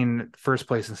between first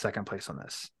place and second place on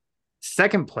this.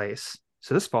 Second place,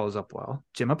 so this follows up well,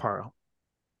 Jim Aparo.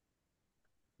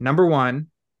 Number 1,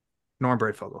 Norm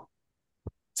Breyfogle.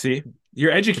 See,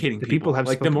 you're educating the people. Have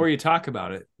like spoken. The more you talk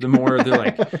about it, the more they're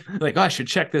like, oh, I should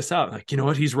check this out. Like, you know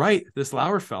what? He's right. This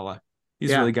Lauer fella,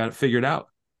 he's really got it figured out.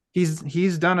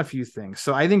 He's done a few things.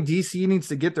 So I think DC needs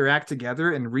to get their act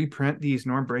together and reprint these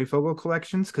Norm Breyfogle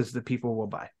collections, because the people will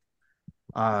buy.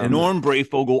 The Norm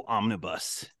Breyfogle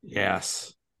omnibus.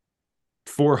 Yes.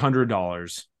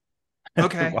 $400.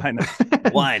 Okay.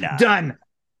 Why not?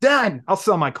 Done. I'll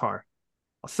sell my car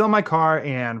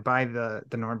and buy the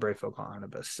Norm Breyfogle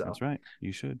omnibus. So that's right.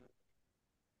 You should.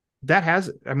 That has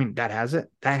it.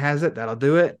 That'll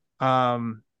do it.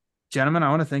 Gentlemen, I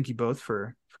want to thank you both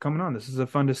for coming on. This is a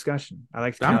fun discussion. I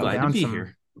like to I'm glad to be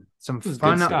here. Some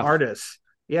fun artists.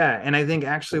 Yeah, and I think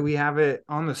actually we have it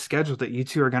on the schedule that you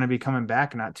two are going to be coming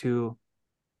back not too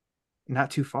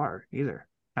far either.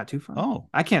 Not too far. Oh,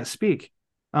 I can't speak.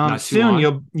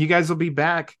 Soon you guys will be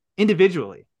back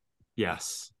individually.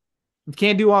 Yes. You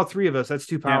can't do all three of us. That's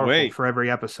too powerful for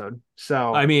every episode.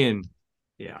 So I mean,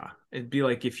 yeah, it'd be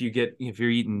like if you're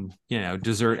eating,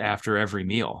 dessert after every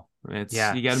meal. You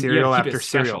got cereal after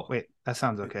cereal. Wait, that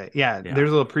sounds okay. Yeah, there's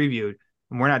a little preview.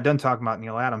 And we're not done talking about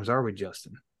Neil Adams, are we,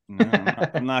 Justin? No,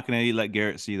 I'm not going to let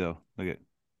Garrett see, though. Look at.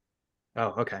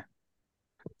 Oh, okay.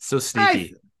 So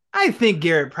sneaky. I think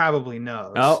Garrett probably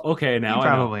knows. Oh, okay. Now he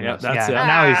probably knows. That's it.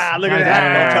 Now he's look at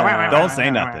that. Don't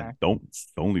say nothing. Don't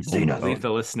leave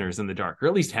the listeners in the dark, or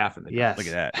at least half in the dark. Yes. Look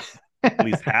at that. At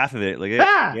least half of it. Look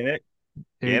at it. Get it.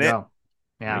 There you go.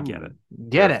 Yeah, I get it.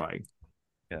 Get Terrifying.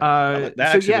 it. That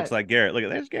actually looks like Garrett. Look at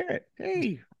there's Garrett.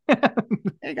 Hey,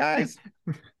 hey guys,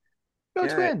 go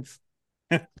Twins.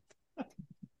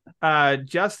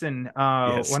 Justin,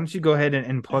 yes. Why don't you go ahead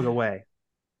and plug away?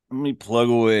 Let me plug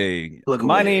away.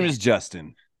 My name is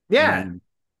Justin. Yeah.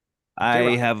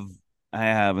 I have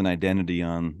an identity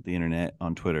on the internet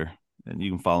on Twitter, and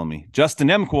you can follow me, Justin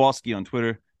M. Kowalski on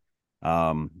Twitter.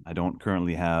 I don't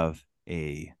currently have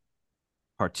a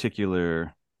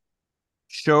particular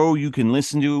show you can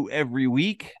listen to every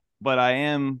week, but I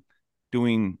am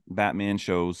doing Batman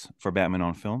shows for Batman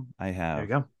on Film. There you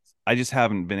go. I just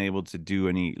haven't been able to do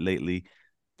any lately,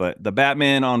 but the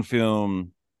Batman on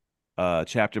Film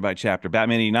chapter by chapter,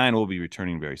 Batman 89 will be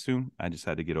returning very soon. I just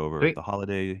had to get over the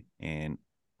holiday, and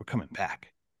we're coming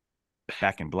back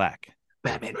in black.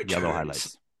 Batman Returns. Yellow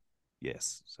highlights.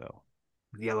 Yes. So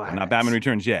yellow highlights. Not Batman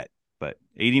Returns yet, but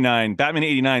Batman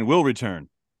 89 will return.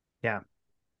 Yeah.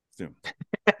 Soon.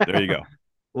 There you go.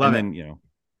 Love and it. Then,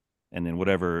 and then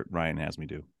whatever Ryan has me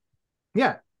do.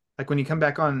 Yeah. Like when you come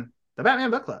back on the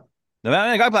Batman Book Club. The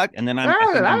Batman got back, and then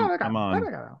I'm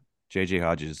on JJ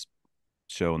Hodges'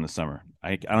 show in the summer.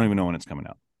 I don't even know when it's coming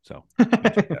out. So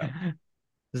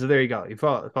so there you go. You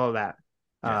follow that.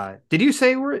 Yeah. Did you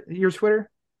say your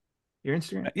Twitter? Your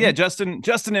Instagram? Yeah,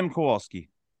 Justin M. Kowalski.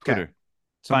 Twitter. Okay.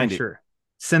 So find it.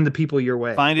 Send the people your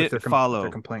way. Find it, follow. With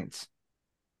their complaints.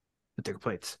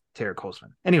 Tara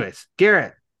Colesman. Anyways,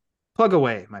 Garrett, plug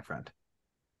away, my friend.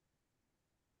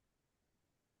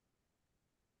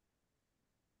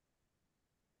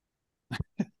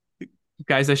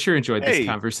 Guys, I sure enjoyed this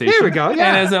conversation. Here we go. Yeah.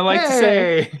 And as I like to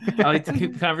say, I like to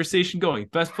keep the conversation going.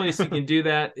 Best place you can do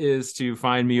that is to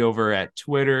find me over at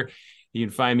Twitter. You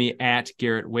can find me at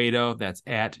Garrett Wato. That's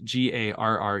at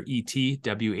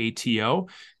GarrettWato.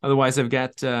 Otherwise, I've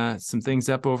got some things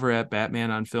up over at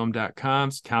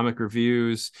BatmanOnFilm.com, comic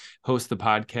reviews, host the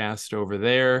podcast over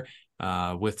there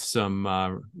with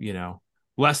some,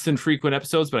 less than frequent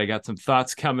episodes, but I got some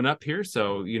thoughts coming up here.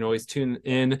 So you can always tune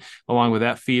in along with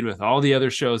that feed with all the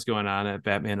other shows going on at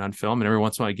Batman on Film. And every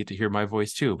once in a while I get to hear my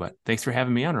voice too. But thanks for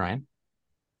having me on, Ryan.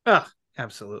 Oh,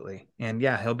 absolutely. And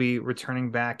yeah, he'll be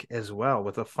returning back as well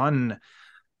with a fun,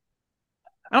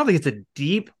 I don't think it's a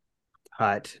deep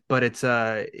cut, but it's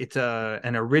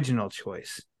an original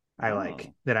choice. I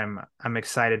like that. I'm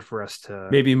excited for us to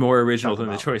maybe more original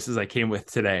than the choices I came with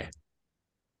today.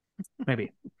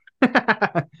 Maybe.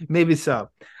 Maybe so.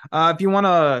 If you want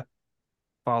to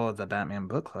follow the Batman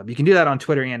Book Club, you can do that on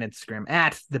Twitter and Instagram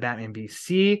at the Batman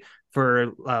BC for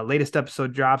latest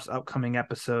episode drops, upcoming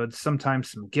episodes,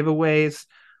 sometimes some giveaways.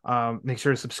 Make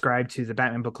sure to subscribe to the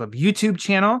Batman Book Club YouTube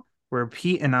channel, where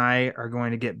Pete and I are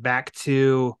going to get back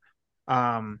to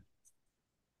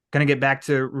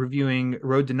reviewing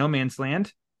Road to No Man's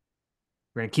Land.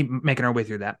 We're going to keep making our way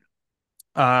through that.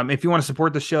 If you want to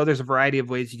support the show, there's a variety of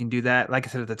ways you can do that. Like I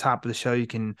said at the top of the show, you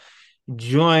can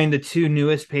join the two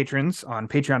newest patrons on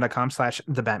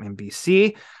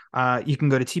patreon.com/thebatmanbc. You can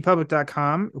go to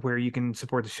tpublic.com where you can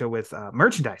support the show with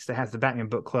merchandise that has the Batman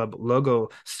Book Club logo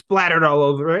splattered all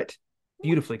over it.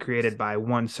 Beautifully created by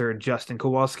one Sir Justin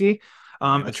Kowalski,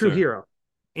 a true hero.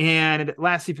 And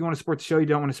lastly, if you want to support the show, you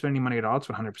don't want to spend any money at all, it's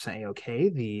 100% A-OK.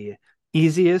 The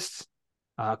easiest,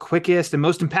 quickest, and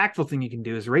most impactful thing you can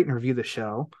do is rate and review the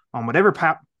show on whatever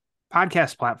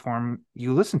podcast platform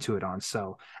you listen to it on.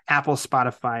 So Apple,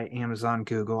 Spotify, Amazon,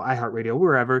 Google, iHeartRadio,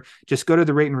 wherever. Just go to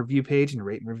the rate and review page and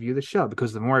rate and review the show,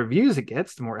 because the more reviews it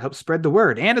gets, the more it helps spread the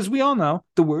word. And as we all know,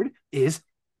 the word is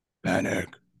Panic.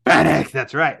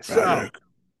 That's right. Panic. So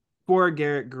for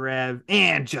Garrett Grev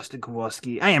and Justin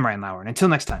Kowalski, I am Ryan Lauer. And until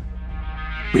next time,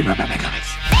 read my Batman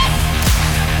comics.